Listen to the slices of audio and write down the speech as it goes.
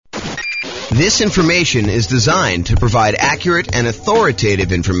This information is designed to provide accurate and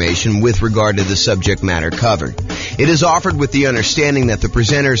authoritative information with regard to the subject matter covered. It is offered with the understanding that the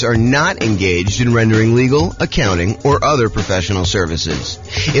presenters are not engaged in rendering legal, accounting, or other professional services.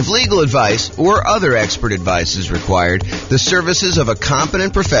 If legal advice or other expert advice is required, the services of a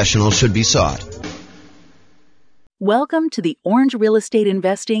competent professional should be sought. Welcome to the Orange Real Estate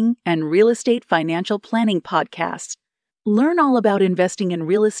Investing and Real Estate Financial Planning Podcast. Learn all about investing in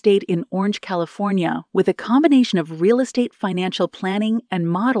real estate in Orange, California, with a combination of real estate financial planning and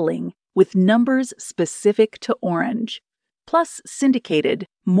modeling with numbers specific to Orange, plus syndicated,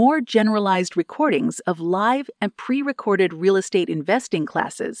 more generalized recordings of live and pre-recorded real estate investing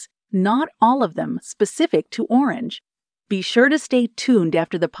classes, not all of them specific to Orange. Be sure to stay tuned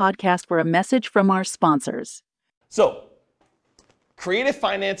after the podcast for a message from our sponsors. So, creative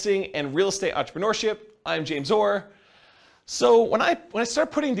financing and real estate entrepreneurship. I'm James Orr. So when I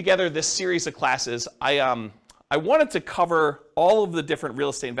started putting together this series of classes, I wanted to cover all of the different real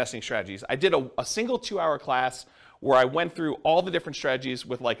estate investing strategies. I did a single 2-hour class where I went through all the different strategies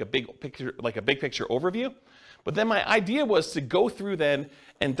with like a big picture overview. But then my idea was to go through then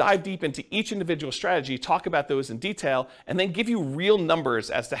and dive deep into each individual strategy, talk about those in detail, and then give you real numbers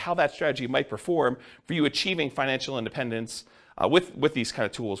as to how that strategy might perform for you achieving financial independence with these kind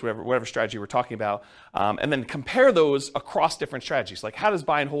of tools, whatever strategy we're talking about, and then compare those across different strategies. Like how does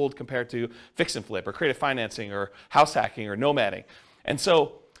buy and hold compare to fix and flip or creative financing or house hacking or nomading? And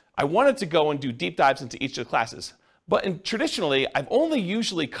so I wanted to go and do deep dives into each of the classes. But traditionally, I've only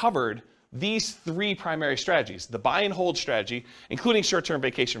usually covered these 3 primary strategies: the buy and hold strategy, including short-term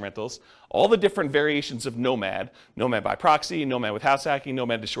vacation rentals, all the different variations of nomad by proxy, nomad with house hacking,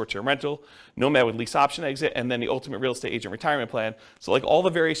 nomad to short-term rental, nomad with lease option exit, and then the ultimate real estate agent retirement plan. So like all the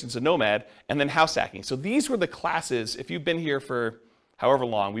variations of nomad, and then house hacking. So these were the classes. If you've been here for however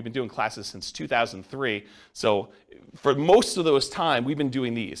long, we've been doing classes since 2003. So for most of those time, we've been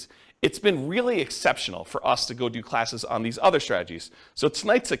doing these. It's been really exceptional for us to go do classes on these other strategies. So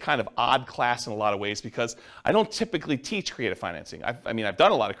tonight's a kind of odd class in a lot of ways because I don't typically teach creative financing. I've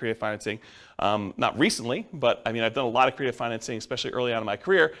done a lot of creative financing, not recently, but I've done a lot of creative financing, especially early on in my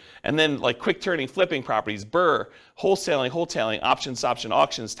career. And then like quick turning, flipping properties, BRRRR, wholesaling, options, option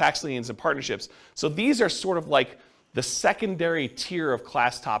auctions, tax liens, and partnerships. So these are sort of like the secondary tier of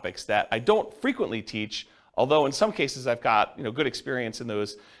class topics that I don't frequently teach, although in some cases I've got good experience in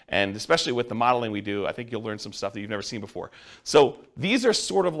those, and especially with the modeling we do, I think you'll learn some stuff that you've never seen before. So these are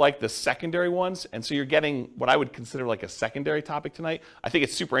sort of like the secondary ones, and so you're getting what I would consider like a secondary topic tonight. I think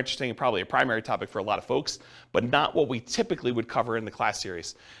it's super interesting and probably a primary topic for a lot of folks, but not what we typically would cover in the class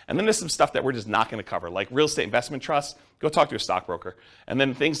series. And then there's some stuff that we're just not going to cover, like real estate investment trusts. Go talk to a stockbroker. And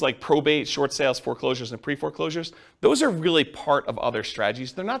then things like probate, short sales, foreclosures, and pre-foreclosures, those are really part of other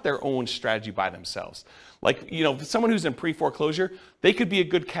strategies. They're not their own strategy by themselves. Like, someone who's in pre-foreclosure, they could be a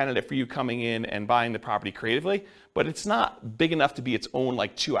good candidate for you coming in and buying the property creatively, but it's not big enough to be its own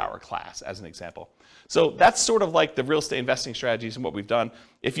like 2-hour class, as an example. So that's sort of like the real estate investing strategies and what we've done.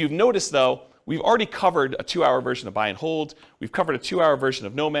 If you've noticed though, we've already covered a 2-hour version of buy and hold. We've covered a 2-hour version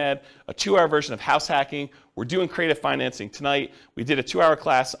of nomad, a 2-hour version of house hacking. We're doing creative financing tonight. We did a 2-hour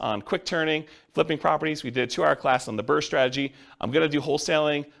class on quick turning, flipping properties. We did a 2-hour class on the BRRRR strategy. I'm going to do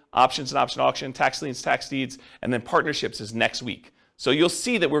wholesaling, options and option auction, tax liens, tax deeds, and then partnerships is next week. So you'll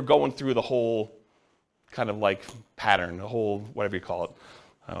see that we're going through the whole kind of like pattern, the whole, whatever you call it.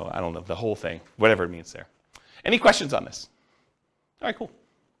 Oh, I don't know, the whole thing, whatever it means there. Any questions on this? All right, cool.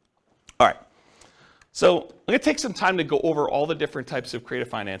 All right. So I'm going to take some time to go over all the different types of creative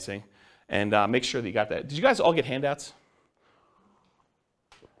financing and make sure that you got that. Did you guys all get handouts?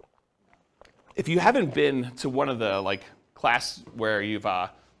 If you haven't been to one of the class where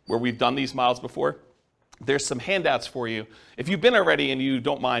we've done these models before, there's some handouts for you. If you've been already and you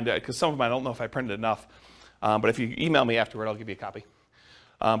don't mind, because some of them I don't know if I printed enough, but if you email me afterward, I'll give you a copy.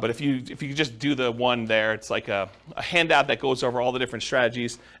 But if you just do the one there, it's like a handout that goes over all the different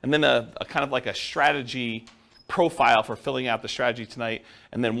strategies, and then a kind of like a strategy profile for filling out the strategy tonight,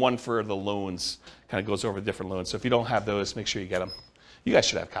 and then one for the loans, kind of goes over the different loans. So if you don't have those, make sure you get them. You guys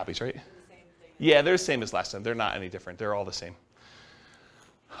should have copies, right? Yeah, they're the same as last time. They're not any different. They're all the same.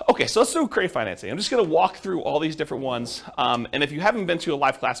 Okay, so let's do creative financing. I'm just going to walk through all these different ones. And if you haven't been to a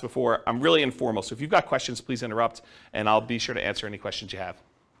live class before, I'm really informal. So if you've got questions, please interrupt, and I'll be sure to answer any questions you have.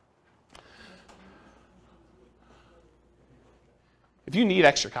 If you need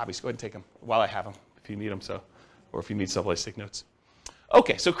extra copies, go ahead and take them while I have them, if you need them, or if you need someplace to take notes.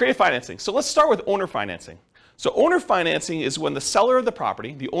 Okay, so creative financing. So let's start with owner financing. So owner financing is when the seller of the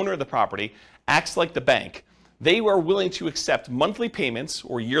property, the owner of the property, acts like the bank. they are willing to accept monthly payments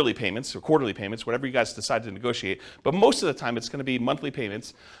or yearly payments or quarterly payments, whatever you guys decide to negotiate. But most of the time, it's going to be monthly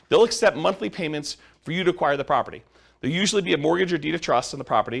payments. They'll accept monthly payments for you to acquire the property. There'll usually be a mortgage or deed of trust on the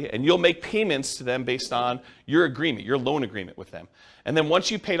property, and you'll make payments to them based on your agreement, your loan agreement with them. And then once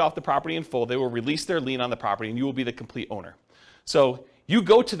you've paid off the property in full, they will release their lien on the property, and you will be the complete owner. So you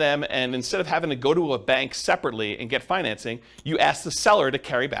go to them, and instead of having to go to a bank separately and get financing, you ask the seller to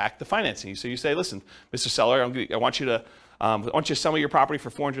carry back the financing. So you say, listen, Mr. Seller, I want you to sell me your property for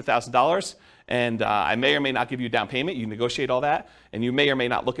 $400,000, and I may or may not give you a down payment. You negotiate all that, and you may or may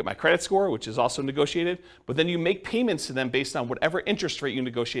not look at my credit score, which is also negotiated, but then you make payments to them based on whatever interest rate you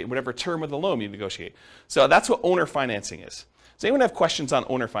negotiate and whatever term of the loan you negotiate. So that's what owner financing is. Does anyone have questions on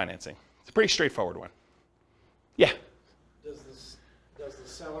owner financing? It's a pretty straightforward one. Yeah? Does the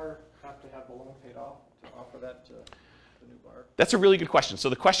seller have to have the loan paid off to offer that to the new buyer? That's a really good question. So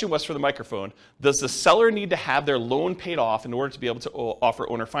the question was for the microphone, does the seller need to have their loan paid off in order to be able to offer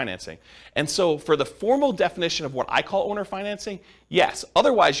owner financing? And so for the formal definition of what I call owner financing, yes.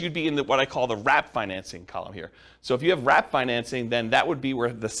 Otherwise, you'd be in what I call the wrap financing column here. So if you have wrap financing, then that would be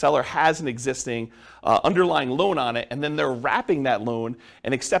where the seller has an existing underlying loan on it, and then they're wrapping that loan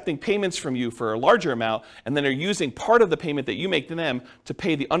and accepting payments from you for a larger amount, and then they're using part of the payment that you make to them to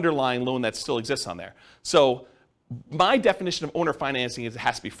pay the underlying loan that still exists on there. So my definition of owner financing is it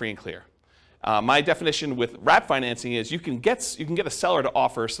has to be free and clear. My definition with wrap financing is you can get a seller to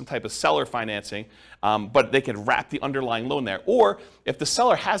offer some type of seller financing, but they can wrap the underlying loan there. Or if the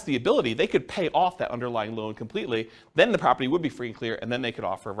seller has the ability, they could pay off that underlying loan completely. Then the property would be free and clear, and then they could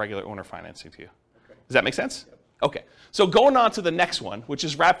offer regular owner financing to you. Okay. Does that make sense? Yep. Okay. So going on to the next one, which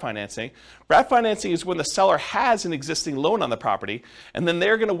is wrap financing. Wrap financing is when the seller has an existing loan on the property, and then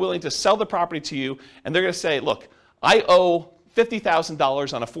they're going to willing to sell the property to you, and they're going to say, look, I owe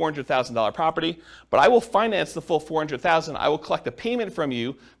 $50,000 on a $400,000 property, but I will finance the full $400,000. I will collect a payment from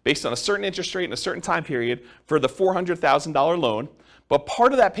you based on a certain interest rate and a certain time period for the $400,000 loan. But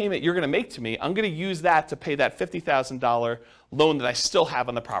part of that payment you're going to make to me, I'm going to use that to pay that $50,000 loan that I still have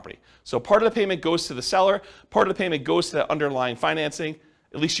on the property. So part of the payment goes to the seller, part of the payment goes to that underlying financing.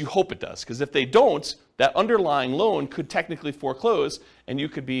 At least you hope it does, because if they don't, that underlying loan could technically foreclose and you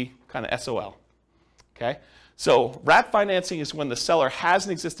could be kind of SOL. Okay? So wrap financing is when the seller has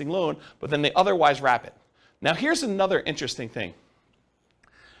an existing loan, but then they otherwise wrap it. Now here's another interesting thing.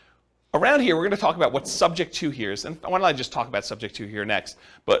 Around here, we're going to talk about what subject to here is, and why don't I just talk about subject to here next.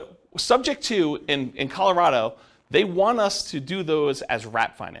 But subject to in Colorado, they want us to do those as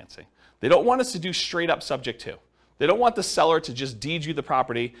wrap financing. They don't want us to do straight up subject to. They don't want the seller to just deed you the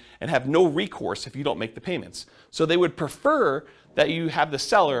property and have no recourse if you don't make the payments. So they would prefer that you have the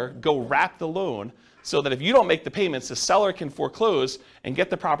seller go wrap the loan so that if you don't make the payments, the seller can foreclose and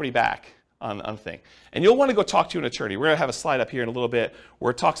get the property back on the thing. And you'll want to go talk to an attorney. We're going to have a slide up here in a little bit where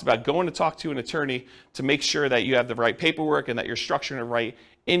it talks about going to talk to an attorney to make sure that you have the right paperwork and that you're structuring it right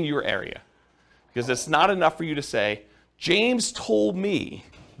in your area. Because it's not enough for you to say, James told me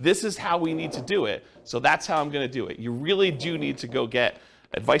this is how we need to do it, so that's how I'm going to do it. You really do need to go get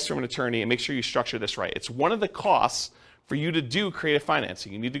advice from an attorney and make sure you structure this right. It's one of the costs for you to do creative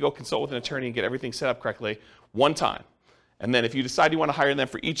financing. You need to go consult with an attorney and get everything set up correctly one time. And then if you decide you want to hire them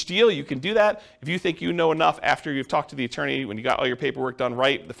for each deal, you can do that. If you think you know enough after you've talked to the attorney, when you got all your paperwork done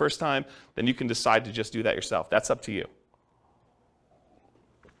right the first time, then you can decide to just do that yourself. That's up to you.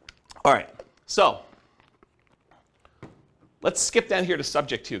 All right, so let's skip down here to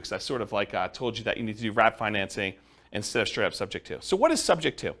subject to, because I sort of told you that you need to do wrap financing instead of straight up subject to. So what is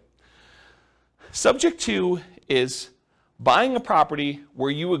subject to? Subject to is buying a property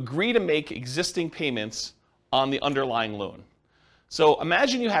where you agree to make existing payments on the underlying loan. So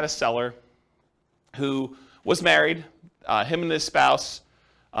imagine you had a seller who was married, him and his spouse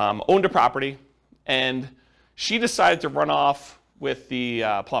owned a property, and she decided to run off with the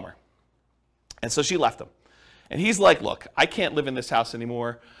plumber. And so she left him. And he's like, look, I can't live in this house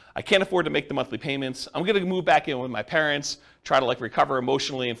anymore. I can't afford to make the monthly payments. I'm going to move back in with my parents, try to recover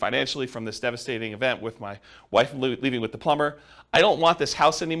emotionally and financially from this devastating event with my wife leaving with the plumber. I don't want this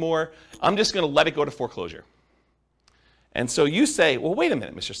house anymore. I'm just going to let it go to foreclosure. And so you say, well, wait a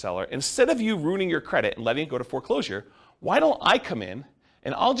minute, Mr. Seller. Instead of you ruining your credit and letting it go to foreclosure, why don't I come in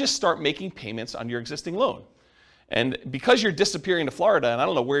and I'll just start making payments on your existing loan? And because you're disappearing to Florida, and I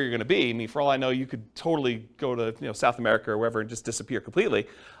don't know where you're going to be, I mean, for all I know, you could totally go to South America or wherever and just disappear completely.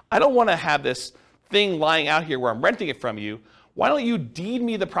 I don't want to have this thing lying out here where I'm renting it from you. Why don't you deed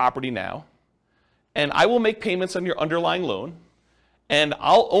me the property now, and I will make payments on your underlying loan, and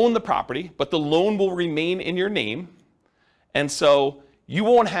I'll own the property, but the loan will remain in your name, and so you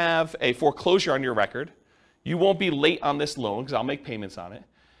won't have a foreclosure on your record. You won't be late on this loan because I'll make payments on it,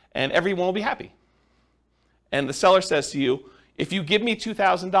 and everyone will be happy. And the seller says to you, if you give me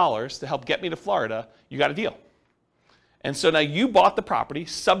 $2,000 to help get me to Florida, you got a deal. And so now you bought the property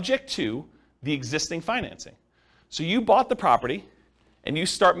subject to the existing financing. So you bought the property and you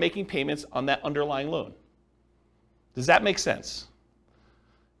start making payments on that underlying loan. Does that make sense?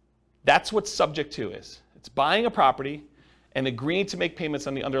 That's what subject to is. It's buying a property and agreeing to make payments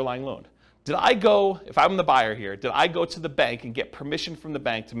on the underlying loan. Did I go, if I'm the buyer here, did I go to the bank and get permission from the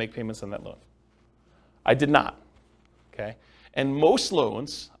bank to make payments on that loan? I did not, okay? And most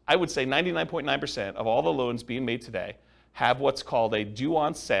loans, I would say 99.9% of all the loans being made today have what's called a due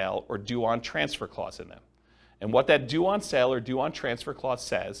on sale or due on transfer clause in them. And what that due on sale or due on transfer clause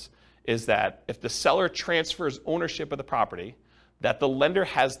says is that if the seller transfers ownership of the property, that the lender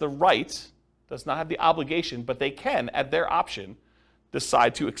has the right, does not have the obligation, but they can, at their option,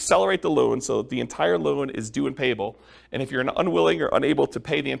 decide to accelerate the loan so the entire loan is due and payable. And if you're unwilling or unable to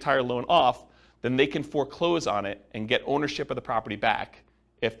pay the entire loan off, then they can foreclose on it and get ownership of the property back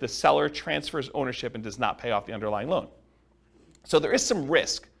if the seller transfers ownership and does not pay off the underlying loan. So there is some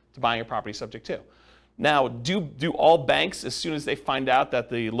risk to buying a property subject to. Now, do all banks, as soon as they find out that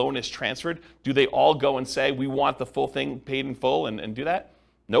the loan is transferred, do they all go and say, we want the full thing paid in full and do that?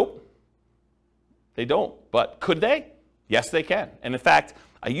 Nope. They don't. But could they? Yes, they can. And in fact,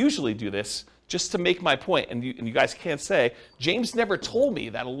 I usually do this just to make my point, and you guys can't say, James never told me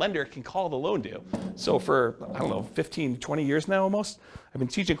that a lender can call the loan due. So for, I don't know, 15, 20 years now almost, I've been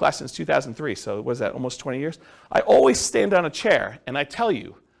teaching class since 2003, so what is that, almost 20 years? I always stand on a chair and I tell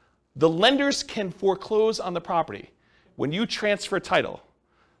you, the lenders can foreclose on the property. When you transfer title,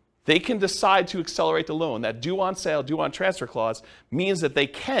 they can decide to accelerate the loan. That due on sale, due on transfer clause means that they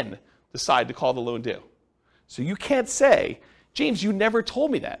can decide to call the loan due. So you can't say, James, you never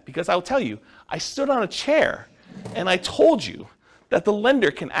told me that, because I'll tell you, I stood on a chair and I told you that the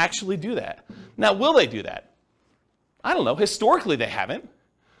lender can actually do that. Now, will they do that? I don't know. Historically, they haven't.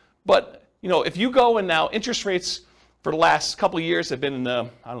 But, if you go and now interest rates for the last couple of years have been in the,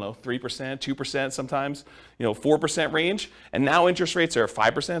 3%, 2% sometimes, 4% range, and now interest rates are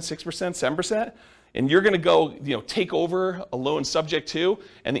 5%, 6%, 7%, and you're going to go, take over a loan subject to,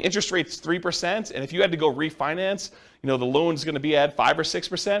 and the interest rate's 3%, and if you had to go refinance, the loan's going to be at 5 or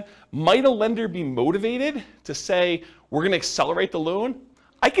 6%, might a lender be motivated to say, we're going to accelerate the loan?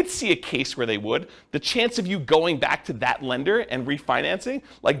 I could see a case where they would. The chance of you going back to that lender and refinancing,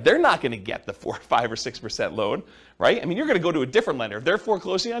 they're not going to get the 4, 5, or 6% loan, right? I mean, you're going to go to a different lender. If they're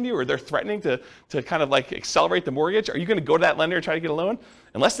foreclosing on you or they're threatening to kind of accelerate the mortgage, are you going to go to that lender and try to get a loan?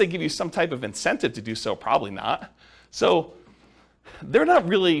 Unless they give you some type of incentive to do so, probably not. So they're not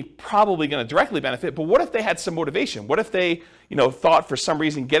really probably going to directly benefit, but what if they had some motivation? What if they, thought for some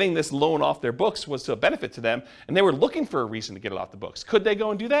reason getting this loan off their books was a benefit to them, and they were looking for a reason to get it off the books? Could they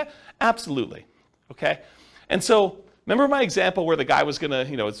go and do that? Absolutely, okay? And so, remember my example where the guy was going to,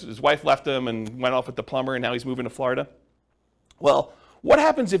 his wife left him and went off with the plumber, and now he's moving to Florida? Well, what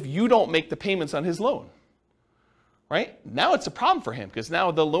happens if you don't make the payments on his loan? Right? Now it's a problem for him, because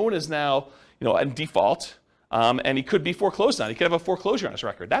now the loan is now, in default, and he could be foreclosed on. He could have a foreclosure on his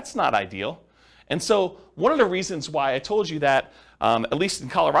record. That's not ideal. And so one of the reasons why I told you that, at least in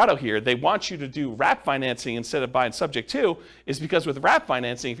Colorado here, they want you to do wrap financing instead of buying subject to, is because with wrap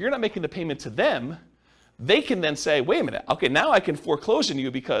financing, if you're not making the payment to them, they can then say, wait a minute, okay, now I can foreclose on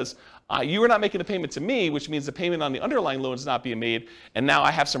you because you are not making the payment to me, which means the payment on the underlying loan is not being made, and now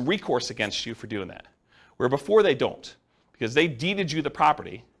I have some recourse against you for doing that. Where before they don't, because they deeded you the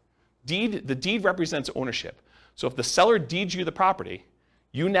property. The deed represents ownership. So if the seller deeds you the property,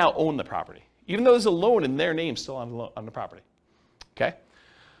 you now own the property, even though there's a loan in their name still on the property. Okay?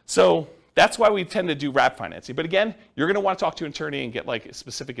 So that's why we tend to do wrap financing. But again, you're going to want to talk to an attorney and get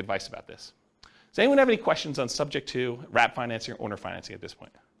specific advice about this. Does anyone have any questions on subject to wrap financing or owner financing at this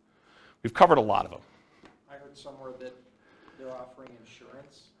point? We've covered a lot of them. I heard somewhere that they're offering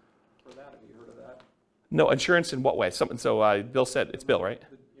insurance for that. Have you heard of that? No, insurance in what way? Bill said, it's Bill, right?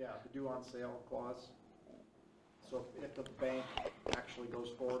 The due on sale clause. So if the bank actually goes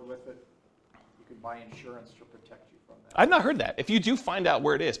forward with it, you can buy insurance to protect you from that. I've not heard that. If you do find out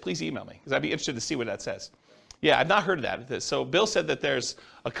where it is, please email me, because I'd be interested to see what that says. Yeah, I've not heard of that. So Bill said that there's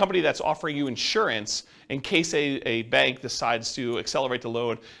a company that's offering you insurance in case a bank decides to accelerate the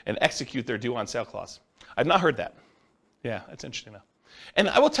loan and execute their due on sale clause. I've not heard that. Yeah, that's interesting though. And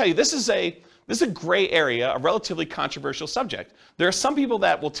I will tell you, this is a gray area, a relatively controversial subject. There are some people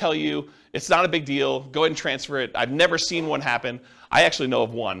that will tell you it's not a big deal, go ahead and transfer it. I've never seen one happen. I actually know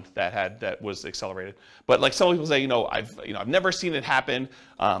of one that was accelerated. But like some people say, I've never seen it happen.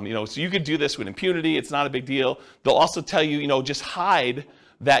 So you could do this with impunity. It's not a big deal. They'll also tell you, just hide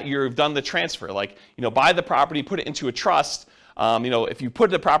that you've done the transfer. Like, buy the property, put it into a trust. If you put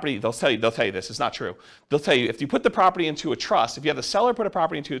the property, they'll tell you this, it's not true. They'll tell you if you put the property into a trust, if you have the seller put a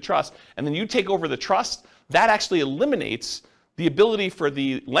property into a trust, and then you take over the trust, that actually eliminates the ability for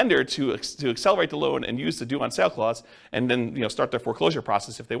the lender to accelerate the loan and use the due on sale clause, and then start their foreclosure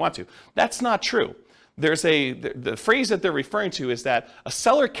process if they want to. That's not true. The phrase that they're referring to is that a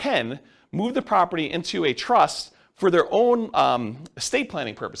seller can move the property into a trust for their own estate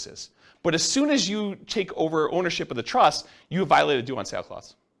planning purposes. But as soon as you take over ownership of the trust, you have violated due on sale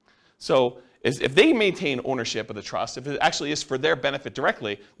clause. So if they maintain ownership of the trust, if it actually is for their benefit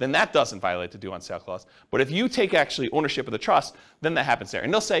directly, then that doesn't violate the due on sale clause. But if you take actually ownership of the trust, then that happens there.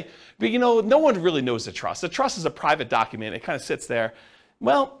 And they'll say, but no one really knows the trust. The trust is a private document. It kind of sits there.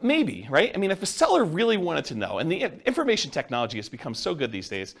 Well, maybe, right? I mean, if a seller really wanted to know, and the information technology has become so good these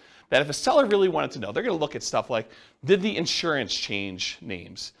days, that if a seller really wanted to know, they're going to look at stuff like, did the insurance change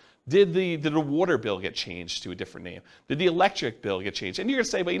names? Did the water bill get changed to a different name? Did the electric bill get changed? And you're going to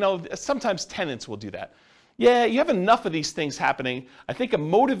say, but sometimes tenants will do that. Yeah, you have enough of these things happening. I think a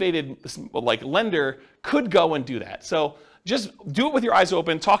motivated lender could go and do that. So just do it with your eyes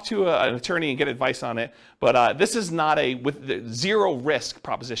open, talk to an attorney and get advice on it. But this is not with zero risk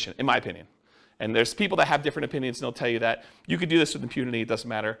proposition, in my opinion. And there's people that have different opinions, and they'll tell you that you could do this with impunity, it doesn't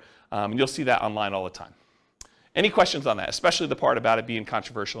matter. And you'll see that online all the time. Any questions on that, especially the part about it being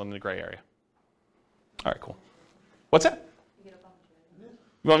controversial in the gray area? All right, cool. What's that? You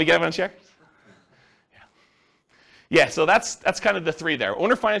want me to get up on a chair? Yeah, so that's kind of the three there.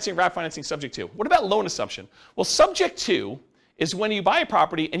 Owner financing, wrap financing, subject to. What about loan assumption? Well, subject to is when you buy a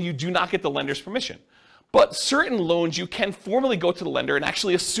property and you do not get the lender's permission. But certain loans, you can formally go to the lender and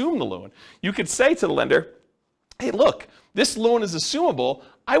actually assume the loan. You could say to the lender, hey, look, this loan is assumable.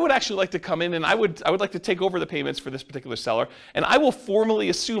 I would actually like to come in and I would like to take over the payments for this particular seller, and I will formally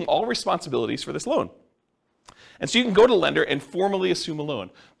assume all responsibilities for this loan. And so you can go to the lender and formally assume a loan.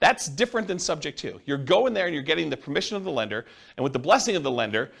 That's different than subject to. You're going there and you're getting the permission of the lender, and with the blessing of the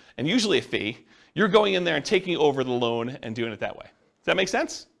lender, and usually a fee, you're going in there and taking over the loan and doing it that way. Does that make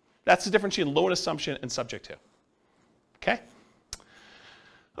sense? That's the difference between loan assumption and subject to.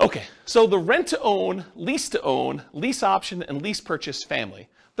 Okay, so the rent-to-own, lease-to-own, lease option, and lease purchase family,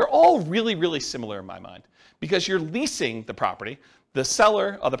 they're all really, really similar in my mind, because you're leasing the property. The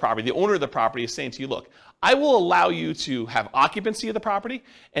seller of the property, the owner of the property, is saying to you, look, I will allow you to have occupancy of the property,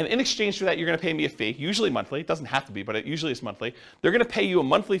 and in exchange for that, you're going to pay me a fee, usually monthly. It doesn't have to be, but it usually is monthly. They're going to pay you a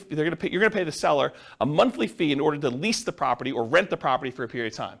monthly. You're going to pay the seller a monthly fee in order to lease the property or rent the property for a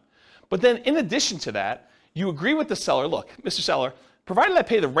period of time. But then, in addition to that, you agree with the seller. Look, Mr. Seller, provided I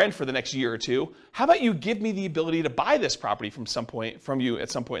pay the rent for the next year or two, how about you give me the ability to buy this property from you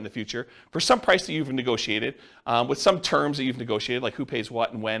at some point in the future for some price that you've negotiated, with some terms that you've negotiated, like who pays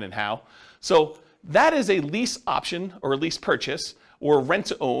what and when and how. So that is a lease option or a lease purchase or a rent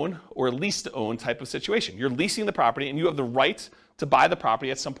to own or a lease to own type of situation. You're leasing the property and you have the right to buy the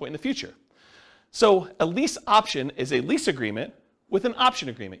property at some point in the future. So a lease option is a lease agreement with an option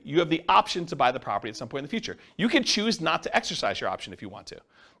agreement. You have the option to buy the property at some point in the future. You can choose not to exercise your option if you want to.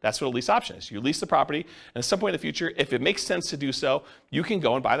 That's what a lease option is. You lease the property, and at some point in the future, if it makes sense to do so, you can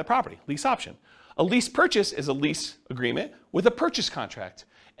go and buy the property. Lease option. A lease purchase is a lease agreement with a purchase contract.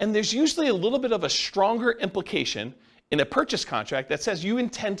 And there's usually a little bit of a stronger implication in a purchase contract that says you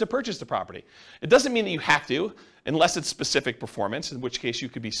intend to purchase the property. It doesn't mean that you have to, unless it's specific performance, in which case you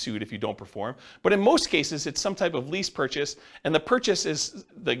could be sued if you don't perform. But in most cases, it's some type of lease purchase, and the purchase is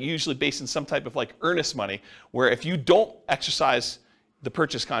usually based in some type of earnest money, where if you don't exercise the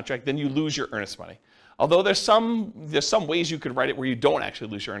purchase contract, then you lose your earnest money. Although there's some ways you could write it where you don't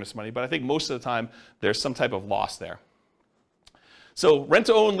actually lose your earnest money, but I think most of the time there's some type of loss there. So rent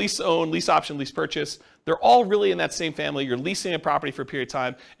to own, lease option, lease purchase, they're all really in that same family. You're leasing a property for a period of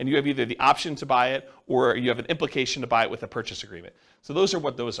time, and you have either the option to buy it or you have an implication to buy it with a purchase agreement. So those are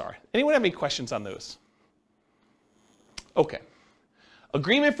what those are. Anyone have any questions on those? Okay.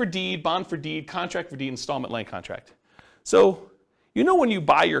 Agreement for deed, bond for deed, contract for deed, installment land contract. So when you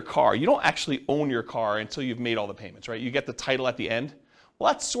buy your car, you don't actually own your car until you've made all the payments, right? You get the title at the end.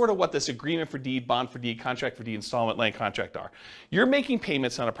 Well, that's sort of what this agreement for deed, bond for deed, contract for deed, installment land contract are. You're making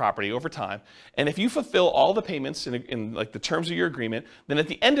payments on a property over time, and if you fulfill all the payments in the terms of your agreement, then at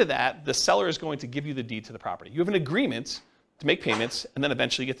the end of that, the seller is going to give you the deed to the property. You have an agreement to make payments and then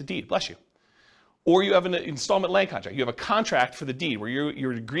eventually get the deed. Bless you. Or you have an installment land contract. You have a contract for the deed where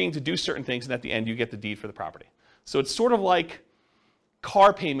you're agreeing to do certain things, and at the end you get the deed for the property. So it's sort of like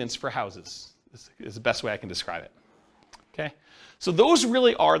car payments for houses is the best way I can describe it. Okay? So those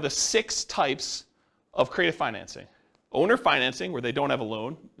really are the 6 types of creative financing. Owner financing, where they don't have a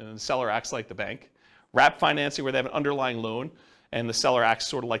loan and the seller acts like the bank. Wrap financing, where they have an underlying loan and the seller acts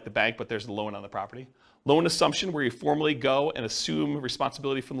sort of like the bank, but there's a loan on the property. Loan assumption, where you formally go and assume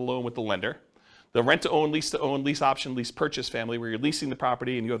responsibility from the loan with the lender. The rent-to-own, lease option, lease purchase family, where you're leasing the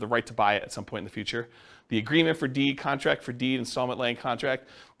property and you have the right to buy it at some point in the future. The agreement for deed, contract for deed, installment land contract,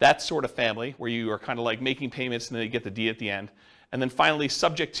 that sort of family, where you are kind of like making payments and then you get the deed at the end. And then finally,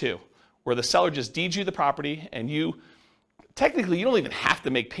 subject to, where the seller just deeds you the property and technically you don't even have to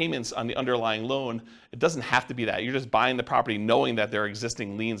make payments on the underlying loan. It doesn't have to be that. You're just buying the property knowing that there are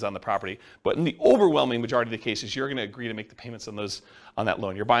existing liens on the property. But in the overwhelming majority of the cases, you're going to agree to make the payments on that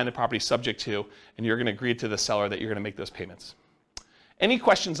loan. You're buying the property subject to, and you're going to agree to the seller that you're going to make those payments. Any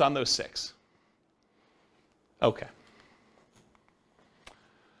questions on those 6? Okay.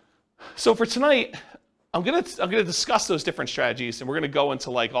 So for tonight, I'm gonna discuss those different strategies, and we're gonna go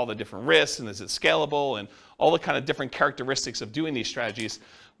into like all the different risks and is it scalable and all the kind of different characteristics of doing these strategies.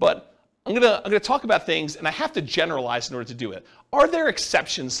 But I'm gonna talk about things, and I have to generalize in order to do it. Are there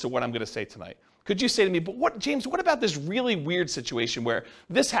exceptions to what I'm gonna say tonight? Could you say to me, but James, what about this really weird situation where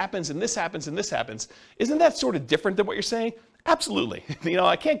this happens and this happens and this happens? Isn't that sort of different than what you're saying? Absolutely.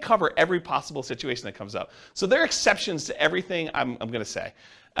 I can't cover every possible situation that comes up. So there are exceptions to everything I'm gonna say.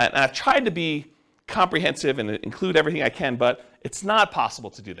 And I've tried to be comprehensive and include everything I can, but it's not possible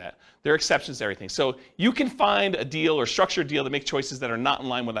to do that. There are exceptions to everything. So you can find a deal or structure a deal to make choices that are not in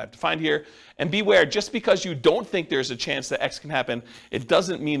line with what I've defined here. And beware, just because you don't think there's a chance that X can happen, it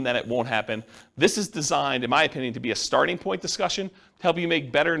doesn't mean that it won't happen. This is designed, in my opinion, to be a starting point discussion to help you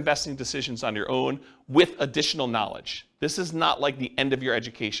make better investing decisions on your own with additional knowledge. This is not like the end of your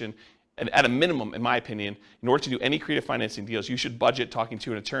education. And at a minimum, in my opinion, in order to do any creative financing deals, you should budget talking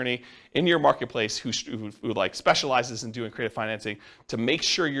to an attorney in your marketplace who like specializes in doing creative financing to make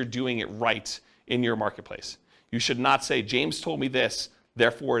sure you're doing it right in your marketplace. You should not say, James told me this,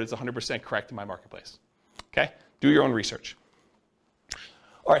 therefore it is 100% correct in my marketplace. Okay? Do your own research.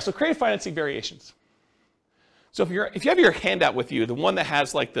 All right, so creative financing variations. So if you have your handout with you, the one that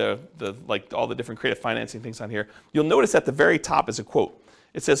has like all the different creative financing things on here, you'll notice at the very top is a quote.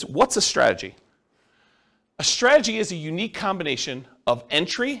 It says, what's a strategy? A strategy is a unique combination of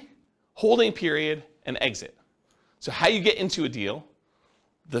entry, holding period, and exit. So how you get into a deal,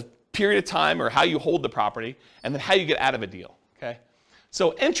 the period of time or how you hold the property, and then how you get out of a deal, okay?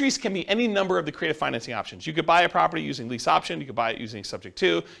 So entries can be any number of the creative financing options. You could buy a property using lease option, you could buy it using subject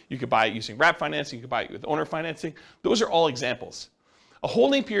to, you could buy it using wrap financing, you could buy it with owner financing. Those are all examples. A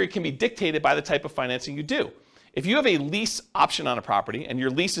holding period can be dictated by the type of financing you do. If you have a lease option on a property and your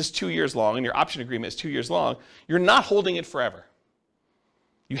lease is 2 years long and your option agreement is 2 years long, you're not holding it forever.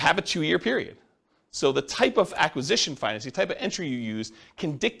 You have a 2-year period. So the type of acquisition financing, the type of entry you use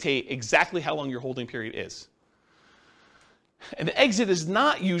can dictate exactly how long your holding period is. An exit is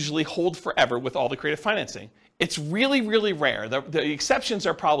not usually hold forever with all the creative financing. It's really, really rare. The exceptions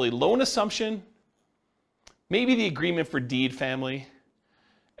are probably loan assumption, maybe the agreement for deed family,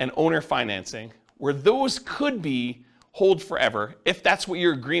 and owner financing, where those could be hold forever if that's what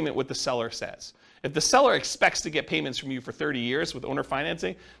your agreement with the seller says. If the seller expects to get payments from you for 30 years with owner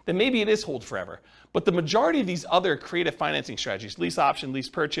financing, then maybe it is hold forever. But the majority of these other creative financing strategies, lease option, lease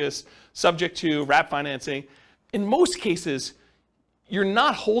purchase, subject to, wrap financing, in most cases, you're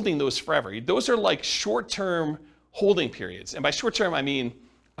not holding those forever. Those are like short-term holding periods. And by short-term, I mean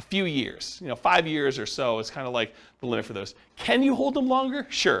a few years, 5 years or so is kind of like the limit for those. Can you hold them longer?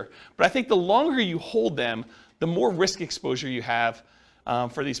 Sure. But I think the longer you hold them, the more risk exposure you have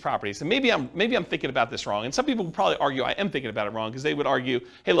for these properties. And maybe I'm thinking about this wrong. And some people would probably argue I am thinking about it wrong because they would argue,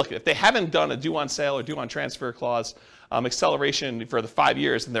 hey, look, if they haven't done a due on sale or due on transfer clause acceleration for the 5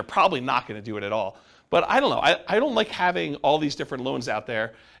 years, then they're probably not going to do it at all. But I don't know. I don't like having all these different loans out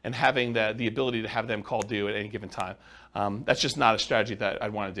there and having the ability to have them call due at any given time. That's just not a strategy that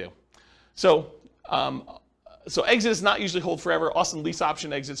I'd want to do. So exit is not usually hold forever. Often lease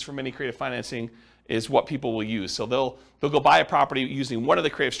option exits for many creative financing is what people will use. So they'll go buy a property using one of the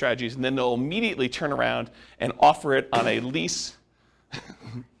creative strategies, and then they'll immediately turn around and offer it on a lease,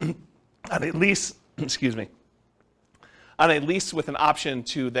 excuse me, on a lease with an option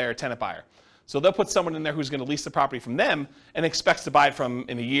to their tenant buyer. So they'll put someone in there who's going to lease the property from them and expects to buy it from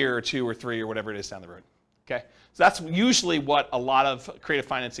in a year or 2 or 3 or whatever it is down the road. Okay, so that's usually what a lot of creative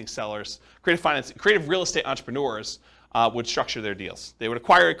financing sellers, creative real estate entrepreneurs would structure their deals. They would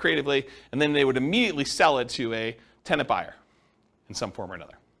acquire it creatively, and then they would immediately sell it to a tenant buyer in some form or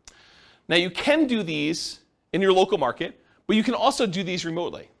another. Now, you can do these in your local market, but you can also do these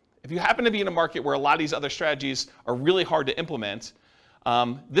remotely. If you happen to be in a market where a lot of these other strategies are really hard to implement,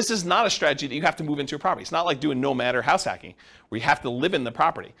 this is not a strategy that you have to move into a property. It's not like doing nomad or house hacking, where you have to live in the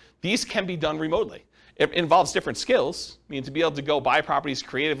property. These can be done remotely. It involves different skills. I mean, to be able to go buy properties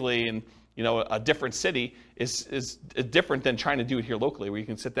creatively in a different city is different than trying to do it here locally, where you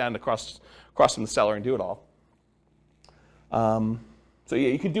can sit down across from the seller and do it all. So yeah,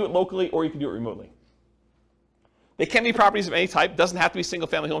 you can do it locally or you can do it remotely. They can be properties of any type. Doesn't have to be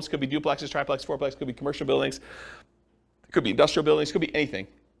single-family homes. Could be duplexes, triplex, fourplex. Could be commercial buildings. Could be industrial buildings. Could be anything.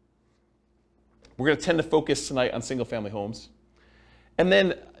 We're going to tend to focus tonight on single-family homes. And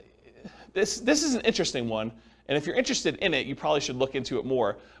then this is an interesting one. And if you're interested in it, you probably should look into it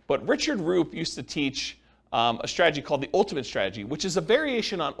more. But Richard Roop used to teach a strategy called the ultimate strategy, which is a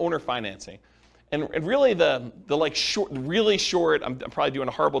variation on owner financing. And really really short, I'm probably doing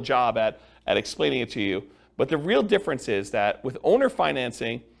a horrible job at explaining it to you. But the real difference is that with owner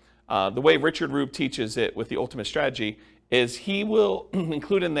financing, the way Richard Roop teaches it with the ultimate strategy is he will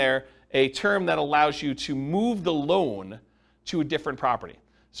include in there a term that allows you to move the loan to a different property.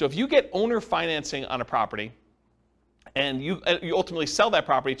 So if you get owner financing on a property and you ultimately sell that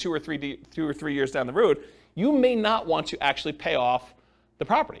property 2 or 3 years down the road, you may not want to actually pay off the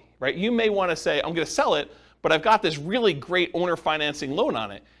property, right? You may want to say, I'm going to sell it, but I've got this really great owner financing loan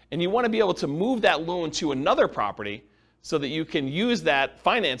on it. And you want to be able to move that loan to another property so that you can use that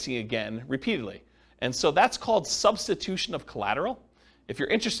financing again repeatedly. And so that's called substitution of collateral. If you're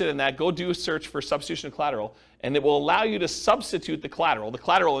interested in that, go do a search for substitution of collateral, and it will allow you to substitute the collateral. The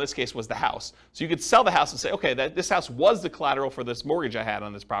collateral in this case was the house. So you could sell the house and say, okay, this house was the collateral for this mortgage I had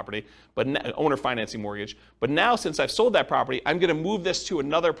on this property, but owner financing mortgage. But now, since I've sold that property, I'm going to move this to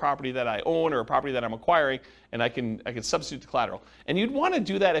another property that I own or a property that I'm acquiring, and I can substitute the collateral. And you'd want to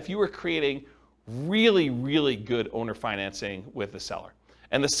do that if you were creating really, really good owner financing with the seller.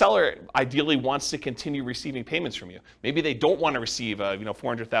 And the seller ideally wants to continue receiving payments from you. Maybe they don't want to receive a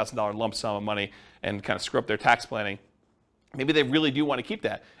 $400,000 lump sum of money and kind of screw up their tax planning. Maybe they really do want to keep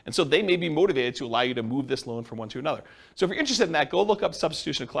that. And so they may be motivated to allow you to move this loan from one to another. So if you're interested in that, go look up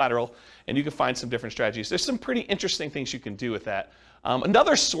substitution of collateral, and you can find some different strategies. There's some pretty interesting things you can do with that.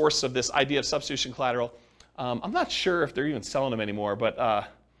 Another source of this idea of substitution collateral, I'm not sure if they're even selling them anymore, but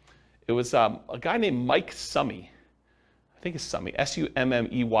it was a guy named Mike Summey. I think it's Summey,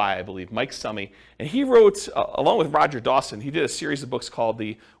 S-U-M-M-E-Y, I believe, Mike Summey. And he wrote, along with Roger Dawson, he did a series of books called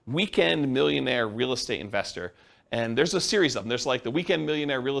The Weekend Millionaire Real Estate Investor. And there's a series of them. There's like the Weekend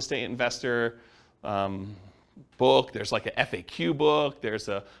Millionaire Real Estate Investor book. There's like an FAQ book. There's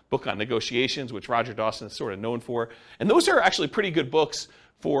a book on negotiations, which Roger Dawson is sort of known for. And those are actually pretty good books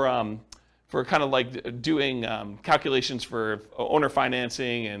for kind of like doing calculations for owner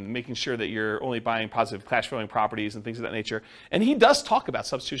financing and making sure that you're only buying positive cash flowing properties and things of that nature. And he does talk about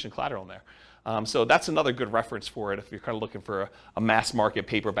substitution collateral in there. So that's another good reference for it if you're kind of looking for a mass market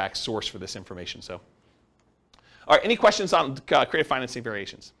paperback source for this information. So, all right, any questions on creative financing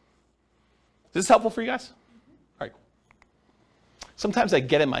variations? Is this helpful for you guys? All right. Sometimes I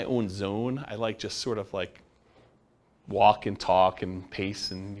get in my own zone. I like just sort of like walk and talk and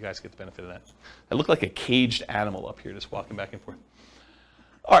pace, and you guys get the benefit of that. I look like a caged animal up here, just walking back and forth.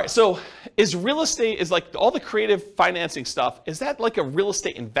 All right, so is like all the creative financing stuff, is that like a real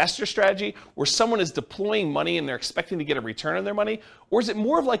estate investor strategy where someone is deploying money and they're expecting to get a return on their money? Or is it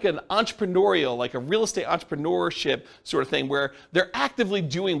more of like an entrepreneurial, like a real estate entrepreneurship sort of thing where they're actively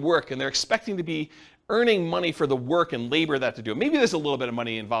doing work and they're expecting to be earning money for the work and labor that to do it? Maybe there's a little bit of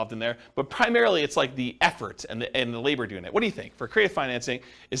money involved in there, but primarily it's like the effort and the labor doing it. What do you think? For creative financing,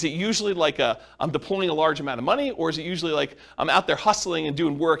 is it usually like I'm deploying a large amount of money, or is it usually like I'm out there hustling and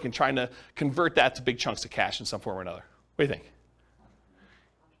doing work and trying to convert that to big chunks of cash in some form or another? What do you think?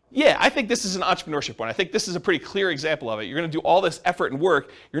 Yeah, I think this is an entrepreneurship one. I think this is a pretty clear example of it. You're going to do all this effort and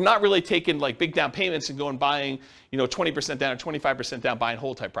work. You're not really taking like big down payments and going buying 20% down or 25% down buying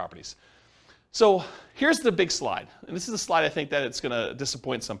whole type properties. So here's the big slide. And this is a slide I think that it's going to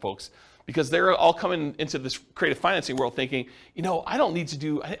disappoint some folks because they're all coming into this creative financing world thinking, I don't need to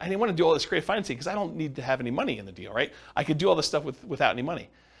do, I didn't want to do all this creative financing because I don't need to have any money in the deal, right? I could do all this stuff without any money.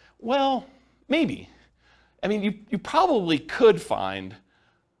 Well, maybe. I mean, you probably could find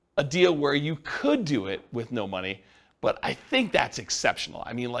a deal where you could do it with no money, but I think that's exceptional.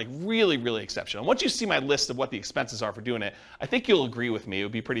 I mean, like really, really exceptional. Once you see my list of what the expenses are for doing it, I think you'll agree with me. It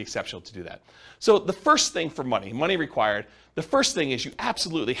would be pretty exceptional to do that. So the first thing for money required, the first thing is you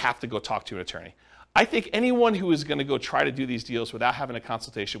absolutely have to go talk to an attorney. I think anyone who is going to go try to do these deals without having a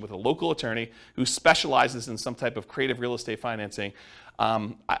consultation with a local attorney who specializes in some type of creative real estate financing,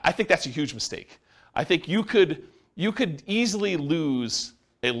 I think that's a huge mistake. I think you could easily lose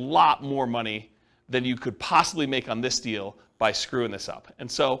a lot more money than you could possibly make on this deal by screwing this up. And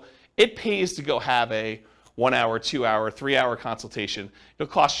so it pays to go have a 1 hour, 2 hour, 3 hour consultation.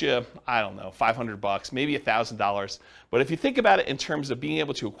 It'll cost you, I don't know, $500, maybe $1,000. But if you think about it in terms of being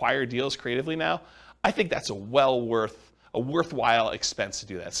able to acquire deals creatively now, I think that's a worthwhile expense to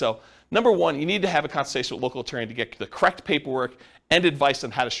do that. So number one, you need to have a consultation with a local attorney to get the correct paperwork and advice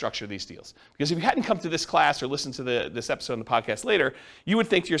on how to structure these deals. Because if you hadn't come to this class or listened to this episode on the podcast later, you would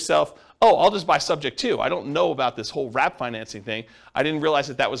think to yourself, oh, I'll just buy subject to. I don't know about this whole wrap financing thing. I didn't realize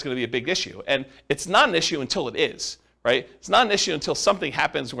that was going to be a big issue. And it's not an issue until it is, right? It's not an issue until something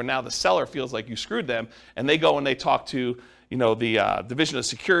happens where now the seller feels like you screwed them and they go and they talk to the Division of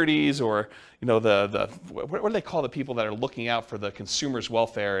Securities or what do they call the people that are looking out for the consumer's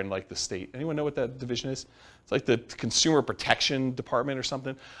welfare in like the state? Anyone know what that division is? It's like the Consumer Protection Department or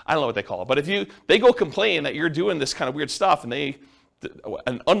something. I don't know what they call it. But if they go complain that you're doing this kind of weird stuff and a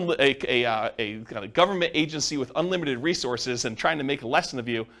kind of government agency with unlimited resources and trying to make a lesson of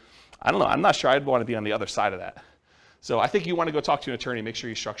you, I don't know. I'm not sure I'd want to be on the other side of that. So I think you want to go talk to an attorney, make sure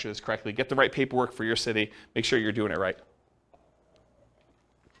you structure this correctly, get the right paperwork for your city, make sure you're doing it right.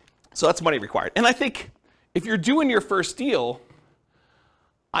 So that's money required. And I think if you're doing your first deal,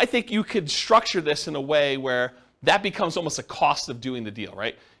 I think you could structure this in a way where that becomes almost a cost of doing the deal,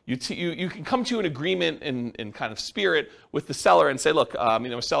 right? You can come to an agreement in kind of spirit with the seller and say, look,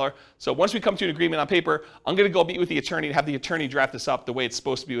 seller, so once we come to an agreement on paper, I'm going to go meet with the attorney and have the attorney draft this up the way it's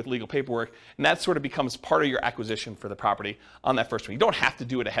supposed to be with legal paperwork. And that sort of becomes part of your acquisition for the property on that first one. You don't have to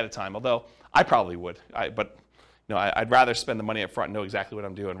do it ahead of time, although I probably would. I'd rather spend the money up front and know exactly what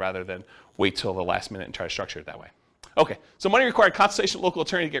I'm doing rather than wait till the last minute and try to structure it that way. Okay, so money required, consultation with local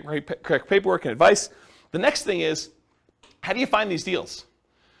attorney to get correct paperwork and advice. The next thing is, how do you find these deals?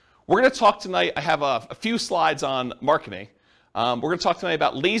 We're going to talk tonight, I have a few slides on marketing. We're going to talk tonight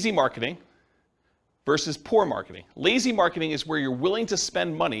about lazy marketing versus poor marketing. Lazy marketing is where you're willing to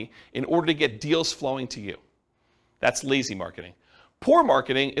spend money in order to get deals flowing to you. That's lazy marketing. Poor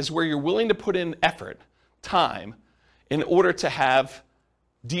marketing is where you're willing to put in effort, time, in order to have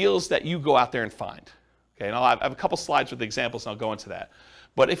deals that you go out there and find. Okay, and I have a couple slides with examples and I'll go into that.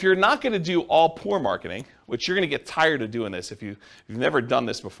 But if you're not going to do all poor marketing, which you're going to get tired of doing this if you've never done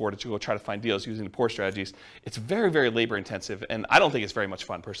this before, to go try to find deals using the poor strategies, it's very, very labor intensive, and I don't think it's very much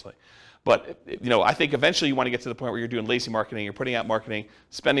fun personally. But I think eventually you want to get to the point where you're doing lazy marketing, you're putting out marketing,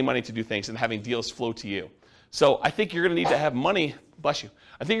 spending money to do things, and having deals flow to you. So I think you're going to need to have money, bless you,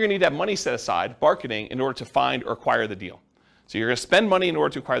 I think you're going to need to have money set aside, marketing, in order to find or acquire the deal. So you're going to spend money in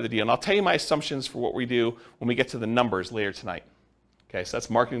order to acquire the deal. And I'll tell you my assumptions for what we do when we get to the numbers later tonight. Okay, so that's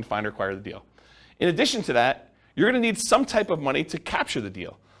marketing to find or acquire the deal. In addition to that, you're going to need some type of money to capture the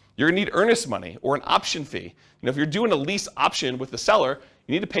deal. You're going to need earnest money or an option fee. If you're doing a lease option with the seller,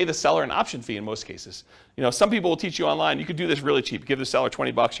 you need to pay the seller an option fee in most cases. Some people will teach you online, you could do this really cheap. Give the seller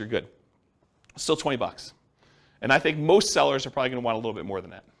 $20, you're good. Still $20. And I think most sellers are probably going to want a little bit more than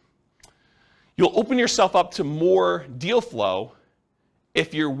that. You'll open yourself up to more deal flow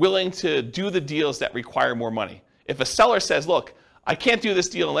if you're willing to do the deals that require more money. If a seller says, look, I can't do this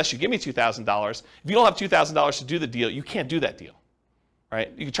deal unless you give me $2,000. If you don't have $2,000 to do the deal, you can't do that deal,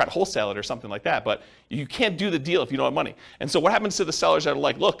 right? You can try to wholesale it or something like that, but you can't do the deal if you don't have money. And so what happens to the sellers that are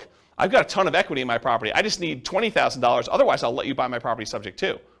like, look, I've got a ton of equity in my property. I just need $20,000. Otherwise, I'll let you buy my property subject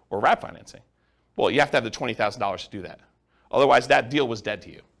to, or wrap financing. Well, you have to have the $20,000 to do that. Otherwise, that deal was dead to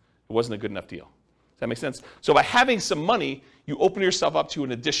you. It wasn't a good enough deal. Does that make sense? So by having some money, you open yourself up to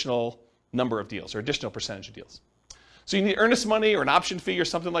an additional number of deals or additional percentage of deals. So you need earnest money or an option fee or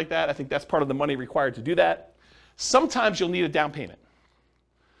something like that. I think that's part of the money required to do that. Sometimes you'll need a down payment.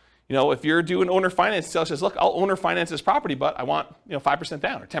 If you're doing owner finance, the seller says, look, I'll owner finance this property, but I want 5%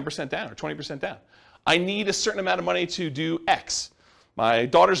 down or 10% down or 20% down. I need a certain amount of money to do X. My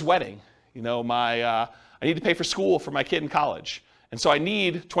daughter's wedding. I need to pay for school for my kid in college. And so I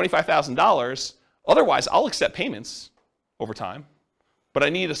need $25,000. Otherwise, I'll accept payments over time, but I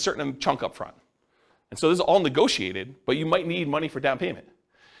need a certain chunk up front. And so this is all negotiated, but you might need money for down payment.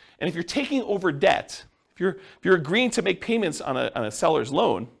 And if you're taking over debt, if you're agreeing to make payments on a seller's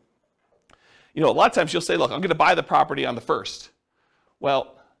loan, a lot of times you'll say, look, I'm going to buy the property on the first.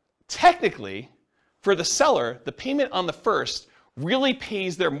 Well, technically, for the seller, the payment on the first really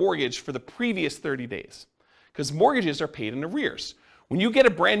pays their mortgage for the previous 30 days because mortgages are paid in arrears. When you get a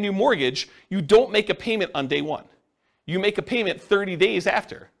brand new mortgage, you don't make a payment on day one. You make a payment 30 days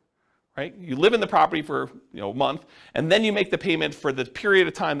after. right? You live in the property for a month, and then you make the payment for the period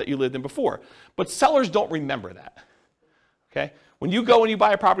of time that you lived in before. But sellers don't remember that, okay? When you go and you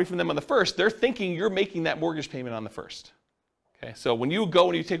buy a property from them on the 1st, they're thinking you're making that mortgage payment on the 1st. Okay, so when you go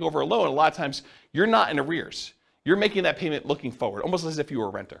and you take over a loan, a lot of times you're not in arrears. You're making that payment looking forward, almost as if you were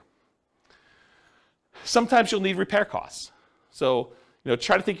a renter. Sometimes you'll need repair costs. So,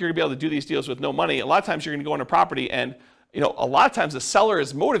 try to think you're gonna be able to do these deals with no money. A lot of times you're gonna go on a property and, a lot of times the seller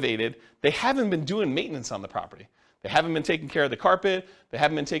is motivated. They haven't been doing maintenance on the property. They haven't been taking care of the carpet. They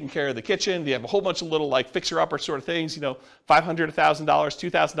haven't been taking care of the kitchen. They have a whole bunch of little like fixer-upper sort of things, $500, $1,000,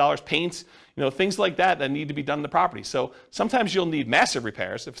 $2,000, paints, things like that need to be done in the property. So sometimes you'll need massive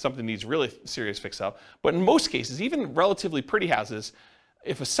repairs if something needs really serious fix-up. But in most cases, even relatively pretty houses,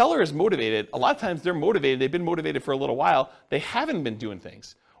 if a seller is motivated, a lot of times they're motivated. They've been motivated for a little while. They haven't been doing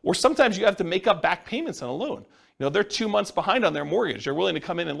things. Or sometimes you have to make up back payments on a loan. They're 2 months behind on their mortgage. They're willing to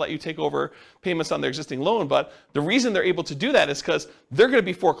come in and let you take over payments on their existing loan, but the reason they're able to do that is because they're going to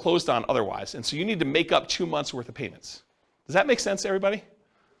be foreclosed on otherwise, and so you need to make up 2 months worth of payments. Does that make sense to everybody?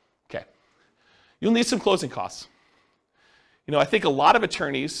 Okay. You'll need some closing costs. I think a lot of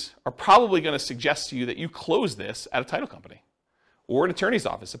attorneys are probably going to suggest to you that you close this at a title company or an attorney's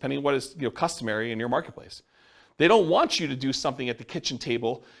office, depending on what is customary in your marketplace. They don't want you to do something at the kitchen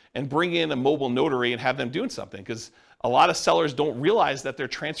table and bring in a mobile notary and have them doing something, because a lot of sellers don't realize that they're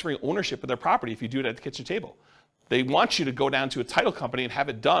transferring ownership of their property if you do it at the kitchen table. They want you to go down to a title company and have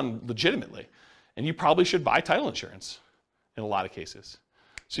it done legitimately. And you probably should buy title insurance in a lot of cases.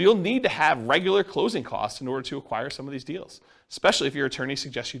 So you'll need to have regular closing costs in order to acquire some of these deals, especially if your attorney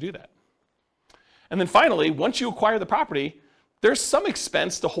suggests you do that. And then finally, once you acquire the property, there's some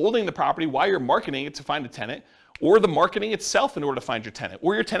expense to holding the property while you're marketing it to find a tenant, or the marketing itself in order to find your tenant,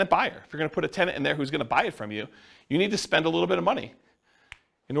 or your tenant buyer. If you're going to put a tenant in there who's going to buy it from you, you need to spend a little bit of money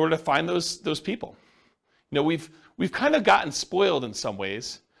in order to find those people. We've kind of gotten spoiled in some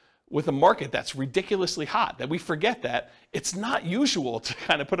ways with a market that's ridiculously hot, that we forget that it's not usual to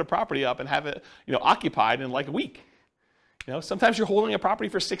kind of put a property up and have it occupied in like a week. Sometimes you're holding a property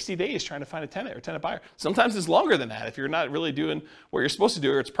for 60 days trying to find a tenant or tenant buyer. Sometimes it's longer than that if you're not really doing what you're supposed to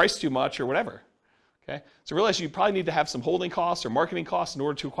do, or it's priced too much or whatever. Okay? So realize you probably need to have some holding costs or marketing costs in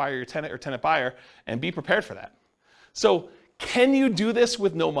order to acquire your tenant or tenant buyer, and be prepared for that. So can you do this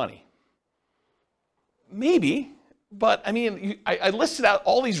with no money? Maybe, but I listed out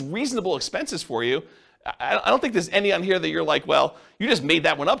all these reasonable expenses for you. I don't think there's any on here that you're like, well, you just made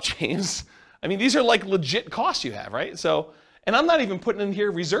that one up, James. These are like legit costs you have, right? So, and I'm not even putting in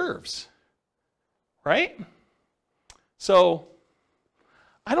here reserves, right? So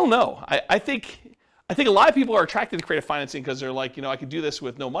I don't know. I think a lot of people are attracted to creative financing because they're like, I could do this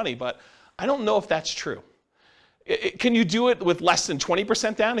with no money, but I don't know if that's true. Can you do it with less than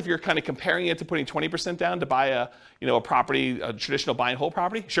 20% down if you're kind of comparing it to putting 20% down to buy a property, a traditional buy and hold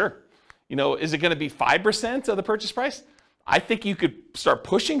property? Sure. Is it going to be 5% of the purchase price? I think you could start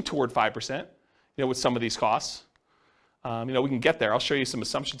pushing toward 5%, with some of these costs. We can get there. I'll show you some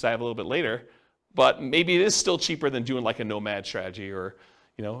assumptions I have a little bit later, but maybe it is still cheaper than doing like a nomad strategy, or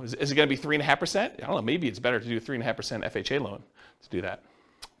is it going to be 3.5%? I don't know. Maybe it's better to do a 3.5% FHA loan to do that.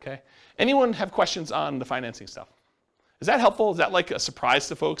 Okay. Anyone have questions on the financing stuff? Is that helpful? Is that like a surprise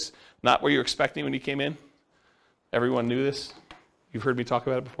to folks? Not what you're expecting when you came in? Everyone knew this? You've heard me talk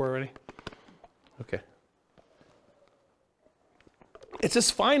about it before already? Okay. It's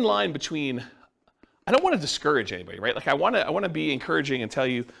this fine line between, I don't want to discourage anybody, right? Like I want to be encouraging and tell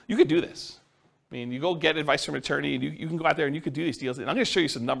you, you could do this. You go get advice from an attorney, and you can go out there and you could do these deals. And I'm going to show you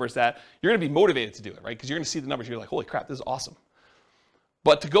some numbers that you're going to be motivated to do it, right? Because you're going to see the numbers, you're like, holy crap, this is awesome.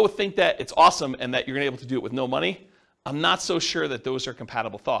 But to go think that it's awesome and that you're going to be able to do it with no money, I'm not so sure that those are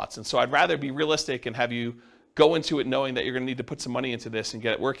compatible thoughts. And so I'd rather be realistic and have you go into it knowing that you're going to need to put some money into this and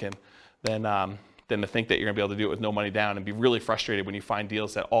get it working than to think that you're going to be able to do it with no money down and be really frustrated when you find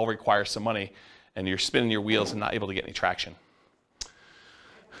deals that all require some money and you're spinning your wheels and not able to get any traction.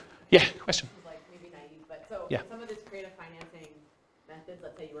 Yeah, question? Like maybe naive, but so yeah. Some of this creative financing methods,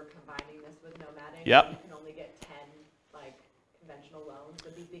 let's say you were combining this with nomading, yep. You can only get 10 like conventional loans.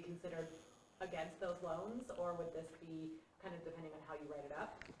 Would these be considered against those loans, or would this be kind of depending on how you write it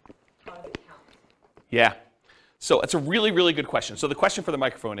up? How does it count? Yeah. So it's a really, really good question. So the question for the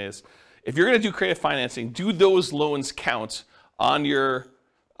microphone is, if you're going to do creative financing, do those loans count on your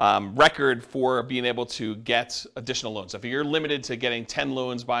record for being able to get additional loans? If you're limited to getting 10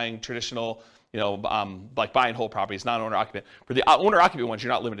 loans buying traditional, like buy and hold properties, non-owner occupant. For the owner occupant ones,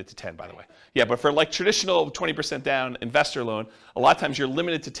 you're not limited to 10, by the way. Yeah, but for like traditional 20% down investor loan, a lot of times you're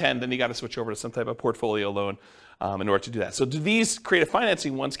limited to 10, then you got to switch over to some type of portfolio loan in order to do that. So do these creative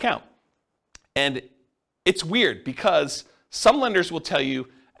financing ones count? And it's weird because some lenders will tell you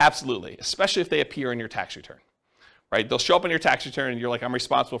absolutely, especially if they appear in your tax return, right? They'll show up on your tax return and you're like, I'm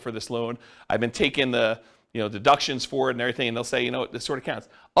responsible for this loan. I've been taking the deductions for it and everything, and they'll say, this sort of counts.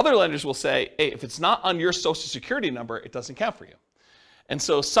 Other lenders will say, hey, if it's not on your social security number, it doesn't count for you. And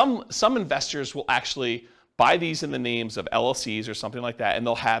so some investors will actually buy these in the names of LLCs or something like that, and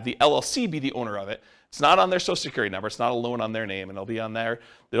they'll have the LLC be the owner of it. It's not on their social security number. It's not a loan on their name, and it'll be on the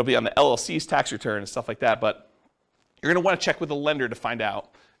LLC's tax return and stuff like that. But you're going to want to check with the lender to find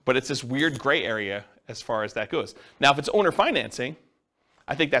out. But it's this weird gray area as far as that goes. Now, if it's owner financing,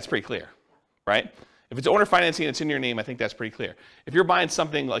 I think that's pretty clear, right? If it's owner financing and it's in your name, I think that's pretty clear. If you're buying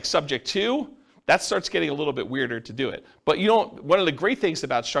something like subject to, that starts getting a little bit weirder to do it. But one of the great things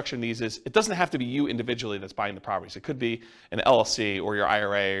about structuring these is it doesn't have to be you individually that's buying the properties. It could be an LLC or your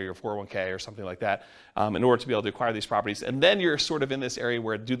IRA or your 401k or something like that in order to be able to acquire these properties. And then you're sort of in this area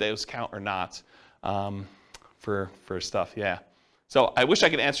where do those count or not for stuff, yeah. So I wish I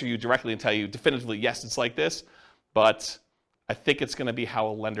could answer you directly and tell you definitively, yes, it's like this, but I think it's going to be how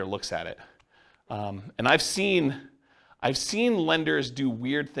a lender looks at it. And I've seen lenders do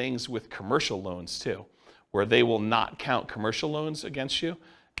weird things with commercial loans too, where they will not count commercial loans against you,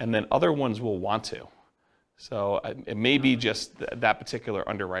 and then other ones will want to. So it may be just that particular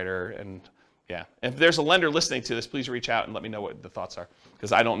underwriter, and yeah. If there's a lender listening to this, please reach out and let me know what the thoughts are,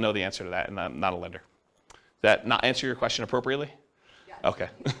 because I don't know the answer to that, and I'm not a lender. Does that not answer your question appropriately? Yeah. Okay.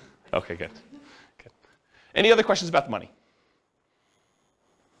 Okay, good. Any other questions about the money?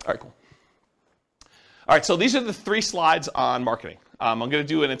 All right, cool. All right, so these are the 3 slides on marketing. I'm going to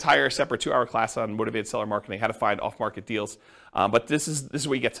do an entire separate 2-hour class on motivated seller marketing, how to find off-market deals. But this is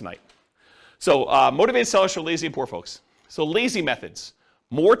what you get tonight. So motivated sellers for lazy and poor folks. So lazy methods: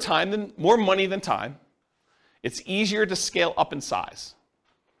 more money than time. It's easier to scale up in size.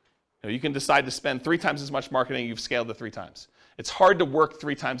 You can decide to spend 3 times as much marketing. You've scaled to 3 times. It's hard to work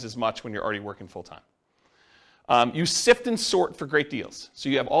 3 times as much when you're already working full time. You sift and sort for great deals. So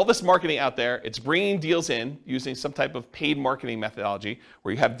you have all this marketing out there. It's bringing deals in using some type of paid marketing methodology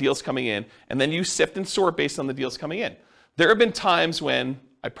where you have deals coming in, and then you sift and sort based on the deals coming in. There have been times when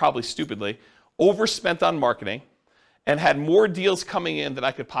I probably stupidly overspent on marketing and had more deals coming in than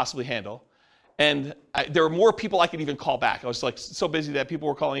I could possibly handle. And there were more people I could even call back. I was like so busy that people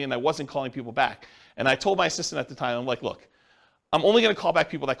were calling in, I wasn't calling people back. And I told my assistant at the time, I'm like, look, I'm only going to call back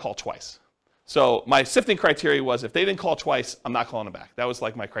people that call twice. So my sifting criteria was if they didn't call twice, I'm not calling them back. That was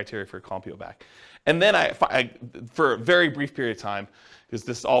like my criteria for calling people back. And then I for a very brief period of time, because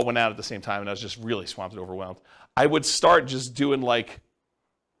this all went out at the same time and I was just really swamped and overwhelmed, I would start just doing like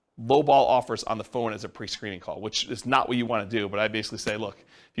lowball offers on the phone as a pre-screening call, which is not what you want to do. But I basically say, look,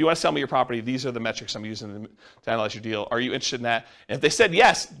 if you want to sell me your property, these are the metrics I'm using to analyze your deal. Are you interested in that? And if they said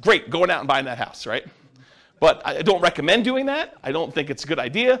yes, great, going out and buying that house, right? But I don't recommend doing that. I don't think it's a good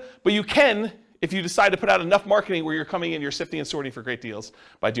idea. But you can, if you decide to put out enough marketing where you're coming in, you're sifting and sorting for great deals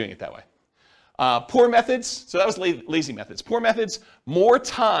by doing it that way. Poor methods, so that was lazy methods. Poor methods: more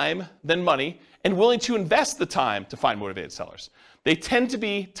time than money and willing to invest the time to find motivated sellers. They tend to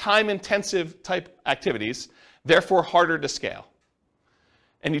be time-intensive type activities, therefore harder to scale.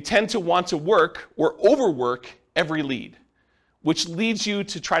 And you tend to want to work or overwork every lead, which leads you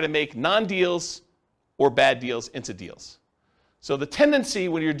to try to make non-deals or bad deals into deals. So the tendency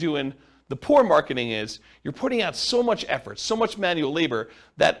when you're doing the poor marketing is you're putting out so much effort, so much manual labor,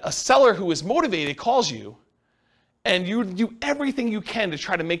 that a seller who is motivated calls you and you do everything you can to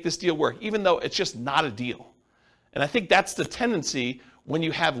try to make this deal work, even though it's just not a deal. And I think that's the tendency when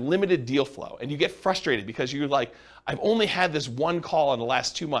you have limited deal flow and you get frustrated because you're like, I've only had this one call in the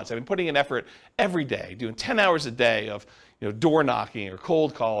last 2 months. I've been putting in effort every day, doing 10 hours a day of door knocking or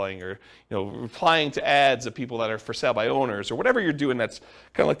cold calling or replying to ads of people that are for sale by owners or whatever you're doing that's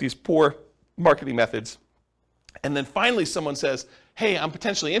kind of like these poor marketing methods. And then finally someone says, hey, I'm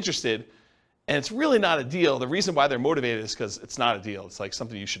potentially interested, and it's really not a deal. The reason why they're motivated is because it's not a deal. It's like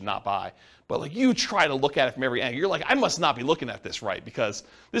something you should not buy. But like you try to look at it from every angle. You're like, I must not be looking at this right because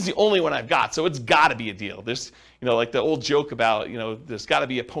this is the only one I've got, so it's got to be a deal. There's, like the old joke about, there's got to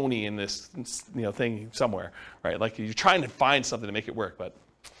be a pony in this, thing somewhere, right? Like you're trying to find something to make it work, but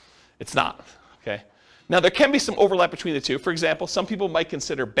it's not, okay? Now there can be some overlap between the two. For example, some people might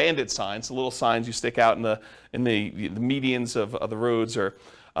consider bandit signs, the little signs you stick out in the medians of the roads, or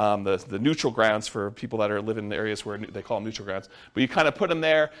the neutral grounds for people that live in areas where they call them neutral grounds. But you kind of put them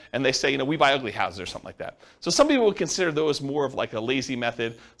there and they say, we buy ugly houses or something like that. So some people would consider those more of like a lazy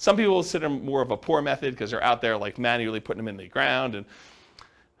method. Some people will consider them more of a poor method because they're out there like manually putting them in the ground. And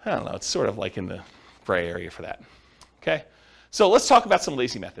I don't know, it's sort of like in the gray area for that. Okay? So let's talk about some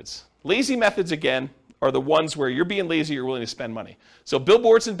lazy methods. Lazy methods, again, are the ones where you're being lazy, you're willing to spend money. So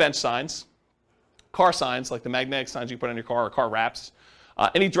billboards and bench signs, car signs, like the magnetic signs you put on your car or car wraps,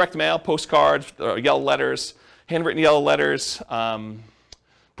 any direct mail, postcards, yellow letters, handwritten yellow letters,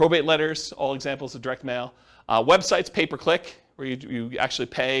 probate letters, all examples of direct mail. Websites, pay-per-click, where you actually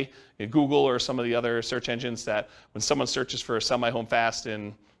pay Google or some of the other search engines that when someone searches for sell my home fast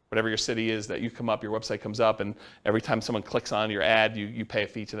in whatever your city is, that you come up, your website comes up, and every time someone clicks on your ad, you pay a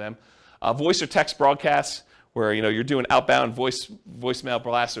fee to them. Voice or text broadcasts, where you're doing outbound voicemail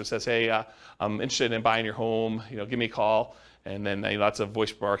blast that says, hey, I'm interested in buying your home, give me a call, and then lots of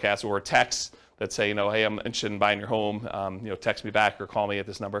voice broadcasts or texts that say, hey, I'm interested in buying your home, text me back or call me at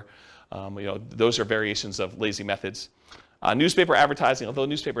this number. Those are variations of lazy methods. Newspaper advertising, although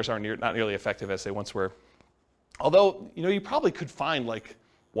newspapers are not nearly effective as they once were. Although, you probably could find like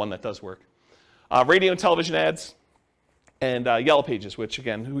one that does work. Radio and television ads, and Yellow Pages, which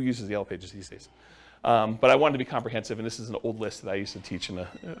again, who uses Yellow Pages these days? But I wanted to be comprehensive, and this is an old list that I used to teach in a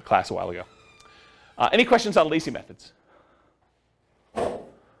class a while ago. Any questions on lazy methods?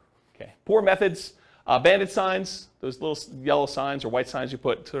 Okay, poor methods, bandit signs, those little yellow signs or white signs you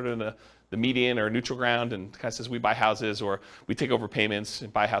put sort of in the median or neutral ground, and kind of says we buy houses or we take over payments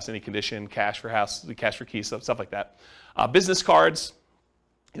and buy a house any condition, cash for house, cash for keys, stuff like that. Business cards,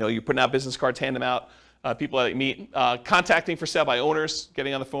 you're putting out business cards, hand them out. People that you meet, contacting for sale by owners,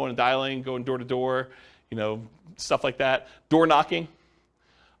 getting on the phone and dialing, going door to door, stuff like that. Door knocking,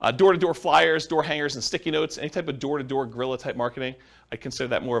 door-to-door flyers, door hangers, and sticky notes, any type of door-to-door guerrilla type marketing. I consider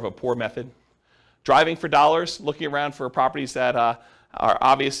that more of a poor method. Driving for dollars, looking around for properties that are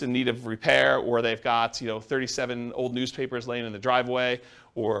obvious in need of repair, or they've got 37 old newspapers laying in the driveway,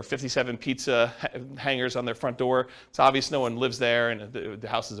 or 57 pizza hangers on their front door. It's obvious no one lives there and the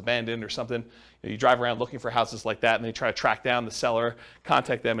house is abandoned or something. You drive around looking for houses like that, and they try to track down the seller,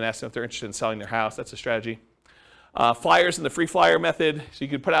 contact them, and ask them if they're interested in selling their house. That's a strategy. Flyers and the free flyer method. So you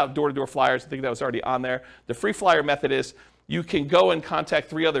could put out door-to-door flyers. I think that was already on there. The free flyer method is you can go and contact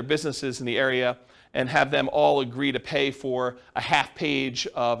 3 other businesses in the area and have them all agree to pay for a half page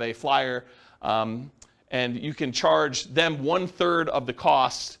of a flyer. And you can charge them 1/3 of the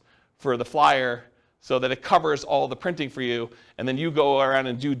cost for the flyer so that it covers all the printing for you. And then you go around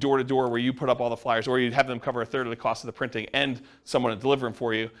and do door-to-door where you put up all the flyers, or you have them cover 1/3 of the cost of the printing and someone to deliver them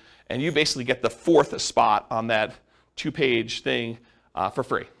for you. And you basically get the 4th spot on that 2-page thing for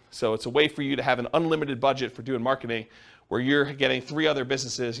free. So it's a way for you to have an unlimited budget for doing marketing where you're getting 3 other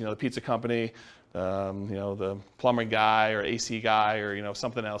businesses, the pizza company, the plumbing guy or AC guy or,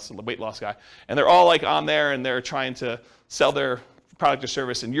 something else, the weight loss guy. And they're all like on there and they're trying to sell their product or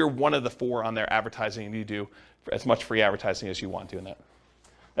service, and you're one of the 4 on their advertising, and you do as much free advertising as you want doing that.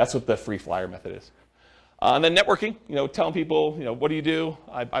 That's what the free flyer method is. And then networking, telling people, what do you do?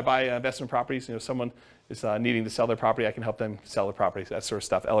 I buy investment properties. Someone is needing to sell their property, I can help them sell their property, that sort of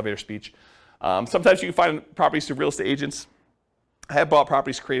stuff, elevator speech. Sometimes you can find properties through real estate agents. I have bought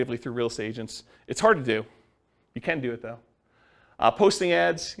properties creatively through real estate agents. It's hard to do. You can do it though. Posting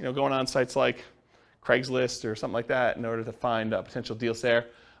ads, going on sites like Craigslist or something like that in order to find potential deals there.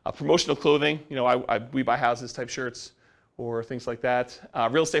 Promotional clothing, we buy houses type shirts or things like that.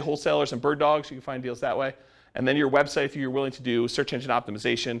 Real estate wholesalers and bird dogs, you can find deals that way. And then your website, if you're willing to do search engine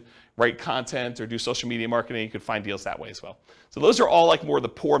optimization, write content, or do social media marketing, you could find deals that way as well. So those are all like more the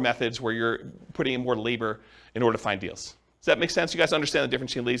poor methods where you're putting in more labor in order to find deals. Does that make sense? You guys understand the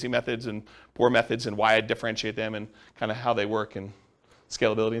difference between lazy methods and poor methods and why I differentiate them and kind of how they work and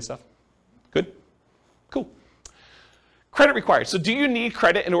scalability and stuff? Good? Cool. Credit required. So do you need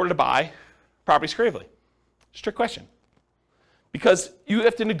credit in order to buy properties creatively? Strict question. Because you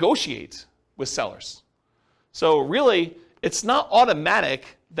have to negotiate with sellers. So really, it's not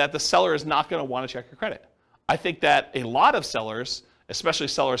automatic that the seller is not going to want to check your credit. I think that a lot of sellers, especially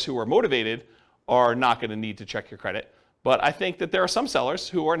sellers who are motivated, are not going to need to check your credit. But I think that there are some sellers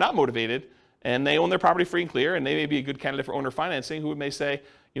who are not motivated and they own their property free and clear, and they may be a good candidate for owner financing, who may say,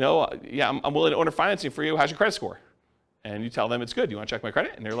 yeah, I'm willing to owner financing for you. How's your credit score? And you tell them it's good. You want to check my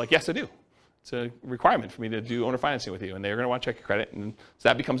credit? And they're like, yes, I do. It's a requirement for me to do owner financing with you, and they're going to want to check your credit, and so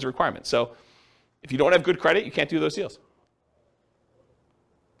that becomes a requirement. So if you don't have good credit, you can't do those deals.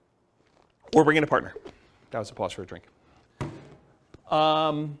 Or bring in a partner. That was a pause for a drink.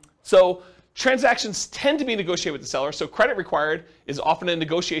 So transactions tend to be negotiated with the seller, so credit required is often a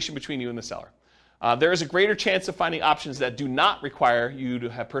negotiation between you and the seller. There is a greater chance of finding options that do not require you to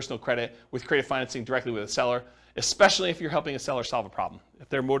have personal credit with creative financing directly with a seller, especially if you're helping a seller solve a problem, if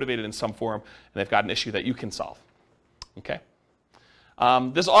they're motivated in some form and they've got an issue that you can solve. Okay?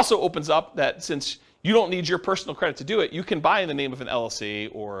 This also opens up that since You don't need your personal credit to do it. You can buy in the name of an LLC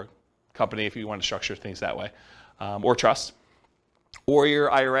or company if you want to structure things that way, or trust, or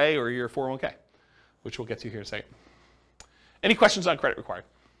your IRA or your 401k, which we'll get to here in a second. Any questions on credit required?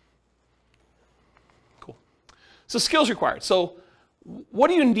 Cool. So skills required. So what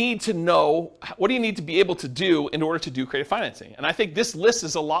do you need to know? What do you need to be able to do in order to do creative financing? And I think this list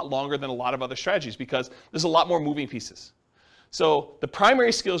is a lot longer than a lot of other strategies because there's a lot more moving pieces. So the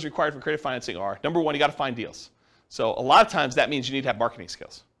primary skills required for creative financing are, number one, you got to find deals. So a lot of times that means you need to have marketing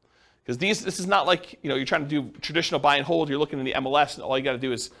skills. Because this is not like, you're trying to do traditional buy and hold, you're looking in the MLS, and all you got to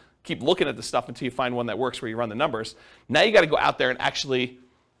do is keep looking at the stuff until you find one that works where you run the numbers. Now you got to go out there and actually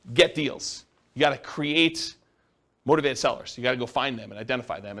get deals. You got to create motivated sellers. You got to go find them and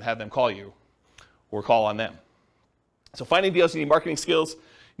identify them and have them call you or call on them. So finding deals, you need marketing skills.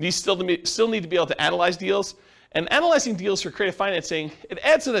 You still need to be able to analyze deals. And analyzing deals for creative financing, it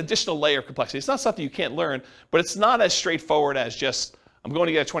adds an additional layer of complexity. It's not something you can't learn, but it's not as straightforward as just, I'm going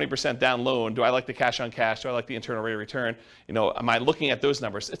to get a 20% down loan. Do I like the cash on cash? Do I like the internal rate of return? Am I looking at those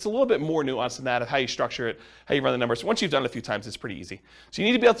numbers? It's a little bit more nuanced than that of how you structure it, how you run the numbers. Once you've done it a few times, it's pretty easy. So you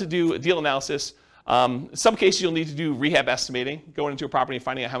need to be able to do a deal analysis. In some cases, you'll need to do rehab estimating, going into a property and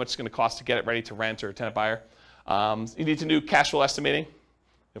finding out how much it's going to cost to get it ready to rent or a tenant buyer. You need to do cash flow estimating,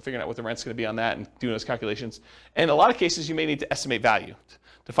 figuring out what the rent's going to be on that and doing those calculations. And in a lot of cases, you may need to estimate value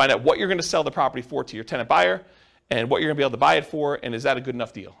to find out what you're going to sell the property for to your tenant buyer and what you're going to be able to buy it for, and is that a good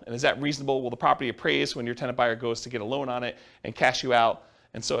enough deal? And is that reasonable? Will the property appraise when your tenant buyer goes to get a loan on it and cash you out?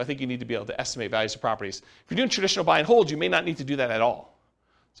 And so I think you need to be able to estimate values of properties. If you're doing traditional buy and hold, you may not need to do that at all.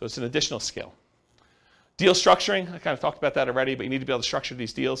 So it's an additional skill. Deal structuring, I kind of talked about that already, but you need to be able to structure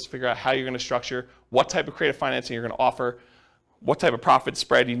these deals, figure out how you're going to structure, what type of creative financing you're going to offer, what type of profit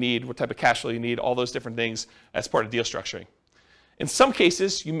spread you need, what type of cash flow you need, all those different things as part of deal structuring. In some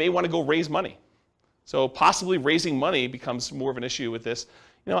cases, you may want to go raise money. So possibly raising money becomes more of an issue with this.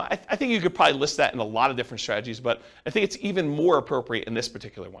 I think you could probably list that in a lot of different strategies, but I think it's even more appropriate in this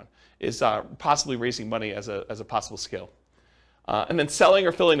particular one, is possibly raising money as a possible skill. And then selling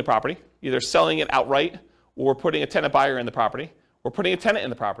or filling the property, either selling it outright or putting a tenant buyer in the property or putting a tenant in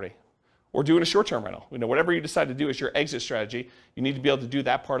the property or doing a short-term rental. Whatever you decide to do as your exit strategy, you need to be able to do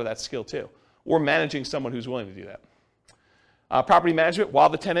that part of that skill too, or managing someone who's willing to do that. Property management, while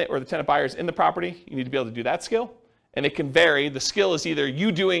the tenant or the tenant buyer is in the property, you need to be able to do that skill. And it can vary. The skill is either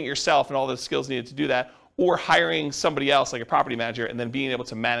you doing it yourself and all the skills needed to do that, or hiring somebody else like a property manager and then being able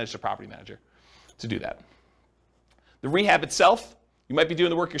to manage the property manager to do that. The rehab itself, you might be doing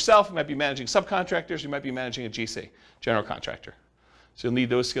the work yourself, you might be managing subcontractors, you might be managing a GC, general contractor. So you'll need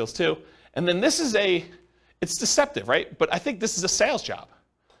those skills too. And then this is it's deceptive, right? But I think this is a sales job.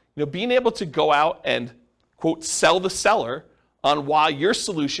 Being able to go out and, quote, sell the seller on why your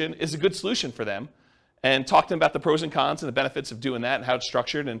solution is a good solution for them and talk to them about the pros and cons and the benefits of doing that and how it's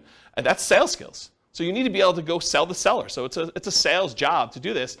structured, and that's sales skills. So you need to be able to go sell the seller. So it's a sales job to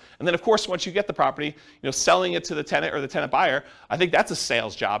do this. And then of course, once you get the property, selling it to the tenant or the tenant buyer, I think that's a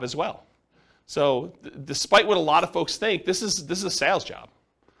sales job as well. So despite what a lot of folks think, this is a sales job.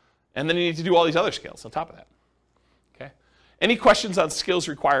 And then you need to do all these other skills on top of that. Okay. Any questions on skills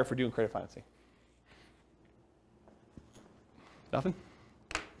required for doing creative financing? Nothing?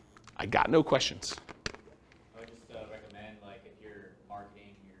 I got no questions. I would just recommend, if you're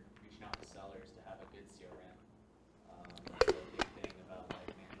marketing, you're reaching out to sellers to have a good CRM. That's a big thing about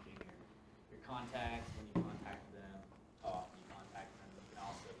managing your contacts, when you contact them, how often you contact them. You can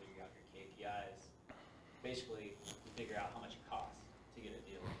also figure out your KPIs. Basically, you figure out how much it costs to get a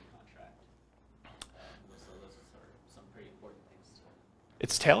deal in the contract. So those are some pretty important things.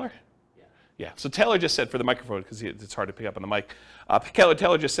 It's Taylor? Yeah. So Taylor just said, for the microphone, because it's hard to pick up on the mic,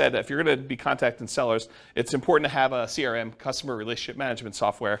 Taylor just said if you're going to be contacting sellers, it's important to have a CRM, customer relationship management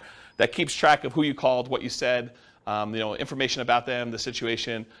software, that keeps track of who you called, what you said, information about them, the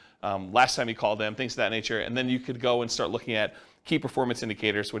situation, last time you called them, things of that nature. And then you could go and start looking at key performance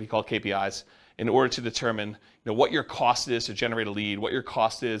indicators, what he called KPIs, in order to determine what your cost is to generate a lead, what your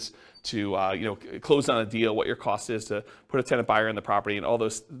cost is to close on a deal, what your cost is to put a tenant buyer in the property, and all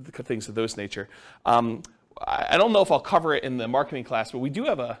those things of those nature. I don't know if I'll cover it in the marketing class, but I do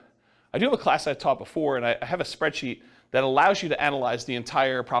have a class I taught before, and I have a spreadsheet that allows you to analyze the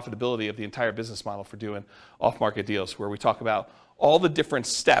entire profitability of the entire business model for doing off-market deals, where we talk about all the different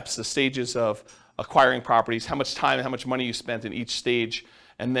steps, the stages of acquiring properties, how much time and how much money you spent in each stage,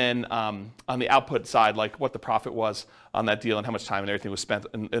 and then on the output side, like what the profit was on that deal and how much time and everything was spent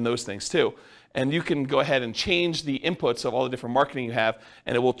in those things too. And you can go ahead and change the inputs of all the different marketing you have,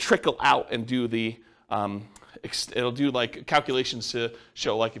 and it will trickle out and do the it'll do like calculations to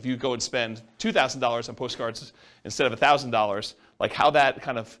show like if you go and spend $2,000 on postcards instead of $1,000, like how that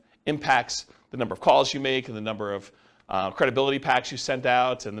kind of impacts the number of calls you make and the number of credibility packs you send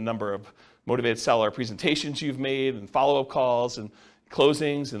out and the number of motivated seller presentations you've made and follow-up calls and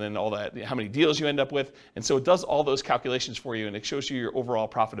closings and then all that, how many deals you end up with. And so it does all those calculations for you and it shows you your overall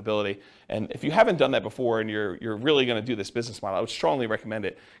profitability. And if you haven't done that before and you're really going to do this business model, I would strongly recommend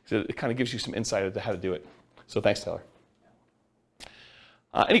it because it kind of gives you some insight into how to do it. So thanks, Taylor.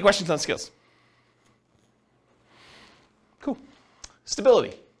 Any questions on skills? Cool.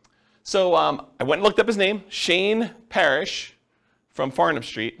 Stability. So I went and looked up his name, Shane Parrish from Farnham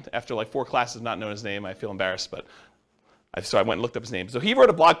Street. After like 4 classes not knowing his name, I feel embarrassed, but so I went and looked up his name. So he wrote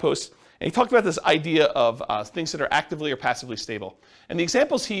a blog post, and he talked about this idea of things that are actively or passively stable. And the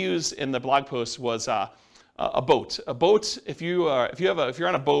examples he used in the blog post was a boat. A boat, if you're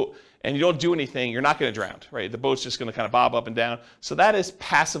on a boat and you don't do anything, you're not going to drown, right? The boat's just going to kind of bob up and down. So that is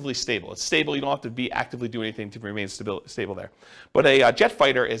passively stable. It's stable. You don't have to be actively doing anything to remain stable there. But a jet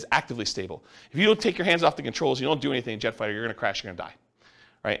fighter is actively stable. If you don't take your hands off the controls, you don't do anything, jet fighter, you're going to crash, you're going to die.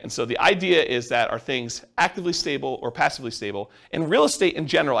 Right? And so the idea is that are things actively stable or passively stable? And real estate in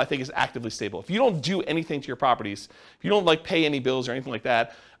general, I think, is actively stable. If you don't do anything to your properties, if you don't like pay any bills or anything like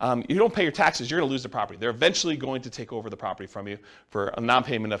that, you don't pay your taxes, you're going to lose the property. They're eventually going to take over the property from you for a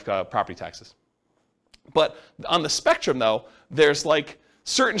non-payment of property taxes. But on the spectrum, though, there's like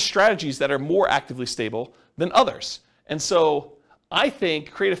certain strategies that are more actively stable than others. And so I think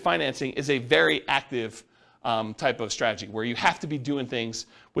creative financing is a very active type of strategy where you have to be doing things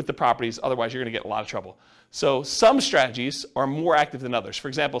with the properties, otherwise you're going to get a lot of trouble. So some strategies are more active than others. For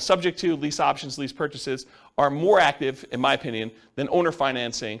example, subject to lease options, lease purchases are more active, in my opinion, than owner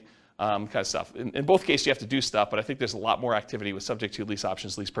financing kind of stuff. In both cases, you have to do stuff, but I think there's a lot more activity with subject to lease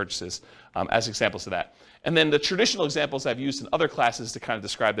options, lease purchases as examples of that. And then the traditional examples I've used in other classes to kind of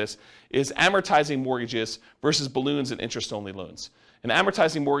describe this is amortizing mortgages versus balloons and interest-only loans. An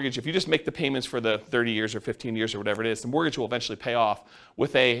amortizing mortgage, if you just make the payments for the 30 years or 15 years or whatever it is, the mortgage will eventually pay off.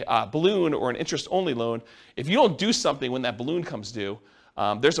 With a balloon or an interest-only loan, if you don't do something when that balloon comes due,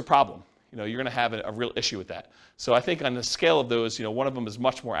 there's a problem. You're going to have a real issue with that. So I think on the scale of those, one of them is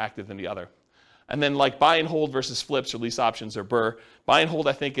much more active than the other. And then like buy and hold versus flips or lease options or BRRRR, buy and hold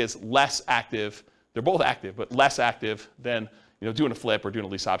I think is less active. They're both active, but less active than doing a flip or doing a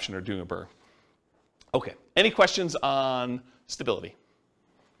lease option or doing a BRRRR. Okay, any questions on stability?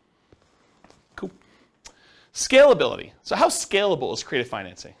 Cool. Scalability. So how scalable is creative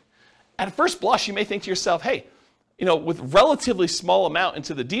financing? At first blush, you may think to yourself, hey, with relatively small amount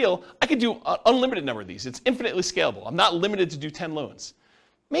into the deal, I could do an unlimited number of these. It's infinitely scalable. I'm not limited to do 10 loans.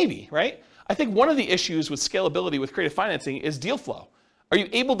 Maybe, right? I think one of the issues with scalability with creative financing is deal flow. Are you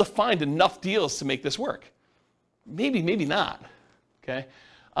able to find enough deals to make this work? Maybe, maybe not, okay?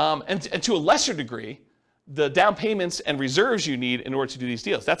 And to a lesser degree, the down payments and reserves you need in order to do these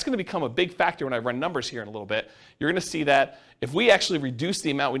deals. That's going to become a big factor when I run numbers here in a little bit. You're going to see that if we actually reduce the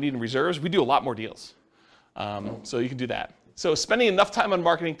amount we need in reserves, we do a lot more deals. So you can do that. So spending enough time on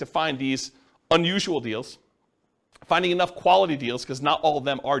marketing to find these unusual deals, finding enough quality deals, because not all of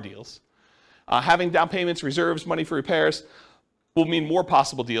them are deals, having down payments, reserves, money for repairs will mean more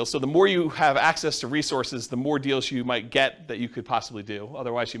possible deals. So the more you have access to resources, the more deals you might get that you could possibly do.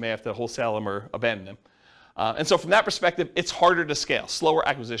 Otherwise, you may have to wholesale them or abandon them. And so from that perspective, it's harder to scale, slower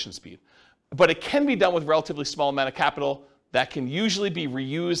acquisition speed. But it can be done with relatively small amount of capital that can usually be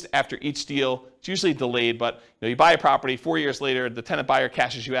reused after each deal. It's usually delayed, but you buy a property, 4 years later, the tenant buyer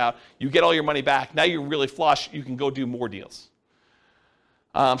cashes you out, you get all your money back, now you're really flush, you can go do more deals.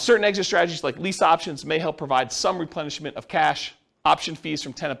 Certain exit strategies like lease options may help provide some replenishment of cash, option fees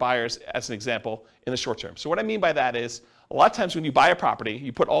from tenant buyers as an example in the short term. So what I mean by that is a lot of times when you buy a property,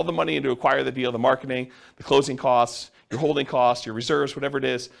 you put all the money in to acquire the deal, the marketing, the closing costs, your holding costs, your reserves, whatever it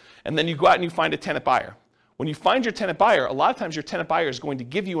is, and then you go out and you find a tenant buyer. When you find your tenant buyer, a lot of times your tenant buyer is going to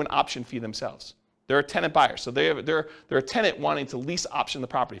give you an option fee themselves. They're a tenant buyer, so they're a tenant wanting to lease option the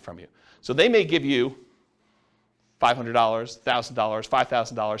property from you. So they may give you $500, $1,000, $5,000,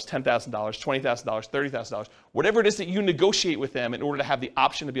 $10,000, $20,000, $30,000, whatever it is that you negotiate with them in order to have the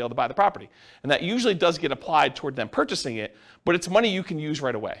option to be able to buy the property. And that usually does get applied toward them purchasing it, but it's money you can use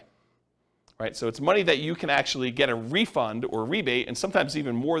right away. Right? So it's money that you can actually get a refund or rebate, and sometimes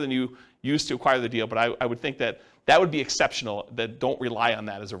even more than you used to acquire the deal, but I would think that that would be exceptional, that don't rely on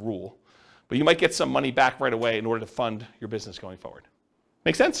that as a rule. But you might get some money back right away in order to fund your business going forward.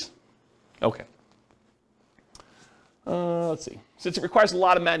 Make sense? Okay. Let's see. Since it requires a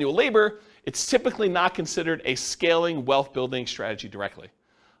lot of manual labor, it's typically not considered a scaling wealth building strategy directly.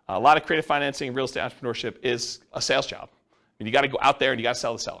 A lot of creative financing and real estate entrepreneurship is a sales job. I mean, you got to go out there and you got to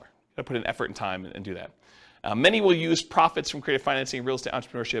sell the seller. You got to put in effort and time and do that. Many will use profits from creative financing and real estate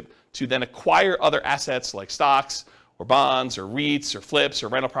entrepreneurship to then acquire other assets like stocks or bonds or REITs or flips or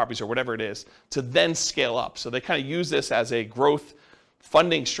rental properties or whatever it is to then scale up. So they kind of use this as a growth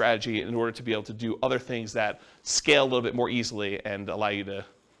funding strategy in order to be able to do other things that scale a little bit more easily and allow you to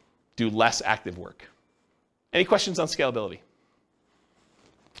do less active work. Any questions on scalability?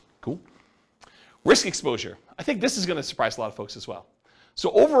 Cool. Risk exposure. I think this is going to surprise a lot of folks as well. So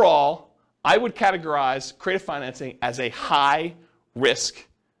overall, I would categorize creative financing as a high risk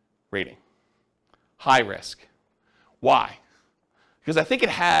rating. High risk. Why? Because I think it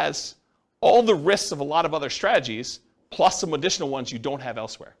has all the risks of a lot of other strategies, plus some additional ones you don't have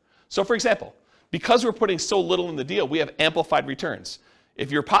elsewhere. So for example, because we're putting so little in the deal, we have amplified returns. If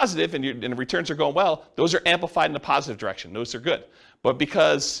you're positive and the returns are going well, those are amplified in a positive direction. Those are good. But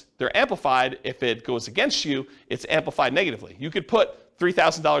because they're amplified, if it goes against you, it's amplified negatively. You could put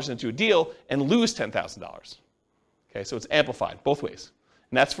 $3,000 into a deal and lose $10,000. Okay, so it's amplified both ways.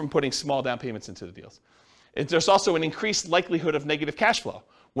 And that's from putting small down payments into the deals. There's also an increased likelihood of negative cash flow.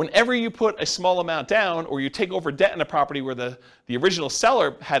 Whenever you put a small amount down or you take over debt in a property where the original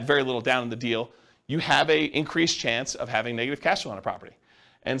seller had very little down in the deal, you have an increased chance of having negative cash flow on a property.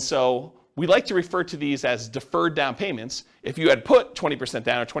 And so we like to refer to these as deferred down payments. If you had put 20%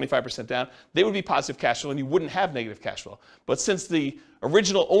 down or 25% down, they would be positive cash flow and you wouldn't have negative cash flow. But since the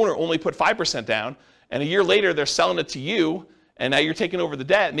original owner only put 5% down and a year later they're selling it to you and now you're taking over the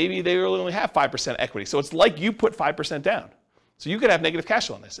debt, maybe they only have 5% equity. So it's like you put 5% down. So you could have negative cash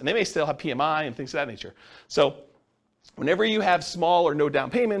flow on this. And they may still have PMI and things of that nature. So whenever you have small or no down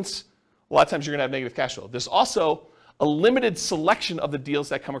payments, a lot of times you're going to have negative cash flow. There's also a limited selection of the deals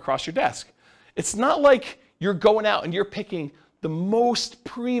that come across your desk. It's not like you're going out and you're picking the most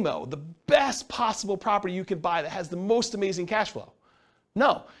primo, the best possible property you can buy that has the most amazing cash flow.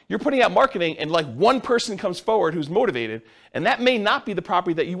 No, you're putting out marketing and like one person comes forward who's motivated, and that may not be the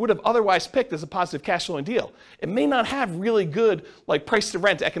property that you would have otherwise picked as a positive cash flowing deal. It may not have really good like price to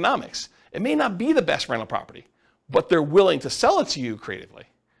rent economics. It may not be the best rental property, but they're willing to sell it to you creatively.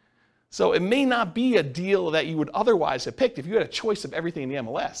 So it may not be a deal that you would otherwise have picked if you had a choice of everything in the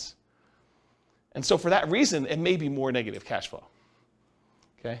MLS. And so for that reason, it may be more negative cash flow.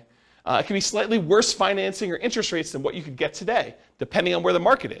 Okay? It can be slightly worse financing or interest rates than what you could get today, depending on where the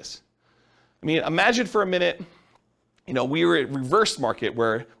market is. I mean, imagine for a minute, we were at reverse market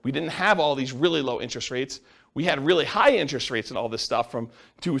where we didn't have all these really low interest rates. We had really high interest rates and all this stuff from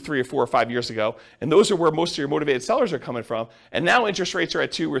 2 or 3 or 4 or 5 years ago. And those are where most of your motivated sellers are coming from. And now interest rates are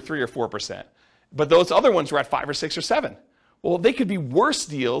at 2 or 3 or 4%. But those other ones were at 5 or 6 or 7. Well, they could be worse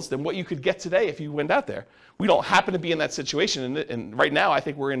deals than what you could get today if you went out there. We don't happen to be in that situation. And right now, I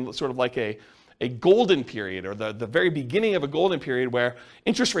think we're in sort of like a golden period, or the very beginning of a golden period where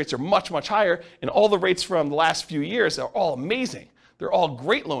interest rates are much, much higher. And all the rates from the last few years are all amazing. They're all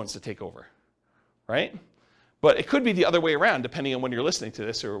great loans to take over, right? But it could be the other way around, depending on when you're listening to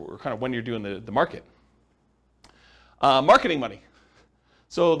this or kind of when you're doing the market. Marketing money.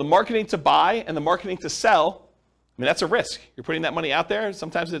 So the marketing to buy and the marketing to sell, I mean, that's a risk. You're putting that money out there.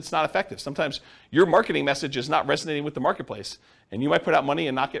 Sometimes it's not effective. Sometimes your marketing message is not resonating with the marketplace, and you might put out money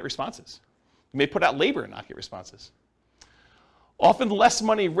and not get responses. You may put out labor and not get responses. Often less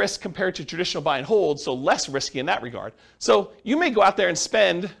money risk compared to traditional buy and hold, so less risky in that regard. So you may go out there and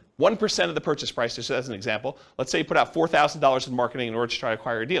spend 1% of the purchase price, just as an example. Let's say you put out $4,000 in marketing in order to try to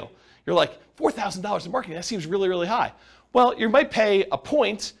acquire a deal. You're like, $4,000 in marketing, that seems really, really high. Well, you might pay a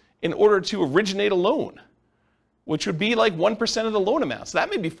point in order to originate a loan, which would be like 1% of the loan amount. So that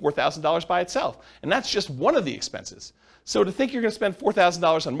may be $4,000 by itself. And that's just one of the expenses. So to think you're going to spend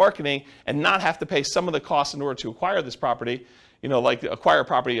 $4,000 on marketing and not have to pay some of the costs in order to acquire this property, like acquire a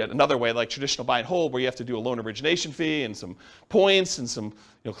property another way, like traditional buy and hold, where you have to do a loan origination fee and some points and some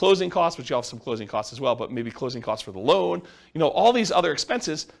closing costs, which you have some closing costs as well, but maybe closing costs for the loan. All these other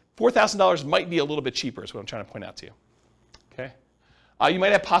expenses, $4,000 might be a little bit cheaper is what I'm trying to point out to you. Okay? You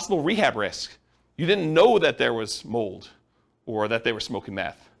might have possible rehab risk. You didn't know that there was mold or that they were smoking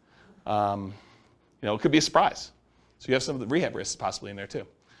meth. It could be a surprise. So you have some of the rehab risks possibly in there too.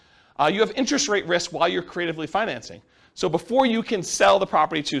 You have interest rate risk while you're creatively financing. So before you can sell the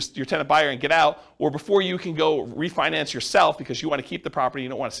property to your tenant buyer and get out, or before you can go refinance yourself because you want to keep the property, you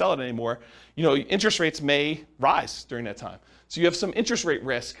don't want to sell it anymore, interest rates may rise during that time. So you have some interest rate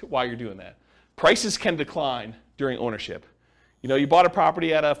risk while you're doing that. Prices can decline during ownership. You bought a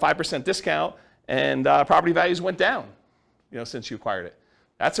property at a 5% discount and property values went down, since you acquired it.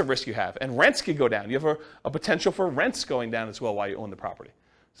 That's a risk you have. And rents could go down. You have a potential for rents going down as well while you own the property.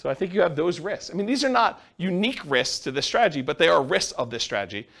 So I think you have those risks. I mean, these are not unique risks to this strategy, but they are risks of this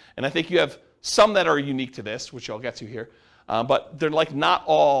strategy. And I think you have some that are unique to this, which I'll get to here, but they're like not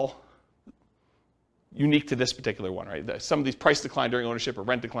all unique to this particular one, right? Some of these price decline during ownership or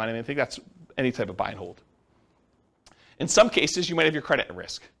rent decline, and I think that's any type of buy and hold. In some cases, you might have your credit at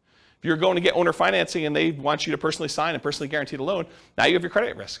risk. If you're going to get owner financing and they want you to personally sign and personally guarantee the loan, now you have your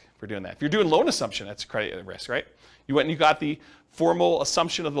credit at risk for doing that. If you're doing loan assumption, that's credit at risk, right? You went and you got the formal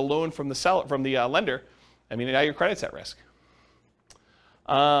assumption of the loan from the lender. I mean, now your credit's at risk.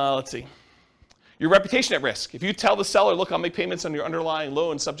 Let's see. Your reputation at risk. If you tell the seller, look, I'll make payments on your underlying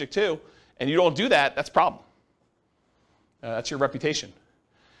loan subject to, and you don't do that, that's a problem. That's your reputation.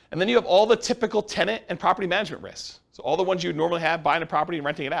 And then you have all the typical tenant and property management risks. So all the ones you would normally have buying a property and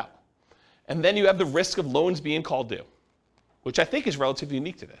renting it out. And then you have the risk of loans being called due, which I think is relatively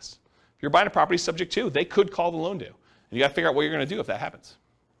unique to this. If you're buying a property subject to, they could call the loan due. And you got to figure out what you're going to do if that happens.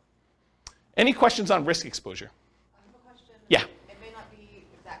 Any questions on risk exposure? I have a question. Yeah. It may not be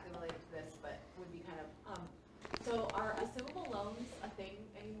exactly related to this, but would be kind of, so are assumable loans a thing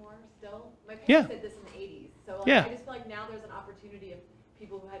anymore still? My parents did this in the 80s. So like, I just feel like now there's an opportunity of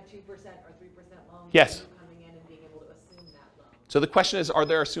people who had 2% or 3% loans coming in and being able to assume that loan. So the question is, are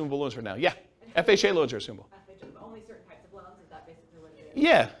there assumable loans right now? Yeah. FHA loans are assumable. FHA, but only certain types of loans? Is that basically what it is?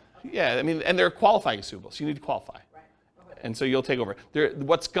 Yeah. Okay. Yeah. I mean, and they're qualifying assumable, so you need to qualify. Right. Okay. And so you'll take over.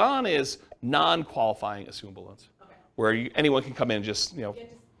 What's gone is non-qualifying assumable loans, where anyone can come in and just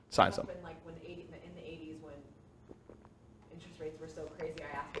sign something. Like when in the 80s when interest rates were so crazy,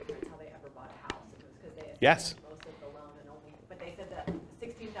 I asked my parents how they ever bought a house. It was because they assumed most of the loan and only, but they said that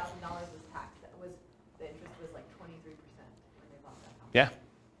 $16,000 was taxed. The interest was like 23% when they bought that house. Yeah.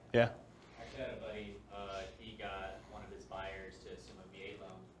 Yeah. Actually, I had a buddy, he got one of his buyers to assume a VA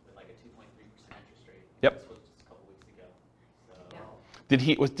loan with like a 2.3% interest rate. Yep. This was just a couple weeks ago. So,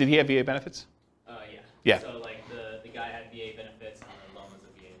 Did he have VA benefits? yeah. Yeah. So like the guy had VA benefits and the loan was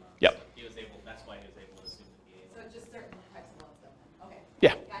a VA loan. Yep. So he was able, that's why he was able to assume the VA loan. So it's just certain types of loans though. Okay.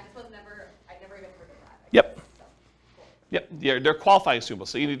 Yeah. I just I never even heard of that. Yep. So, cool. Yep. Yeah, they're qualifying assumable,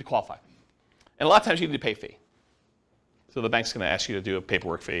 so you need to qualify. And a lot of times you need to pay a fee. So the bank's going to ask you to do a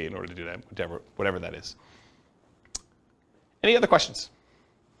paperwork fee in order to do that, whatever that is. Any other questions?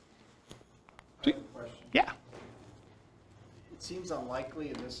 I have a question. Yeah. It seems unlikely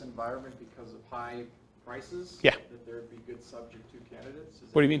in this environment because of high prices Yeah. that there would be good subject to candidates.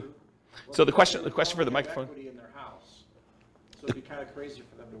 Is What do that you mean? true? Well, So the because question they for the have microphone. Equity in their house, so it'd be kind of crazy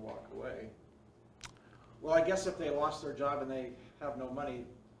for them to walk away. Well, I guess if they lost their job and they have no money,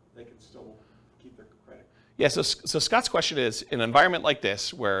 they could still keep their credit. Yeah, so Scott's question is, in an environment like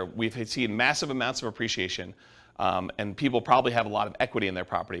this, where we've seen massive amounts of appreciation, and people probably have a lot of equity in their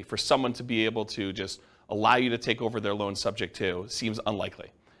property, for someone to be able to just allow you to take over their loan subject to seems unlikely.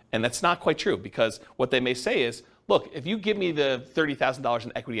 And that's not quite true, because what they may say is, look, if you give me the $30,000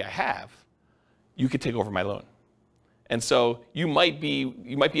 in equity I have, you could take over my loan. And so you might be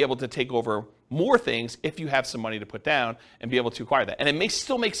able to take over more things if you have some money to put down and be able to acquire that. And it may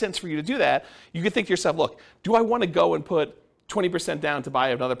still make sense for you to do that. You could think to yourself, look, do I want to go and put 20% down to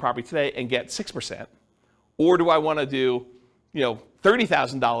buy another property today and get 6%? Or do I want to do,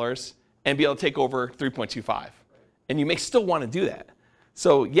 $30,000 and be able to take over 3.25? And you may still want to do that.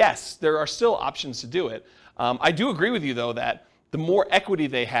 So yes, there are still options to do it. I do agree with you though that the more equity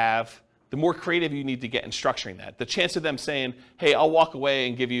they have, the more creative you need to get in structuring that. The chance of them saying, hey, I'll walk away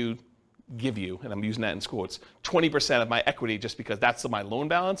and give you, and I'm using that in quotes, 20% of my equity just because that's my loan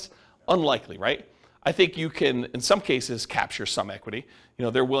balance, unlikely, right? I think you can, in some cases, capture some equity.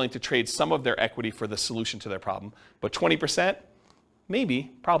 They're willing to trade some of their equity for the solution to their problem. But 20%,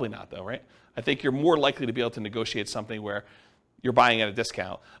 maybe, probably not though, right? I think you're more likely to be able to negotiate something where you're buying at a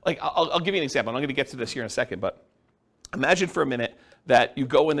discount. Like, I'll give you an example. I'm going to get to this here in a second, but imagine for a minute that you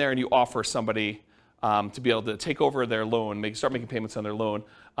go in there and you offer somebody to be able to take over their loan, start making payments on their loan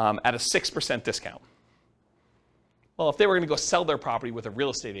at a 6% discount. Well, if they were going to go sell their property with a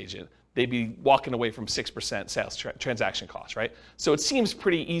real estate agent, they'd be walking away from 6% sales transaction costs, right? So it seems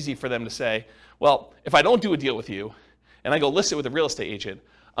pretty easy for them to say, well, if I don't do a deal with you and I go list it with a real estate agent,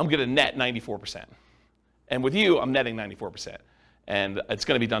 I'm going to net 94%. And with you, I'm netting 94%. And it's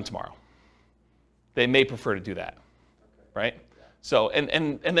going to be done tomorrow. They may prefer to do that, right? So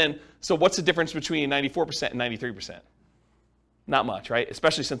so what's the difference between 94% and 93%? Not much, right?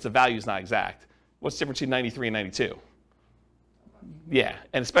 Especially since the value is not exact. What's the difference between 93 and 92? Yeah,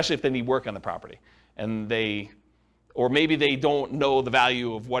 and especially if they need work on the property. And or maybe they don't know the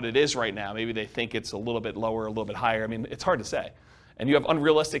value of what it is right now. Maybe they think it's a little bit lower, a little bit higher. I mean, it's hard to say. And you have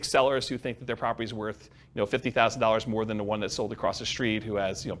unrealistic sellers who think that their property is worth, $50,000 more than the one that sold across the street, who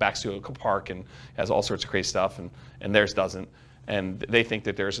has, backs to a park and has all sorts of crazy stuff, and theirs doesn't. And they think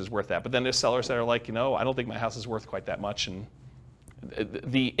that theirs is worth that. But then there's sellers that are like, I don't think my house is worth quite that much. And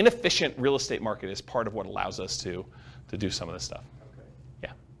the inefficient real estate market is part of what allows us to do some of this stuff. Okay.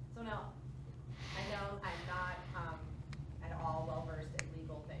 Yeah. So now, I know I'm not at all well-versed in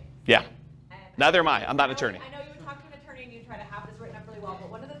legal things. Yeah. And Neither am I. I'm not an attorney. I know you would talk to an attorney and you try to have this written up really well,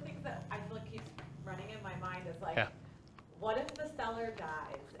 but one of the things that I feel like keeps running in my mind is like, what if the seller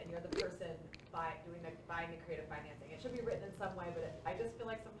dies and you're the person buying the creative financing? It should be written in some way, but I just feel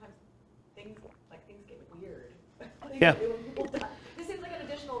like sometimes things get weird. Yeah. When people die. This seems like an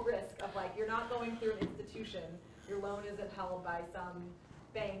additional risk of like, you're not going through an institution, your loan isn't held by some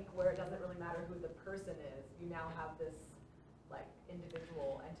bank where it doesn't really matter who the person is. You now have this like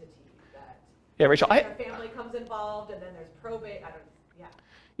individual entity that Rachel, a family comes involved, and then there's probate.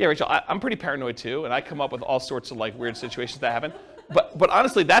 Yeah, Rachel, I'm pretty paranoid too, and I come up with all sorts of like weird situations that happen. But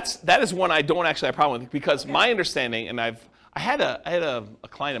honestly, that is one I don't actually have a problem with, because my understanding, and I had a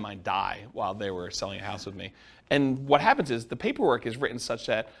client of mine die while they were selling a house with me, and what happens is the paperwork is written such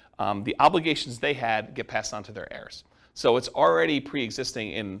that the obligations they had get passed on to their heirs. So it's already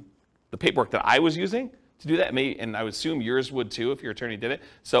pre-existing in the paperwork that I was using to do that, and I would assume yours would too if your attorney did it.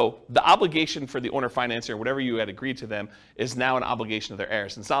 So the obligation for the owner financier, whatever you had agreed to them, is now an obligation of their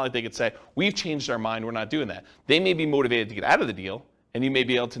heirs. And it's not like they could say, we've changed our mind, we're not doing that. They may be motivated to get out of the deal, and you may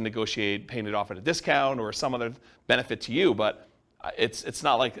be able to negotiate paying it off at a discount or some other benefit to you, but it's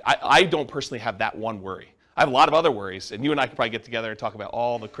not like, I don't personally have that one worry. I have a lot of other worries, and you and I could probably get together and talk about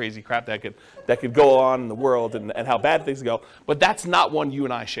all the crazy crap that could go on in the world and how bad things go, but that's not one you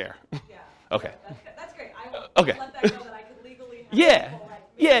and I share. yeah. Okay. That's great. I will Okay. let that go that I could legally have Yeah. people, like,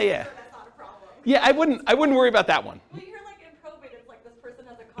 Yeah. sure that's not a problem. Yeah, I wouldn't worry about that one. Well, you hear like in probate, it's like this person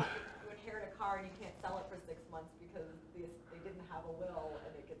has a car, you inherit a car and you can't sell it for 6 months because they didn't have a will,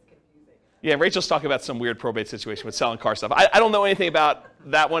 and it gets confusing. Yeah, Rachel's talking about some weird probate situation with selling car stuff. I don't know anything about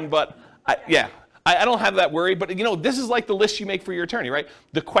that one, but I don't have that worry. But this is like the list you make for your attorney, right?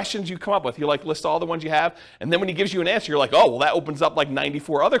 The questions you come up with, you like list all the ones you have, and then when he gives you an answer, you're like, oh, well, that opens up like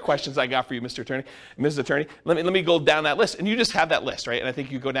 94 other questions I got for you, Mr. Attorney, Mrs. Attorney. Let me go down that list, and you just have that list, right? And I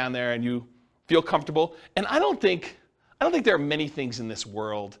think you go down there and you feel comfortable. And I don't think there are many things in this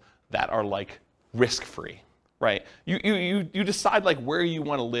world that are like risk-free, right? You decide like where you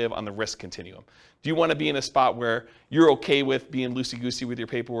want to live on the risk continuum. Do you want to be in a spot where you're okay with being loosey-goosey with your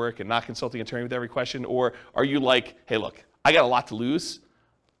paperwork and not consulting an attorney with every question? Or are you like, hey, look, I got a lot to lose.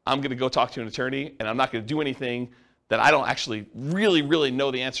 I'm going to go talk to an attorney, and I'm not going to do anything that I don't actually really, really know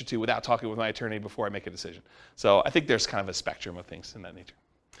the answer to without talking with my attorney before I make a decision. So I think there's kind of a spectrum of things in that nature.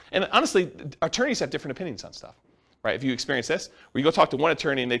 And honestly, attorneys have different opinions on stuff, right? If you experience this, where you go talk to one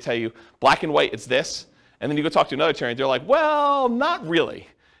attorney and they tell you, black and white, it's this. And then you go talk to another attorney, they're like, well, not really.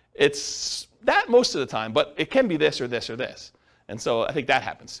 It's that most of the time, but it can be this or this or this. And so I think that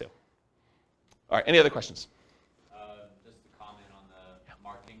happens too. All right, any other questions? Just a comment on the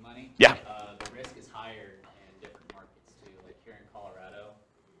marketing money. Yeah. The risk is higher in different markets too. Like here in Colorado,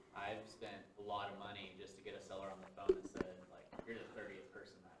 I've spent a lot of money just to get a seller on the phone that said, like, you're the 30th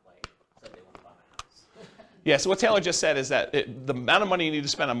person that said they want to buy my house. Yeah, so what Taylor just said is that the amount of money you need to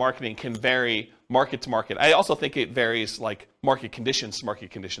spend on marketing can vary market to market. I also think it varies like market conditions to market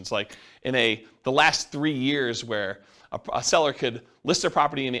conditions. Like in the last 3 years where a seller could list their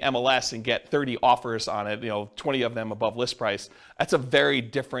property in the MLS and get 30 offers on it, 20 of them above list price, that's a very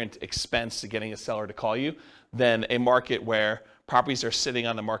different expense to getting a seller to call you than a market where properties are sitting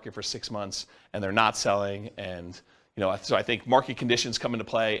on the market for 6 months and they're not selling. And so I think market conditions come into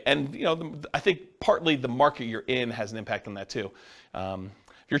play, and I think partly the market you're in has an impact on that too.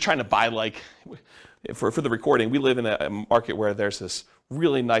 If you're trying to buy, like for the recording, we live in a market where there's this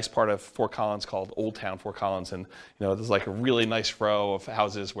really nice part of Fort Collins called Old Town Fort Collins, and there's like a really nice row of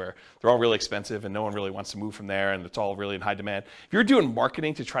houses where they're all really expensive and no one really wants to move from there, and it's all really in high demand. If you're doing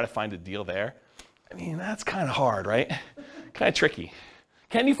marketing to try to find a deal there, I mean, that's kind of hard, right? Kind of tricky.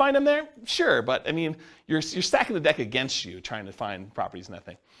 Can you find them there? Sure, but I mean, you're stacking the deck against you trying to find properties in that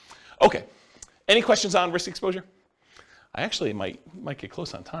thing. Okay, any questions on risk exposure? I actually might get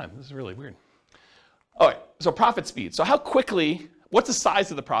close on time. This is really weird. All right, so profit speed. So what's the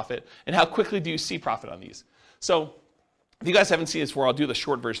size of the profit, and how quickly do you see profit on these? So If you guys haven't seen this before, I'll do the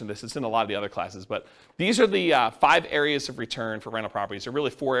short version of this. It's in a lot of the other classes, but these are the 5 areas of return for rental properties. There are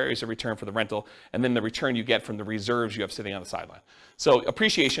really 4 areas of return for the rental, and then the return you get from the reserves you have sitting on the sideline. So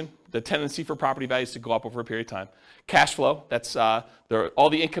appreciation, the tendency for property values to go up over a period of time. Cash flow, that's all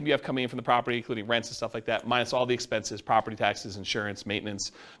the income you have coming in from the property, including rents and stuff like that, minus all the expenses, property taxes, insurance,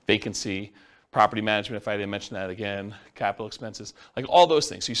 maintenance, vacancy, property management, if I didn't mention that again, capital expenses, like all those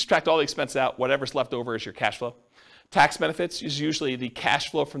things. So you subtract all the expenses out, whatever's left over is your cash flow. Tax benefits is usually the cash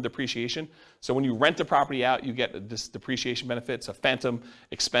flow from depreciation. So when you rent the property out, you get this depreciation benefit. It's a phantom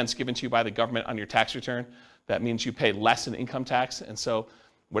expense given to you by the government on your tax return. That means you pay less in income tax. And so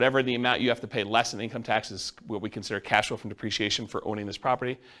whatever the amount you have to pay less in income tax is what we consider cash flow from depreciation for owning this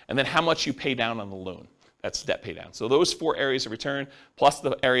property. And then how much you pay down on the loan. That's debt pay down. So those 4 areas of return, plus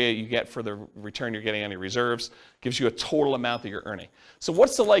the area you get for the return you're getting on your reserves, gives you a total amount that you're earning. So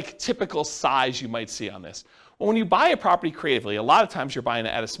what's the typical size you might see on this? Well, when you buy a property creatively, a lot of times you're buying it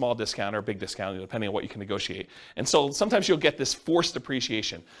at a small discount or a big discount, depending on what you can negotiate. And so sometimes you'll get this forced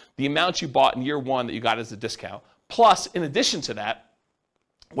depreciation. The amount you bought in year 1 that you got as a discount, plus in addition to that,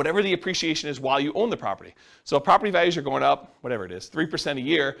 whatever the appreciation is while you own the property. So if property values are going up, whatever it is, 3% a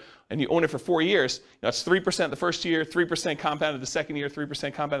year, and you own it for 4 years, it's 3% the first year, 3% compounded the second year,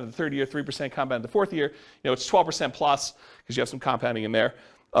 3% compounded the third year, 3% compounded the fourth year. It's 12% plus, because you have some compounding in there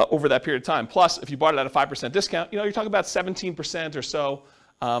over that period of time. Plus, if you bought it at a 5% discount, you're talking about 17% or so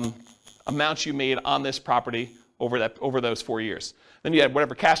amounts you made on this property over those 4 years. Then you had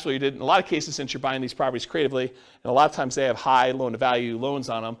whatever cash flow you did. In a lot of cases, since you're buying these properties creatively, and a lot of times they have high loan-to-value loans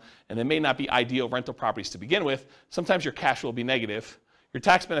on them, and they may not be ideal rental properties to begin with, sometimes your cash flow will be negative. Your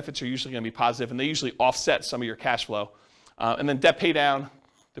tax benefits are usually going to be positive, and they usually offset some of your cash flow. And then debt pay down,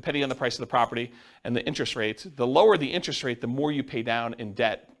 depending on the price of the property and the interest rates. The lower the interest rate, the more you pay down in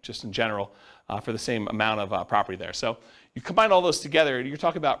debt, just in general, for the same amount of property there. So you combine all those together, you're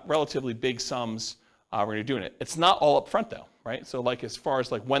talking about relatively big sums when you're doing it. It's not all up front though, right? So as far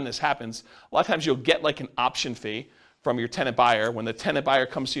as when this happens, a lot of times you'll get an option fee from your tenant buyer. When the tenant buyer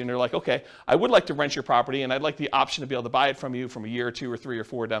comes to you and they're like, okay, I would like to rent your property and I'd like the option to be able to buy it from you from a year or 2 or 3 or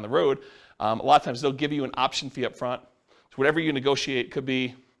 4 down the road. A lot of times they'll give you an option fee up front. So whatever you negotiate could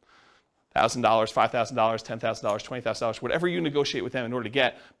be $1,000, $5,000, $10,000, $20,000, whatever you negotiate with them in order to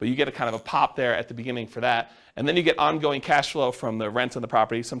get, but you get a kind of a pop there at the beginning for that. And then you get ongoing cash flow from the rent on the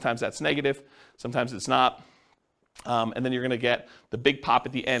property. Sometimes that's negative, sometimes it's not. And then you're going to get the big pop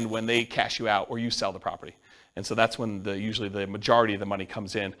at the end when they cash you out or you sell the property. And so that's when usually the majority of the money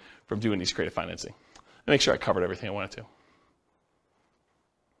comes in from doing these creative financing. Make sure I covered everything I wanted to.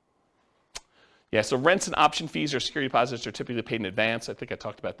 Yeah, so rents and option fees or security deposits are typically paid in advance. I think I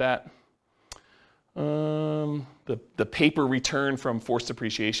talked about that. The paper return from forced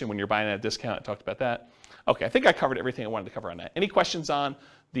depreciation when you're buying at a discount, I talked about that. Okay, I think I covered everything I wanted to cover on that. Any questions on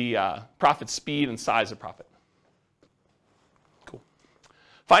the profit speed and size of profit? Cool.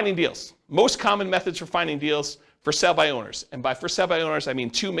 Finding deals. Most common methods for finding deals for sale by owners. And by for sale by owners, I mean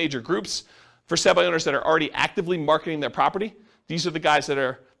 2 major groups. For sale by owners that are already actively marketing their property. These are the guys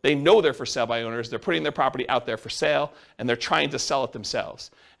that they know they're for sale by owners, they're putting their property out there for sale, and they're trying to sell it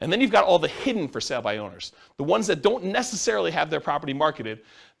themselves. And then you've got all the hidden for sale by owners. The ones that don't necessarily have their property marketed.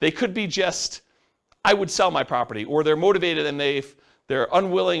 They could be just, I would sell my property, or they're motivated and they're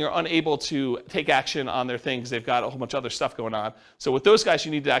unwilling or unable to take action on their things. They've got a whole bunch of other stuff going on. So with those guys,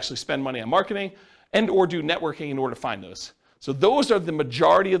 you need to actually spend money on marketing and or do networking in order to find those. So those are the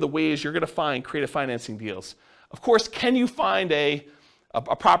majority of the ways you're going to find creative financing deals. Of course, can you find a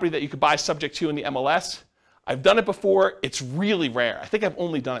property that you could buy subject to in the MLS? I've done it before. It's really rare. I think I've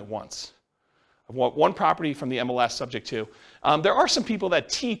only done it once. I've bought one property from the MLS subject to. There are some people that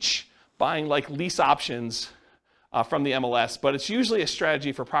teach buying lease options from the MLS, but it's usually a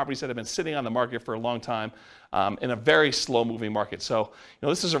strategy for properties that have been sitting on the market for a long time in a very slow-moving market. So,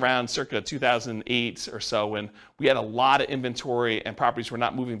 this is around circa 2008 or so when we had a lot of inventory and properties were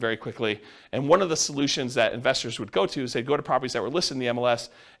not moving very quickly. And one of the solutions that investors would go to is they'd go to properties that were listed in the MLS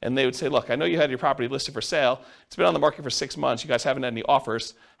and they would say, look, I know you had your property listed for sale. It's been on the market for 6 months. You guys haven't had any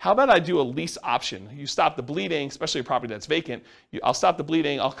offers. How about I do a lease option? You stop the bleeding, especially a property that's vacant. I'll stop the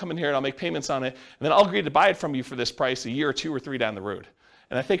bleeding. I'll come in here and I'll make payments on it. And then I'll agree to buy it from you for this price a year or 2 or 3 down the road.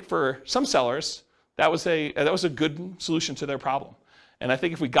 And I think for some sellers, that was a good solution to their problem. And I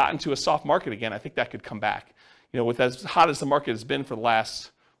think if we got into a soft market again, I think that could come back. With as hot as the market has been for the last,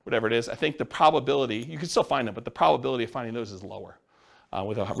 whatever it is, I think the probability, you can still find them, but the probability of finding those is lower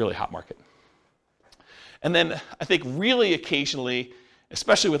with a really hot market. And then I think really occasionally,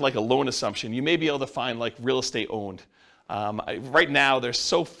 especially with a loan assumption, you may be able to find real estate owned. Right now, there's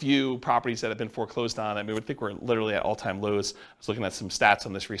so few properties that have been foreclosed on. I mean, I think we're literally at all-time lows. I was looking at some stats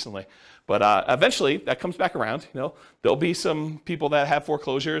on this recently. But eventually, that comes back around. There'll be some people that have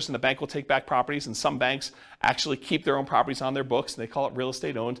foreclosures, and the bank will take back properties, and some banks actually keep their own properties on their books, and they call it real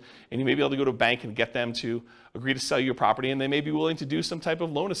estate owned. And you may be able to go to a bank and get them to agree to sell you a property, and they may be willing to do some type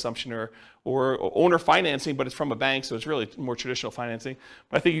of loan assumption or owner financing, but it's from a bank, so it's really more traditional financing.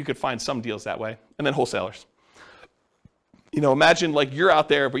 But I think you could find some deals that way. And then wholesalers. Imagine like you're out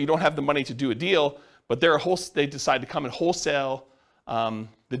there, but you don't have the money to do a deal, but they decide to come and wholesale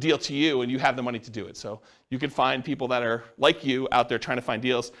the deal to you, and you have the money to do it. So you can find people that are like you out there trying to find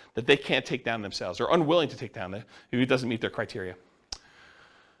deals that they can't take down themselves or unwilling to take down if it doesn't meet their criteria.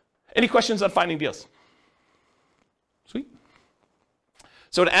 Any questions on finding deals? Sweet.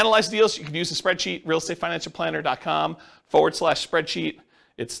 So to analyze deals, you can use the spreadsheet, realestateFinancialPlanner.com/spreadsheet.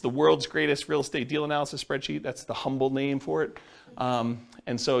 It's the world's greatest real estate deal analysis spreadsheet. That's the humble name for it.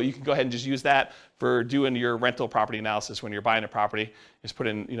 And so you can go ahead and just use that for doing your rental property analysis when you're buying a property. Just put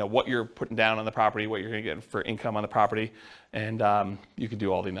in what you're putting down on the property, what you're going to get for income on the property, and you can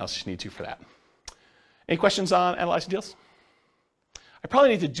do all the analysis you need to for that. Any questions on analyzing deals? I probably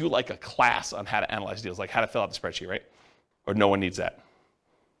need to do like a class on how to analyze deals, like how to fill out the spreadsheet, right? Or no one needs that?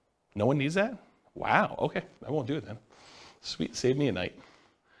 No one needs that? Wow, okay, I won't do it then. Sweet, save me a night.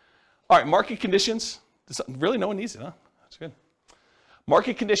 All right, market conditions. Really, no one needs it, huh? That's good.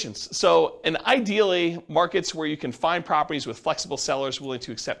 Market conditions. So, and ideally, markets where you can find properties with flexible sellers willing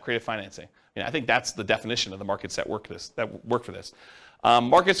to accept creative financing. I think that's the definition of the markets that work for this.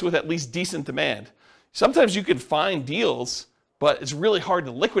 Markets with at least decent demand. Sometimes you can find deals, but it's really hard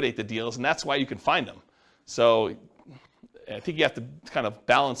to liquidate the deals, and that's why you can find them. So I think you have to kind of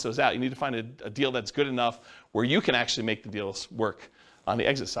balance those out. You need to find a deal that's good enough where you can actually make the deals work on the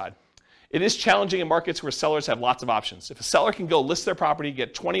exit side. It is challenging in markets where sellers have lots of options. If a seller can go list their property,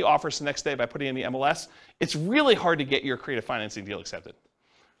 get 20 offers the next day by putting in the MLS, it's really hard to get your creative financing deal accepted.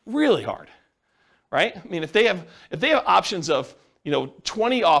 Really hard, right? I mean, if they have options of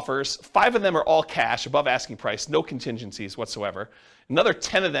 20 offers, 5 of them are all cash, above asking price, no contingencies whatsoever. Another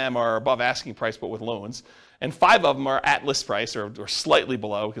 10 of them are above asking price but with loans, and 5 of them are at list price or slightly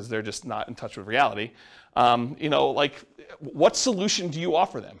below because they're just not in touch with reality. What solution do you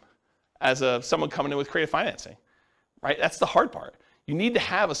offer them as someone coming in with creative financing, right? That's the hard part. You need to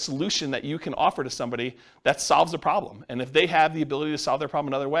have a solution that you can offer to somebody that solves the problem. And if they have the ability to solve their problem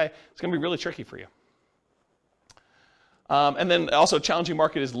another way, it's going to be really tricky for you. And then also a challenging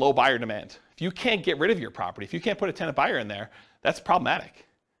market is low buyer demand. If you can't get rid of your property, if you can't put a tenant buyer in there, that's problematic.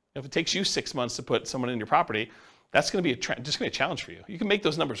 If it takes you 6 months to put someone in your property, that's going to be just going to be a challenge for you. You can make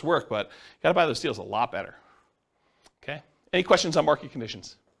those numbers work, but you got to buy those deals a lot better. Okay? Any questions on market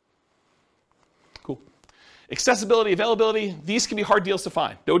conditions? Cool. Accessibility, availability, these can be hard deals to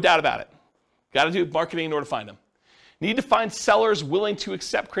find, no doubt about it. Got to do marketing in order to find them. Need to find sellers willing to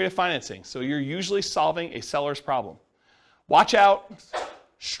accept creative financing. So you're usually solving a seller's problem. Watch out.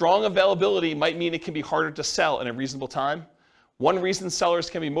 Strong availability might mean it can be harder to sell in a reasonable time. One reason sellers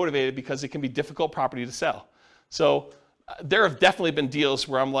can be motivated because it can be difficult property to sell. So there have definitely been deals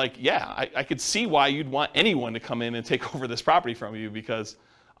where I'm like, yeah, I could see why you'd want anyone to come in and take over this property from you because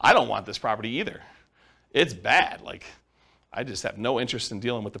I don't want this property either. It's bad. I just have no interest in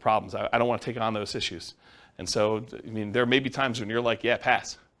dealing with the problems. I don't want to take on those issues. And so, there may be times when you're like, yeah,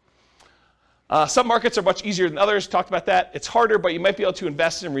 pass. Some markets are much easier than others. Talked about that. It's harder, but you might be able to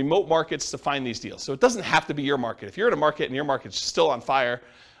invest in remote markets to find these deals. So it doesn't have to be your market. If you're in a market and your market's still on fire,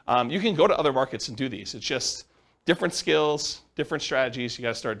 you can go to other markets and do these. It's just different skills, different strategies. You got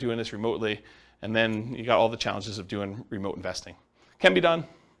to start doing this remotely. And then you got all the challenges of doing remote investing. Can be done,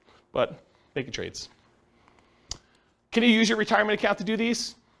 but making trades. Can you use your retirement account to do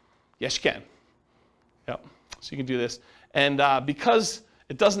these? Yes, you can. Yep. So you can do this. And because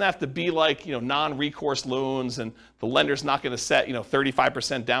it doesn't have to be like non-recourse loans, and the lender's not going to set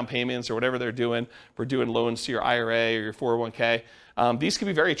 35% down payments or whatever they're doing for doing loans to your IRA or your 401k. These can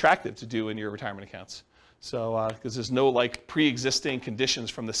be very attractive to do in your retirement accounts. So because there's no pre-existing conditions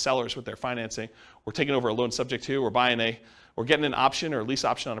from the sellers with their financing. We're taking over a loan subject to, we're getting an option or a lease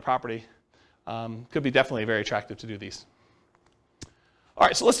option on a property. Could be definitely very attractive to do these. All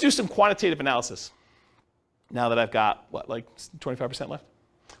right, so let's do some quantitative analysis. Now that I've got, 25% left?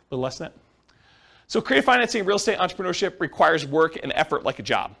 A little less than that. So creative financing, real estate entrepreneurship requires work and effort like a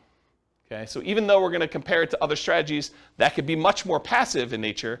job. Okay, so even though we're going to compare it to other strategies that could be much more passive in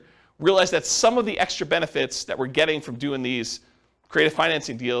nature, realize that some of the extra benefits that we're getting from doing these creative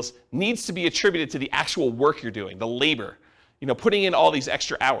financing deals needs to be attributed to the actual work you're doing, the labor. putting in all these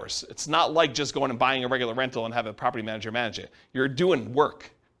extra hours. It's not like just going and buying a regular rental and have a property manager manage it. You're doing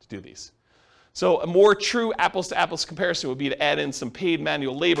work to do these. So a more true apples to apples comparison would be to add in some paid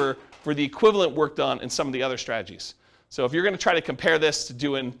manual labor for the equivalent work done in some of the other strategies. So if you're going to try to compare this to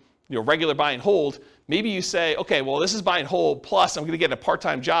doing regular buy and hold, maybe you say, okay, well, this is buy and hold, plus I'm going to get a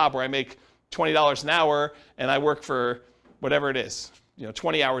part-time job where I make $20 an hour and I work for whatever it is,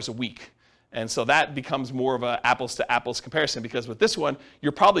 20 hours a week. And so that becomes more of an apples to apples comparison, because with this one,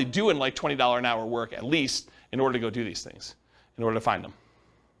 you're probably doing like $20 an hour work at least in order to go do these things, in order to find them.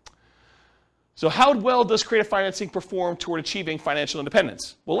 So how well does creative financing perform toward achieving financial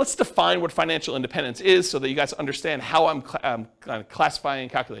independence? Well, let's define what financial independence is so that you guys understand how I'm kind of classifying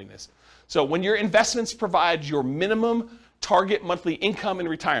and calculating this. So when your investments provide your minimum target monthly income in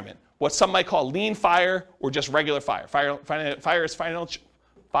retirement, what some might call lean FIRE or just regular FIRE. FIRE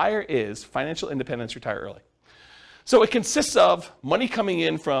is financial independence, retire early. So it consists of money coming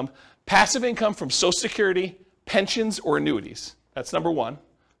in from passive income from Social Security, pensions, or annuities. That's number one.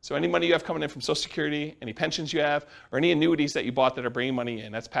 So any money you have coming in from Social Security, any pensions you have, or any annuities that you bought that are bringing money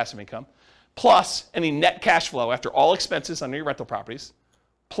in, that's passive income. Plus any net cash flow after all expenses under your rental properties.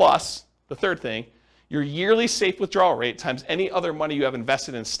 Plus, the third thing, your yearly safe withdrawal rate times any other money you have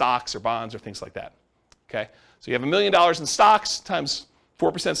invested in stocks or bonds or things like that. Okay? So you have $1 million in stocks times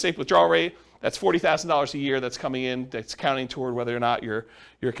 4% safe withdrawal rate. That's $40,000 a year that's coming in, that's counting toward whether or not you're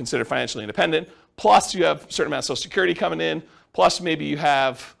considered financially independent. Plus you have a certain amount of Social Security coming in. Plus maybe you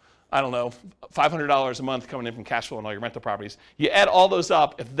have, $500 a month coming in from cash flow and all your rental properties. You add all those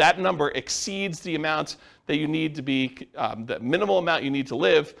up. If that number exceeds the amount that you need to be, the minimal amount you need to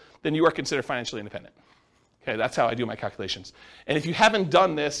live, then you are considered financially independent. Okay, that's how I do my calculations. And if you haven't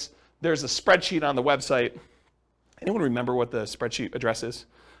done this, there's a spreadsheet on the website. Anyone remember what the spreadsheet address is?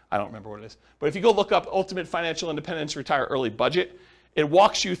 I don't remember what it is. But if you go look up Ultimate Financial Independence Retire Early Budget, it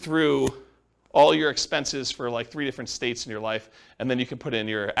walks you through all your expenses for like 3 different states in your life, and then you can put in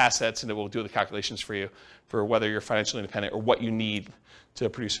your assets and it will do the calculations for you for whether you're financially independent or what you need to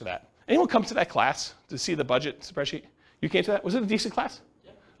produce for that. Anyone come to that class to see the budget spreadsheet? You came to that? Was it a decent class?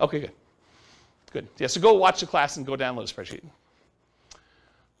 Yeah. Okay, good. Good. Yeah, so go watch the class and go download the spreadsheet.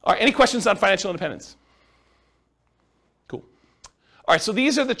 All right, any questions on financial independence? Cool. All right, so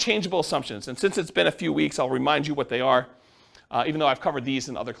these are the changeable assumptions, and since it's been a few weeks, I'll remind you what they are. Even though I've covered these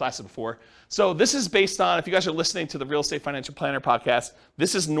in other classes before. So this is based on, if you guys are listening to the Real Estate Financial Planner podcast,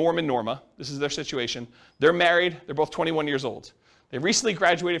 this is Norm and Norma. This is their situation. They're married. They're both 21 years old. They recently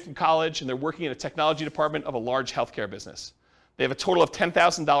graduated from college, and they're working in a technology department of a large healthcare business. They have a total of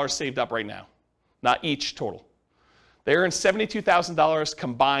 $10,000 saved up right now, not each total. They earn $72,000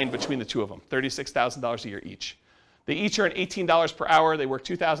 combined between the two of them, $36,000 a year each. They each earn $18 per hour. They work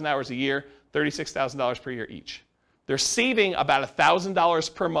 2,000 hours a year, $36,000 per year each. They're saving about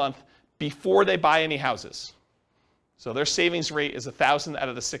 $1,000 per month before they buy any houses. So their savings rate is $1,000 out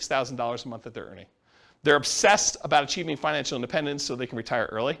of the $6,000 a month that they're earning. They're obsessed about achieving financial independence so they can retire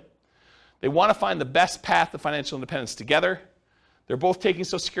early. They want to find the best path to financial independence together. They're both taking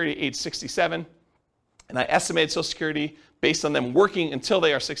Social Security at age 67. And I estimated Social Security based on them working until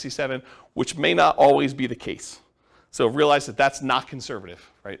they are 67, which may not always be the case. So realize that that's not conservative,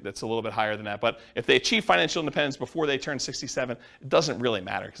 right? That's a little bit higher than that. But if they achieve financial independence before they turn 67, it doesn't really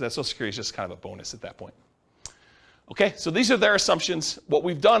matter because that Social Security is just kind of a bonus at that point. Okay, so these are their assumptions. What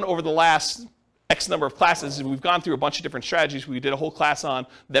we've done over the last X number of classes is we've gone through a bunch of different strategies. We did a whole class on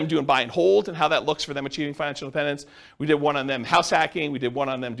them doing buy and hold and how that looks for them achieving financial independence. We did one on them house hacking. We did one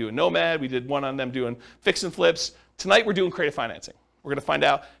on them doing nomad. We did one on them doing fix and flips. Tonight we're doing creative financing. We're going to find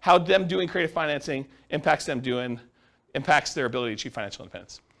out how them doing creative financing impacts their ability to achieve financial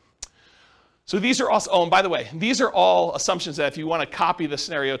independence. So these are also, oh, and by the way, these are all assumptions that if you want to copy the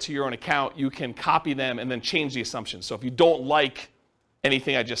scenario to your own account, you can copy them and then change the assumptions. So if you don't like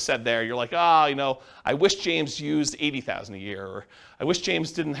anything I just said there, you're like, I wish James used $80,000 a year, or I wish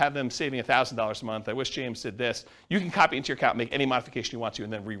James didn't have them saving $1,000 a month. I wish James did this. You can copy it into your account, make any modification you want to,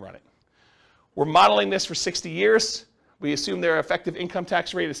 and then rerun it. We're modeling this for 60 years. We assume their effective income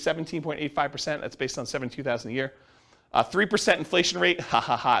tax rate is 17.85%. That's based on $72,000 a year. 3% inflation rate,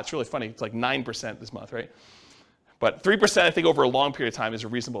 it's really funny. It's like 9% this month, right? But 3% I think over a long period of time is a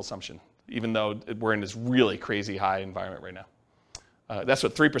reasonable assumption, even though we're in this really crazy high environment right now. That's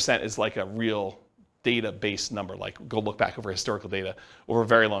what 3% is, like a real data-based number. Like go look back over historical data over a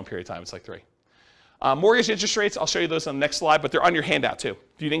very long period of time. It's like 3. Mortgage interest rates, I'll show you those on the next slide, but they're on your handout too.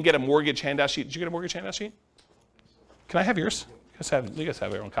 If you didn't get a mortgage handout sheet, did you get a mortgage handout sheet? Can I have yours? You guys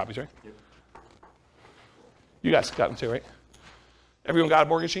have your own copies, right? Yep. You guys got them too, right? Everyone got a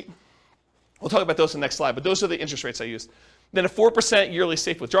mortgage sheet? We'll talk about those in the next slide, but those are the interest rates I used. Then a 4% yearly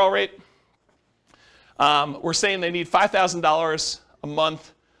safe withdrawal rate. We're saying they need $5,000 a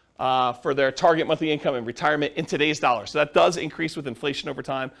month for their target monthly income in retirement in today's dollars. So that does increase with inflation over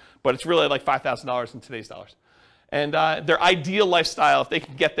time, but it's really like $5,000 in today's dollars. And their ideal lifestyle, if they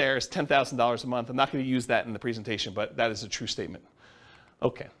can get there, is $10,000 a month. I'm not going to use that in the presentation, but that is a true statement.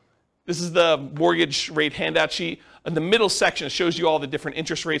 Okay. This is the mortgage rate handout sheet. In the middle section, it shows you all the different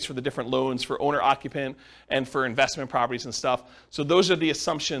interest rates for the different loans for owner-occupant and for investment properties and stuff. So those are the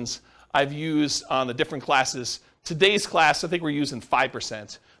assumptions I've used on the different classes. Today's class, I think we're using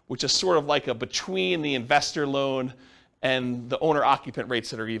 5%, which is sort of like a between the investor loan and the owner-occupant rates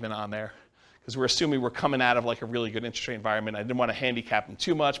that are even on there. Because we're assuming we're coming out of like a really good interest rate environment. I didn't want to handicap them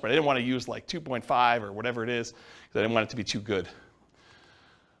too much, but I didn't want to use like 2.5 or whatever it is, because I didn't want it to be too good.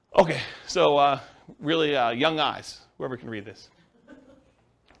 Okay, so really young eyes, whoever can read this.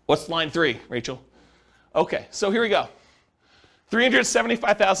 What's line 3, Rachel? Okay, so here we go.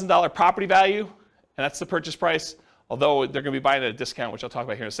 $375,000 property value, and that's the purchase price, although they're going to be buying at a discount, which I'll talk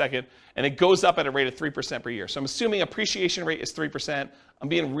about here in a second, and it goes up at a rate of 3% per year. So I'm assuming appreciation rate is 3%. I'm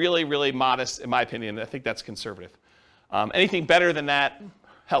being really, really modest, in my opinion. I think that's conservative. Anything better than that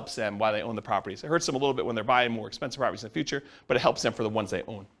helps them while they own the properties. It hurts them a little bit when they're buying more expensive properties in the future, but it helps them for the ones they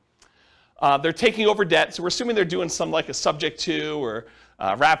own. They're taking over debt, so we're assuming they're doing some like a subject to or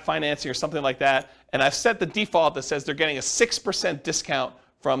wrap financing or something like that. And I've set the default that says they're getting a 6% discount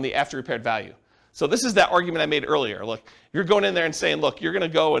from the after repaired value. So this is that argument I made earlier. Look, you're going in there and saying, look, you're going to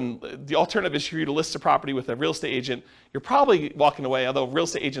go and the alternative is for you to list a property with a real estate agent. You're probably walking away, although real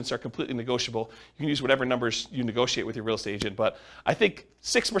estate agents are completely negotiable. You can use whatever numbers you negotiate with your real estate agent. But I think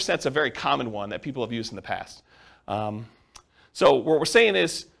 6% is a very common one that people have used in the past. So what we're saying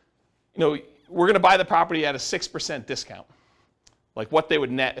is, we're going to buy the property at a 6% discount, like what they would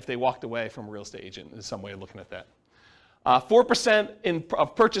net if they walked away from a real estate agent is some way of looking at that. 4%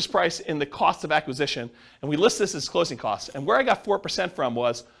 of purchase price in the cost of acquisition, and we list this as closing costs. And where I got 4% from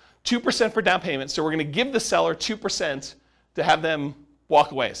was 2% for down payment. So we're going to give the seller 2% to have them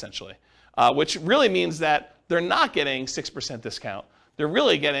walk away, essentially, which really means that they're not getting 6% discount. They're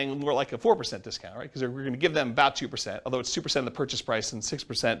really getting more like a 4% discount, right? Because we're going to give them about 2%, although it's 2% of the purchase price and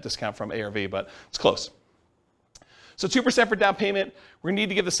 6% discount from ARV, but it's close. So 2% for down payment. We're going to need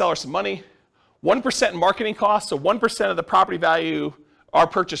to give the seller some money. 1% in marketing costs, so 1% of the property value, our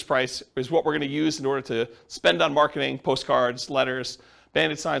purchase price, is what we're going to use in order to spend on marketing, postcards, letters,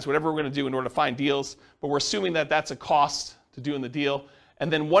 bandit signs, whatever we're going to do in order to find deals. But we're assuming that that's a cost to doing the deal.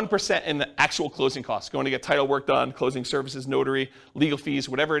 And then 1% in the actual closing costs, going to get title work done, closing services, notary, legal fees,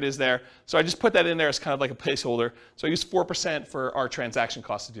 whatever it is there. So I just put that in there as kind of like a placeholder. So I use 4% for our transaction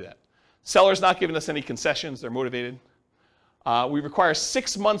costs to do that. Seller's not giving us any concessions. They're motivated. We require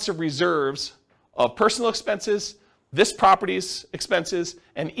 6 months of reserves of personal expenses, this property's expenses,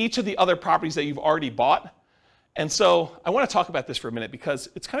 and each of the other properties that you've already bought. And so I want to talk about this for a minute because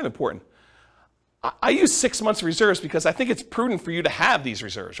it's kind of important. I use 6 months of reserves because I think it's prudent for you to have these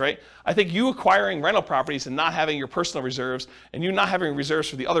reserves, right? I think you acquiring rental properties and not having your personal reserves and you not having reserves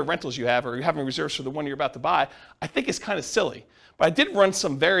for the other rentals you have or you having reserves for the one you're about to buy, I think is kind of silly. But I did run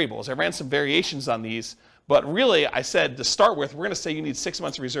some variables. I ran some variations on these. But really, I said to start with, we're going to say you need 6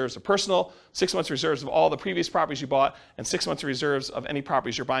 months of reserves of personal, 6 months of reserves of all the previous properties you bought, and 6 months of reserves of any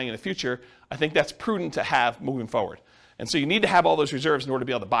properties you're buying in the future. I think that's prudent to have moving forward. And so you need to have all those reserves in order to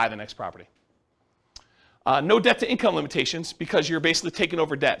be able to buy the next property. No debt to income limitations because you're basically taking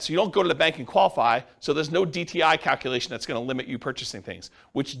over debt. So you don't go to the bank and qualify, so there's no DTI calculation that's going to limit you purchasing things,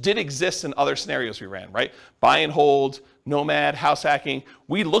 which did exist in other scenarios we ran, right? Buy and hold, nomad, house hacking.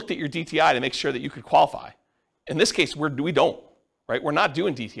 We looked at your DTI to make sure that you could qualify. In this case, we don't, right? We're not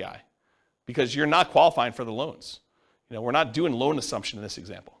doing DTI because you're not qualifying for the loans. We're not doing loan assumption in this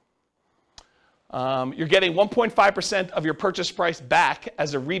example. You're getting 1.5% of your purchase price back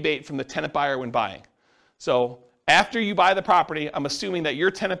as a rebate from the tenant buyer when buying. So after you buy the property, I'm assuming that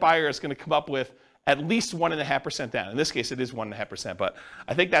your tenant buyer is going to come up with at least 1.5% down. In this case, it is 1.5%, but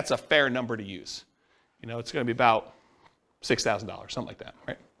I think that's a fair number to use. It's going to be about $6,000, something like that,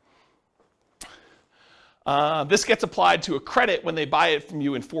 right? This gets applied to a credit when they buy it from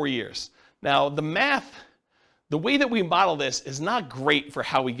you in 4 years. Now, the math, the way that we model this is not great for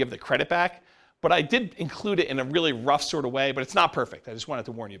how we give the credit back, but I did include it in a really rough sort of way, but it's not perfect. I just wanted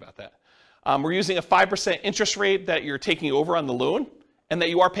to warn you about that. We're using a 5% interest rate that you're taking over on the loan and that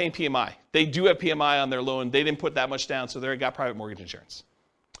you are paying PMI. They do have PMI on their loan. They didn't put that much down, so they got private mortgage insurance.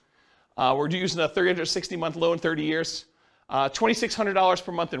 We're using a 360-month loan, 30 years. $2,600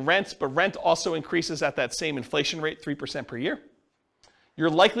 per month in rent, but rent also increases at that same inflation rate, 3% per year. you're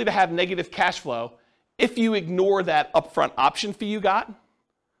likely to have negative cash flow if you ignore that upfront option fee you got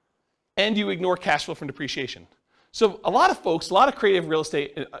and you ignore cash flow from depreciation. So a lot of folks, a lot of creative real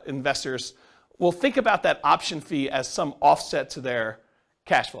estate investors will think about that option fee as some offset to their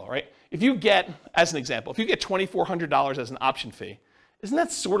cash flow, right? If you get, as an example, if you get $2,400 as an option fee, isn't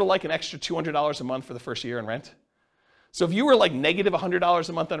that sort of like an extra $200 a month for the first year in rent? So if you were like negative $100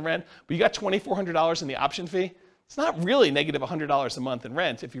 a month on rent, but you got $2,400 in the option fee, it's not really negative $100 a month in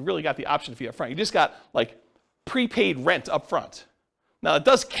rent if you really got the option fee up front. You just got like prepaid rent up front. Now it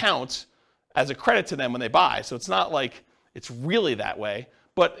does count as a credit to them when they buy, so it's not like it's really that way,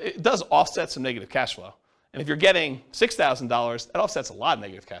 but it does offset some negative cash flow. And if you're getting $6,000, that offsets a lot of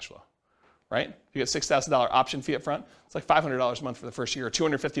negative cash flow, right? If you get $6,000 option fee up front, it's like $500 a month for the first year, or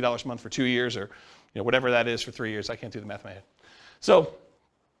 $250 a month for 2 years, or whatever that is for 3 years. I can't do the math in my head. So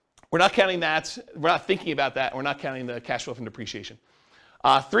we're not counting that. We're not thinking about that. We're not counting the cash flow from depreciation.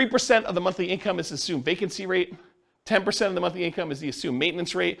 3% of the monthly income is assumed vacancy rate. 10% of the monthly income is the assumed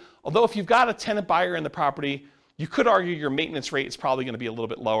maintenance rate. Although if you've got a tenant buyer in the property, you could argue your maintenance rate is probably going to be a little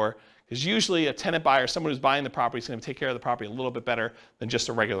bit lower, because usually a tenant buyer, someone who's buying the property, is going to take care of the property a little bit better than just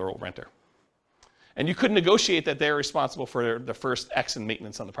a regular old renter. And you could negotiate that they're responsible for the first X in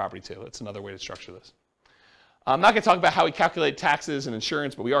maintenance on the property too. That's another way to structure this. I'm not going to talk about how we calculate taxes and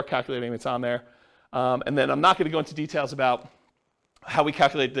insurance, but we are calculating, it's on there. And then I'm not going to go into details about how we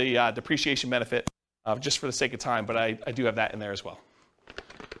calculate the depreciation benefit, just for the sake of time, but I do have that in there as well.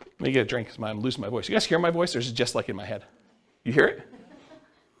 Let me get a drink because I'm losing my voice. You guys hear my voice, or is it just like in my head? You hear it?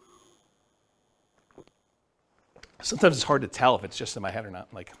 Sometimes it's hard to tell if it's just in my head or not.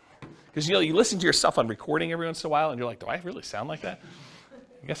 Because you listen to yourself on recording every once in a while, and you're like, do I really sound like that?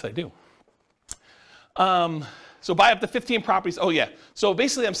 I guess I do. So buy up to 15 properties. Oh yeah. So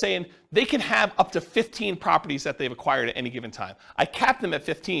basically I'm saying they can have up to 15 properties that they've acquired at any given time. I cap them at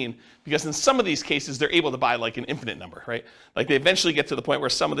 15 because in some of these cases they're able to buy like an infinite number, right? Like they eventually get to the point where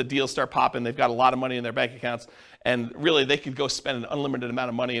some of the deals start popping, they've got a lot of money in their bank accounts, and really they could go spend an unlimited amount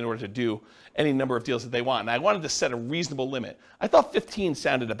of money in order to do any number of deals that they want. And I wanted to set a reasonable limit. I thought 15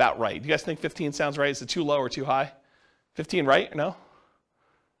 sounded about right. Do you guys think 15 sounds right? Is it too low or too high? 15 right or no?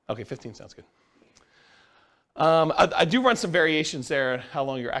 Okay, 15 sounds good. I do run some variations there on how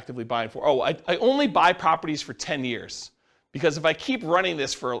long you're actively buying for. Oh, I only buy properties for 10 years. Because if I keep running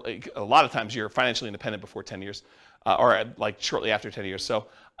this for, a lot of times you're financially independent before 10 years, or like shortly after 10 years. So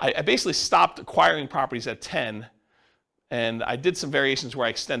I basically stopped acquiring properties at 10, and I did some variations where I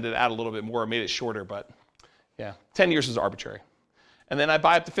extended it out a little bit more, made it shorter, but yeah, 10 years is arbitrary. And then I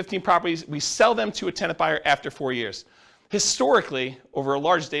buy up to 15 properties. We sell them to a tenant buyer after 4 years. Historically, over a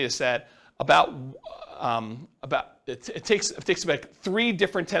large data set, it takes about 3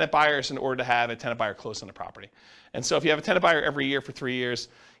 different tenant buyers in order to have a tenant buyer close on the property. And so if you have a tenant buyer every year for 3 years,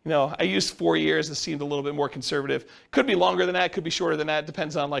 I used 4 years. This seemed a little bit more conservative. Could be longer than that, could be shorter than that.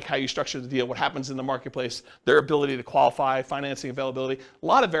 Depends on like how you structure the deal, what happens in the marketplace, their ability to qualify, financing availability, a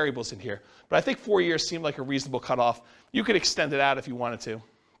lot of variables in here. But I think 4 years seemed like a reasonable cutoff. You could extend it out if you wanted to.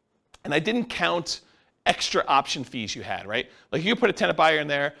 And I didn't count extra option fees you had, right? Like you put a tenant buyer in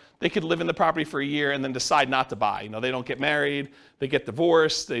there, they could live in the property for a year and then decide not to buy. They don't get married, they get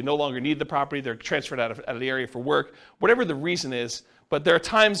divorced, they no longer need the property, they're transferred out of the area for work, whatever the reason is. But there are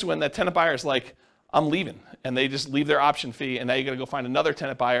times when that tenant buyer is like, I'm leaving, and they just leave their option fee, and now you got to go find another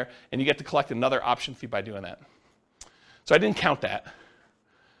tenant buyer, and you get to collect another option fee by doing that. So I didn't count that.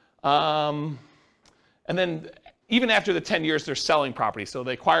 And then even after the 10 years, they're selling property. So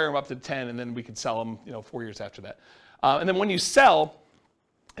they acquire them up to 10, and then we can sell them 4 years after that. And then when you sell,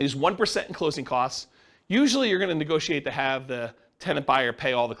 it is 1% in closing costs. Usually you're going to negotiate to have the tenant buyer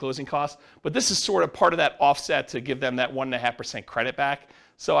pay all the closing costs, but this is sort of part of that offset to give them that 1.5% credit back.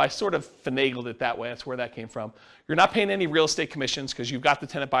 So I sort of finagled it that way. That's where that came from. You're not paying any real estate commissions because you've got the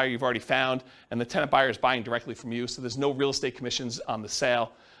tenant buyer you've already found, and the tenant buyer is buying directly from you, so there's no real estate commissions on the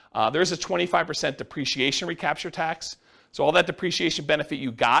sale. There's a 25% depreciation recapture tax. So all that depreciation benefit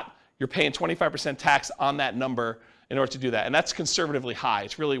you got, you're paying 25% tax on that number in order to do that. And that's conservatively high.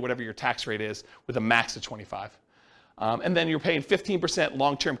 It's really whatever your tax rate is with a max of 25. And then you're paying 15%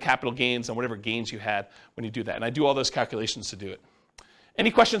 long-term capital gains on whatever gains you had when you do that. And I do all those calculations to do it.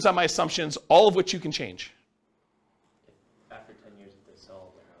 Any questions on my assumptions, all of which you can change? After 10 years, if they sell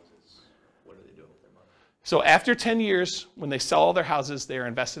all their houses, what are they doing with their money? So after 10 years, when they sell all their houses, they are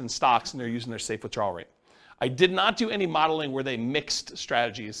invested in stocks and they're using their safe withdrawal rate. I did not do any modeling where they mixed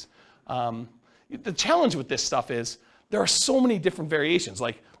strategies. The challenge with this stuff is there are so many different variations.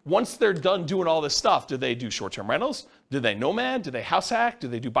 Like once they're done doing all this stuff, do they do short-term rentals? Do they nomad? Do they house hack? Do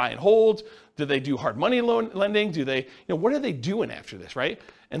they do buy and hold? Do they do hard money loan lending? Do they, what are they doing after this, right?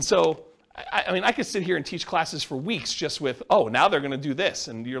 And so, I mean, I could sit here and teach classes for weeks just with, oh, now they're going to do this.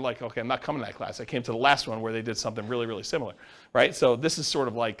 And you're like, okay, I'm not coming to that class. I came to the last one where they did something really, really similar, right? So this is sort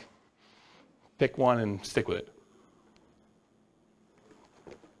of like, pick one and stick with it.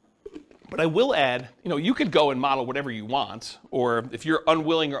 But I will add, you could go and model whatever you want, or if you're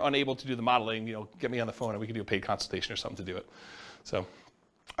unwilling or unable to do the modeling, get me on the phone and we can do a paid consultation or something to do it. So, all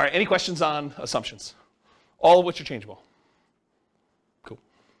right, any questions on assumptions? All of which are changeable. Cool.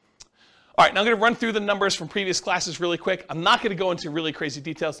 All right, now I'm going to run through the numbers from previous classes really quick. I'm not going to go into really crazy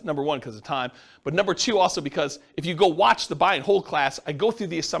details, number one, because of time, but number two, also because if you go watch the buy and hold class, I go through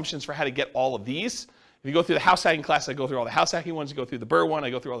the assumptions for how to get all of these. If you go through the house hacking class, I go through all the house hacking ones. You go through the Burr one, I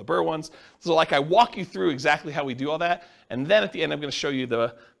go through all the Burr ones. So I walk you through exactly how we do all that. And then at the end, I'm going to show you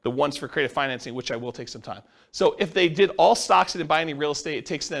the ones for creative financing, which I will take some time. So if they did all stocks and didn't buy any real estate, it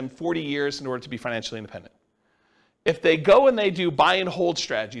takes them 40 years in order to be financially independent. If they go and they do buy and hold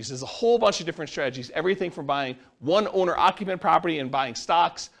strategies, there's a whole bunch of different strategies, everything from buying one owner-occupant property and buying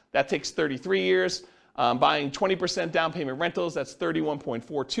stocks, that takes 33 years. Buying 20% down payment rentals, that's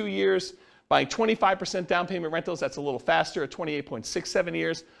 31.42 years. Buying 25% down payment rentals, that's a little faster at 28.67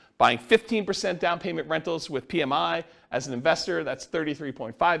 years. Buying 15% down payment rentals with PMI as an investor, that's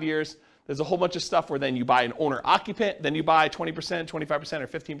 33.5 years. There's a whole bunch of stuff where then you buy an owner-occupant, then you buy 20%, 25%, or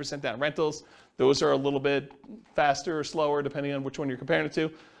 15% down rentals. Those are a little bit faster or slower depending on which one you're comparing it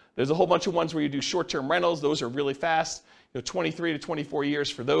to. There's a whole bunch of ones where you do short-term rentals. Those are really fast, 23 to 24 years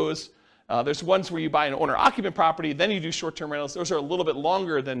for those. There's ones where you buy an owner-occupant property, then you do short-term rentals. Those are a little bit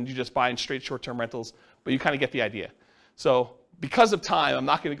longer than you just buying straight short-term rentals, but you kind of get the idea. So because of time, I'm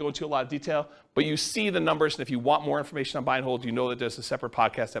not going to go into a lot of detail, but you see the numbers, and if you want more information on buy and hold, you know that there's a separate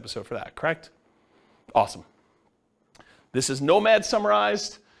podcast episode for that, correct? Awesome. This is Nomad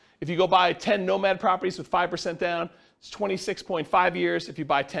summarized. If you go buy 10 Nomad properties with 5% down, it's 26.5 years. If you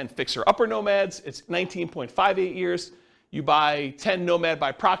buy 10 fixer-upper Nomads, it's 19.58 years. You buy 10 Nomad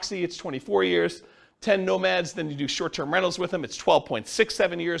by proxy, it's 24 years. 10 Nomads, then you do short-term rentals with them, it's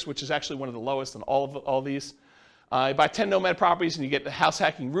 12.67 years, which is actually one of the lowest in all these. You buy 10 Nomad properties and you get the house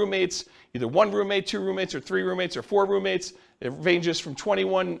hacking roommates, either one roommate, two roommates, or three roommates, or four roommates. It ranges from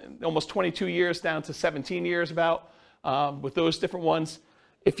 21, almost 22 years down to 17 years about with those different ones.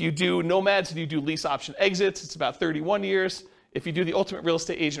 If you do Nomads and you do lease option exits, it's about 31 years. If you do the ultimate real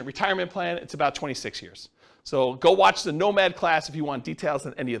estate agent retirement plan, it's about 26 years. So go watch the Nomad class if you want details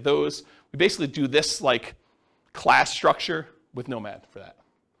on any of those. We basically do this class structure with Nomad for that.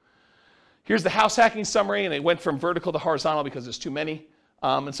 Here's the house hacking summary, and it went from vertical to horizontal because there's too many.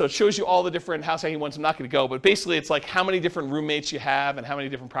 And so it shows you all the different house hacking ones. I'm not going to go, but basically it's like how many different roommates you have and how many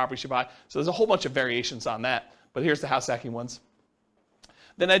different properties you buy. So there's a whole bunch of variations on that, but here's the house hacking ones.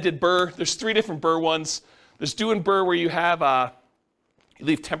 Then I did Burr. There's 3 different Burr ones. There's doing Burr where you have, you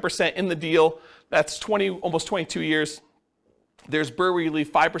leave 10% in the deal. That's almost 22 years. There's Burr where you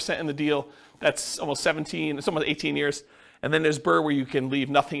leave 5% in the deal. That's almost 18 years. And then there's Burr where you can leave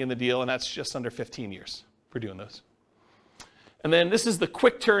nothing in the deal, and that's just under 15 years for doing those. And then this is the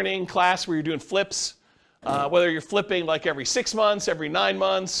quick turning class where you're doing flips, whether you're flipping like every 6 months, every 9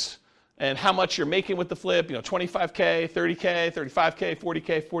 months, and how much you're making with the flip, 25K, 30K, 35K,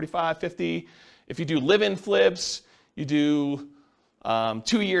 40K, 45, 50. If you do live-in flips, you do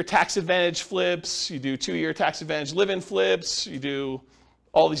 2-year tax advantage flips, you do 2-year tax advantage live-in flips, you do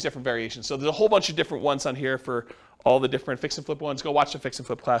all these different variations. So there's a whole bunch of different ones on here for all the different fix and flip ones. Go watch the fix and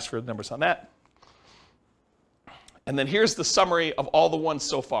flip class for the numbers on that. And then here's the summary of all the ones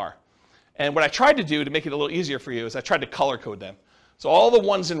so far. And what I tried to do to make it a little easier for you is I tried to color code them. So all the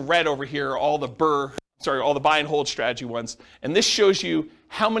ones in red over here are all the all the buy and hold strategy ones. And this shows you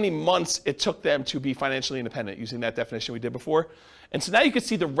how many months it took them to be financially independent using that definition we did before. And so now you can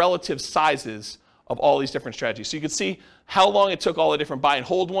see the relative sizes of all these different strategies. So you can see how long it took all the different buy and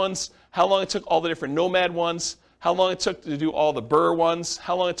hold ones, how long it took all the different Nomad ones, how long it took to do all the Burr ones,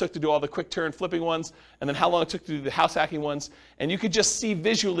 how long it took to do all the quick turn flipping ones, and then how long it took to do the house hacking ones. And you could just see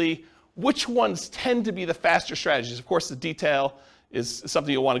visually which ones tend to be the faster strategies. Of course, the detail is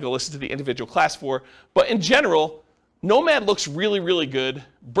something you'll want to go listen to the individual class for. But in general, Nomad looks really, really good.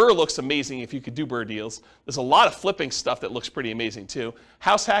 Burr looks amazing if you could do Burr deals. There's a lot of flipping stuff that looks pretty amazing too.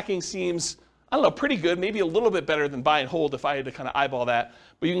 House hacking seems, pretty good, maybe a little bit better than buy and hold if I had to kind of eyeball that.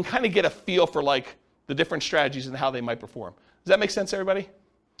 But you can kind of get a feel for the different strategies and how they might perform. Does that make sense, everybody?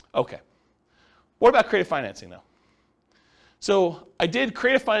 Okay. What about creative financing now? So I did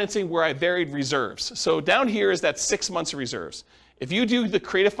creative financing where I varied reserves. So down here is that 6 months of reserves. If you do the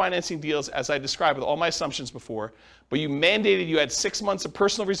creative financing deals as I described with all my assumptions before, but you mandated you had 6 months of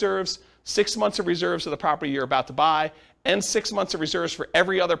personal reserves, 6 months of reserves of the property you're about to buy, and 6 months of reserves for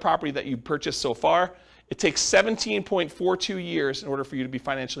every other property that you purchased so far, it takes 17.42 years in order for you to be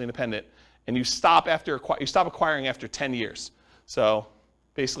financially independent, and you stop acquiring after 10 years. So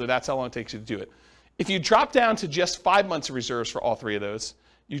basically that's how long it takes you to do it. If you drop down to just 5 months of reserves for all three of those,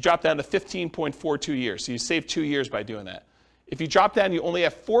 you drop down to 15.42 years. So you save 2 years by doing that. If you drop down, you only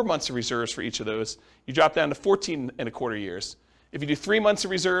have 4 months of reserves for each of those, you drop down to 14.25 years. If you do 3 months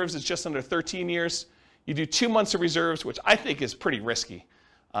of reserves, it's just under 13 years. You do 2 months of reserves, which I think is pretty risky,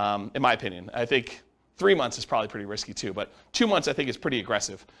 in my opinion. I think 3 months is probably pretty risky too, but 2 months I think is pretty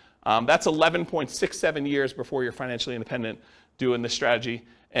aggressive. That's 11.67 years before you're financially independent doing this strategy.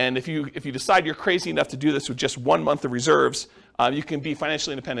 And if you decide you're crazy enough to do this with just 1 month of reserves, you can be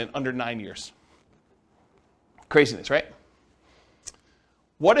financially independent under 9 years. Craziness, right?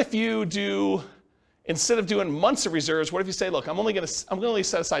 What if you do, instead of doing months of reserves, what if you say, look, I'm going to only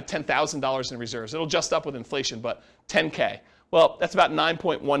set aside $10,000 in reserves. It'll adjust up with inflation, but 10K. Well, that's about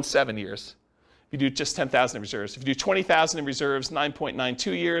 9.17 years. If you do just 10,000 in reserves. If you do 20,000 in reserves,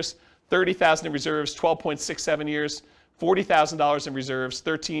 9.92 years. 30,000 in reserves, 12.67 years. $40,000 in reserves,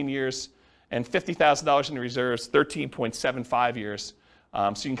 13 years. And $50,000 in reserves, 13.75 years. So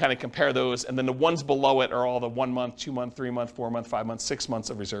you can kind of compare those. And then the ones below it are all the 1 month, 2 month, 3 month, 4 month, 5 month, 6 months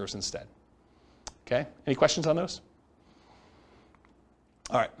of reserves instead. Okay, any questions on those?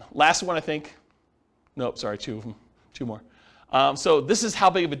 All right, last one I think. Nope, sorry, 2 of them, 2 more. So this is how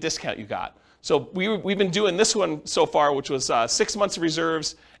big of a discount you got. So we've been doing this one so far, which was 6 months of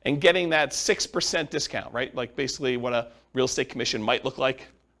reserves and getting that 6% discount, right? Like basically what a real estate commission might look like.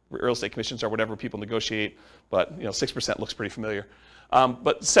 Real estate commissions are whatever people negotiate, but 6% looks pretty familiar.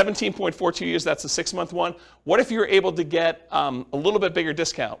 But 17.42 years, that's the 6 month one. What if you're able to get a little bit bigger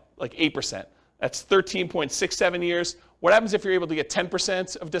discount, like 8%? That's 13.67 years. What happens if you're able to get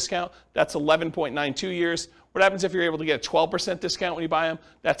 10% of discount? That's 11.92 years. What happens if you're able to get a 12% discount when you buy them?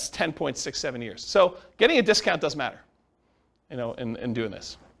 That's 10.67 years. So getting a discount does matter, in doing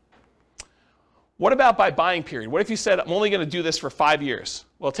this. What about by buying period? What if you said, I'm only going to do this for 5 years?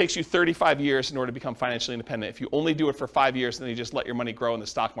 Well, it takes you 35 years in order to become financially independent. If you only do it for 5 years, then you just let your money grow in the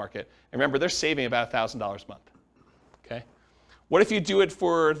stock market. And remember, they're saving about $1,000 a month. Okay? What if you do it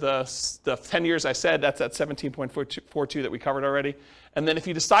for the 10 years I said? That's that 17.42 that we covered already. And then if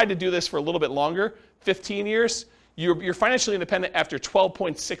you decide to do this for a little bit longer, 15 years, you're financially independent after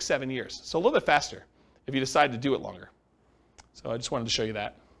 12.67 years. So a little bit faster if you decide to do it longer. So I just wanted to show you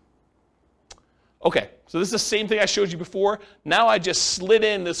that. Okay, so this is the same thing I showed you before. Now I just slid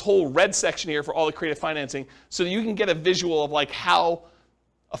in this whole red section here for all the creative financing so that you can get a visual of like how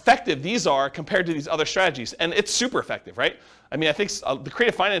effective these are compared to these other strategies. And it's super effective, right? I mean, I think the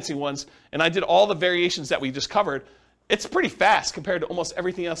creative financing ones, and I did all the variations that we just covered, it's pretty fast compared to almost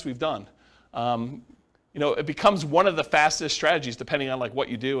everything else we've done. It becomes one of the fastest strategies depending on like what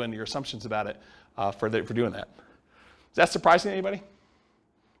you do and your assumptions about it for doing that. Is that surprising to anybody?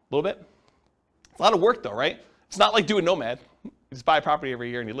 A little bit? It's a lot of work though, right? It's not like doing Nomad. You just buy a property every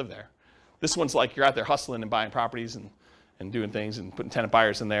year and you live there. This one's like you're out there hustling and buying properties and doing things and putting tenant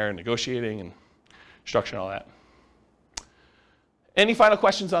buyers in there and negotiating and structuring all that. Any final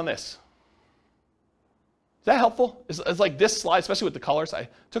questions on this? Is that helpful? It's like this slide, especially with the colors. I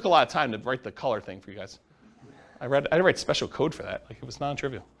took a lot of time to write the color thing for you guys. I had to write special code for that. Like it was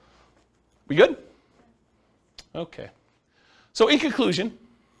non-trivial. We good? Okay. So in conclusion,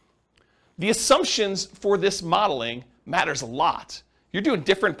 the assumptions for this modeling matters a lot. You're doing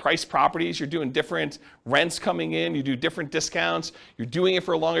different price properties, you're doing different rents coming in, you do different discounts, you're doing it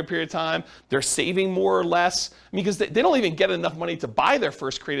for a longer period of time, they're saving more or less, because they don't even get enough money to buy their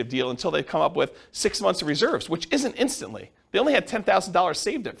first creative deal until they come up with 6 months of reserves, which isn't instantly. They only had $10,000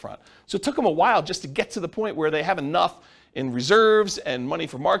 saved up front. So it took them a while just to get to the point where they have enough in reserves and money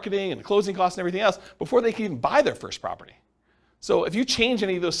for marketing and closing costs and everything else before they can even buy their first property. So if you change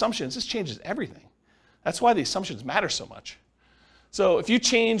any of those assumptions, this changes everything. That's why the assumptions matter so much. So if you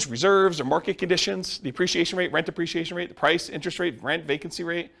change reserves or market conditions, the appreciation rate, rent appreciation rate, the price, interest rate, rent, vacancy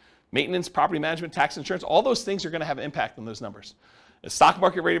rate, maintenance, property management, tax, insurance, all those things are going to have an impact on those numbers. The stock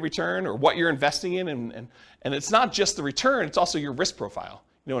market rate of return or what you're investing in, and it's not just the return, it's also your risk profile.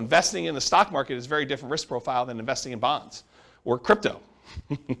 Investing in the stock market is a very different risk profile than investing in bonds or crypto,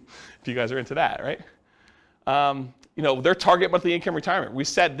 if you guys are into that, right? Their target monthly income retirement, we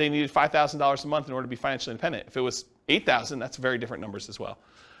said they needed $5,000 a month in order to be financially independent. If it was $8,000, that's very different numbers as well.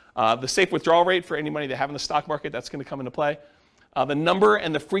 The safe withdrawal rate for any money they have in the stock market, that's going to come into play. The number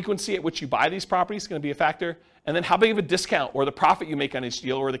and the frequency at which you buy these properties is going to be a factor. And then how big of a discount or the profit you make on each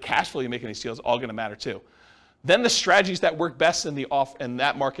deal or the cash flow you make on each deal is all going to matter too. Then the strategies that work best in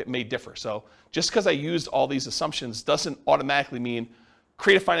that market may differ. So just because I used all these assumptions doesn't automatically mean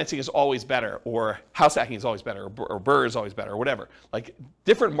creative financing is always better, or house hacking is always better, or BRRRR is always better, or whatever. Like,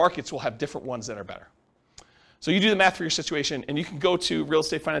 different markets will have different ones that are better. So you do the math for your situation, and you can go to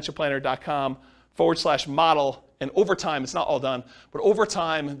realestatefinancialplanner.com/model, and over time, it's not all done, but over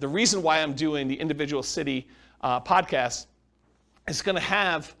time, the reason why I'm doing the individual city podcast is going to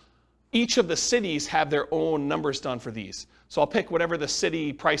have each of the cities have their own numbers done for these. So I'll pick whatever the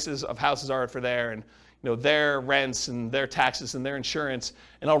city prices of houses are for there, and their rents and their taxes and their insurance,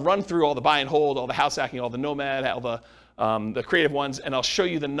 and I'll run through all the buy and hold, all the house hacking, all the nomad, all the creative ones, and I'll show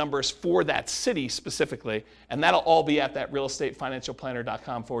you the numbers for that city specifically, and that'll all be at that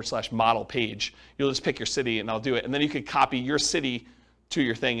realestatefinancialplanner.com/model page. You'll just pick your city, and I'll do it, and then you can copy your city to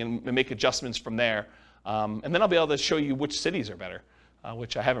your thing and make adjustments from there, and then I'll be able to show you which cities are better,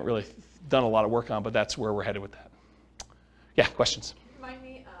 which I haven't really done a lot of work on, but that's where we're headed with that. Yeah, questions? Remind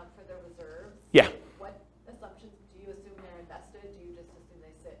me for the reserves. Yeah. What assumptions do you assume they're invested? Do you just assume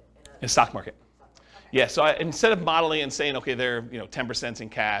they sit in a stock market? Okay. Yeah. So instead of modeling and saying, okay, they're 10% in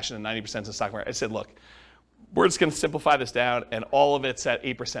cash and 90% in stock market, I said, look, we're just going to simplify this down, and all of it's at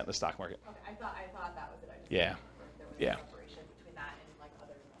 8% in the stock market. Okay. I thought that was it. I just yeah. There was yeah. a separation between that and like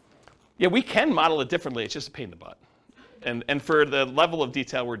other investments. Yeah, we can model it differently. It's just a pain in the butt. And for the level of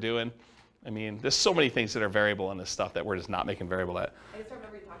detail we're doing, I mean, there's so many things that are variable in this stuff that we're just not making variable at. I just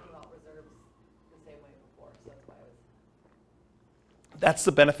remember you talking about reserves the same way before, so that's why I was... That's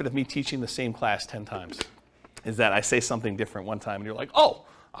the benefit of me teaching the same class 10 times, is that I say something different one time, and you're like, oh,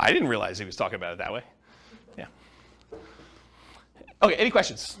 I didn't realize he was talking about it that way. Yeah. Okay, any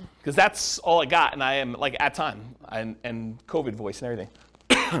questions? Because that's all I got, and I am like at time, and COVID voice and everything.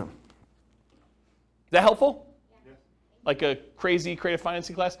 Is that helpful? Like a crazy creative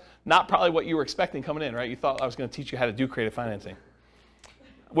financing class? Not probably what you were expecting coming in, right? You thought I was going to teach you how to do creative financing,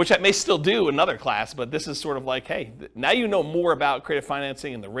 which I may still do in another class, but this is sort of like, hey, now you know more about creative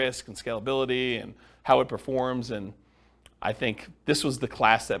financing and the risk and scalability and how it performs, and I think this was the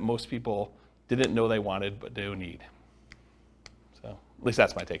class that most people didn't know they wanted but do need. So at least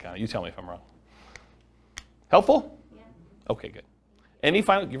that's my take on it. You tell me if I'm wrong. Helpful? Yeah. Okay, good.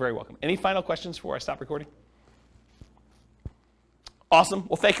 You're very welcome. Any final questions before I stop recording? Awesome.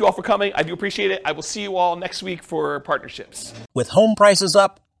 Well, thank you all for coming. I do appreciate it. I will see you all next week for partnerships. With home prices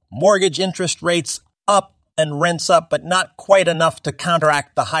up, mortgage interest rates up, and rents up, but not quite enough to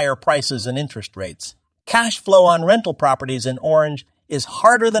counteract the higher prices and interest rates, cash flow on rental properties in Orange is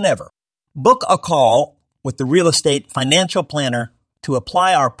harder than ever. Book a call with the Real Estate Financial Planner to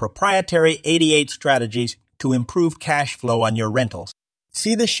apply our proprietary 88 strategies to improve cash flow on your rentals.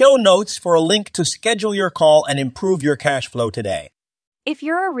 See the show notes for a link to schedule your call and improve your cash flow today. If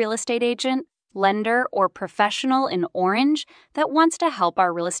you're a real estate agent, lender, or professional in Orange that wants to help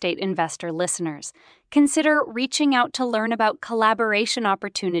our real estate investor listeners, consider reaching out to learn about collaboration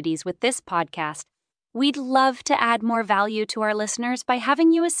opportunities with this podcast. We'd love to add more value to our listeners by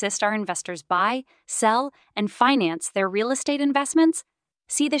having you assist our investors buy, sell, and finance their real estate investments.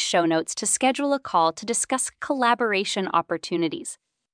 See the show notes to schedule a call to discuss collaboration opportunities.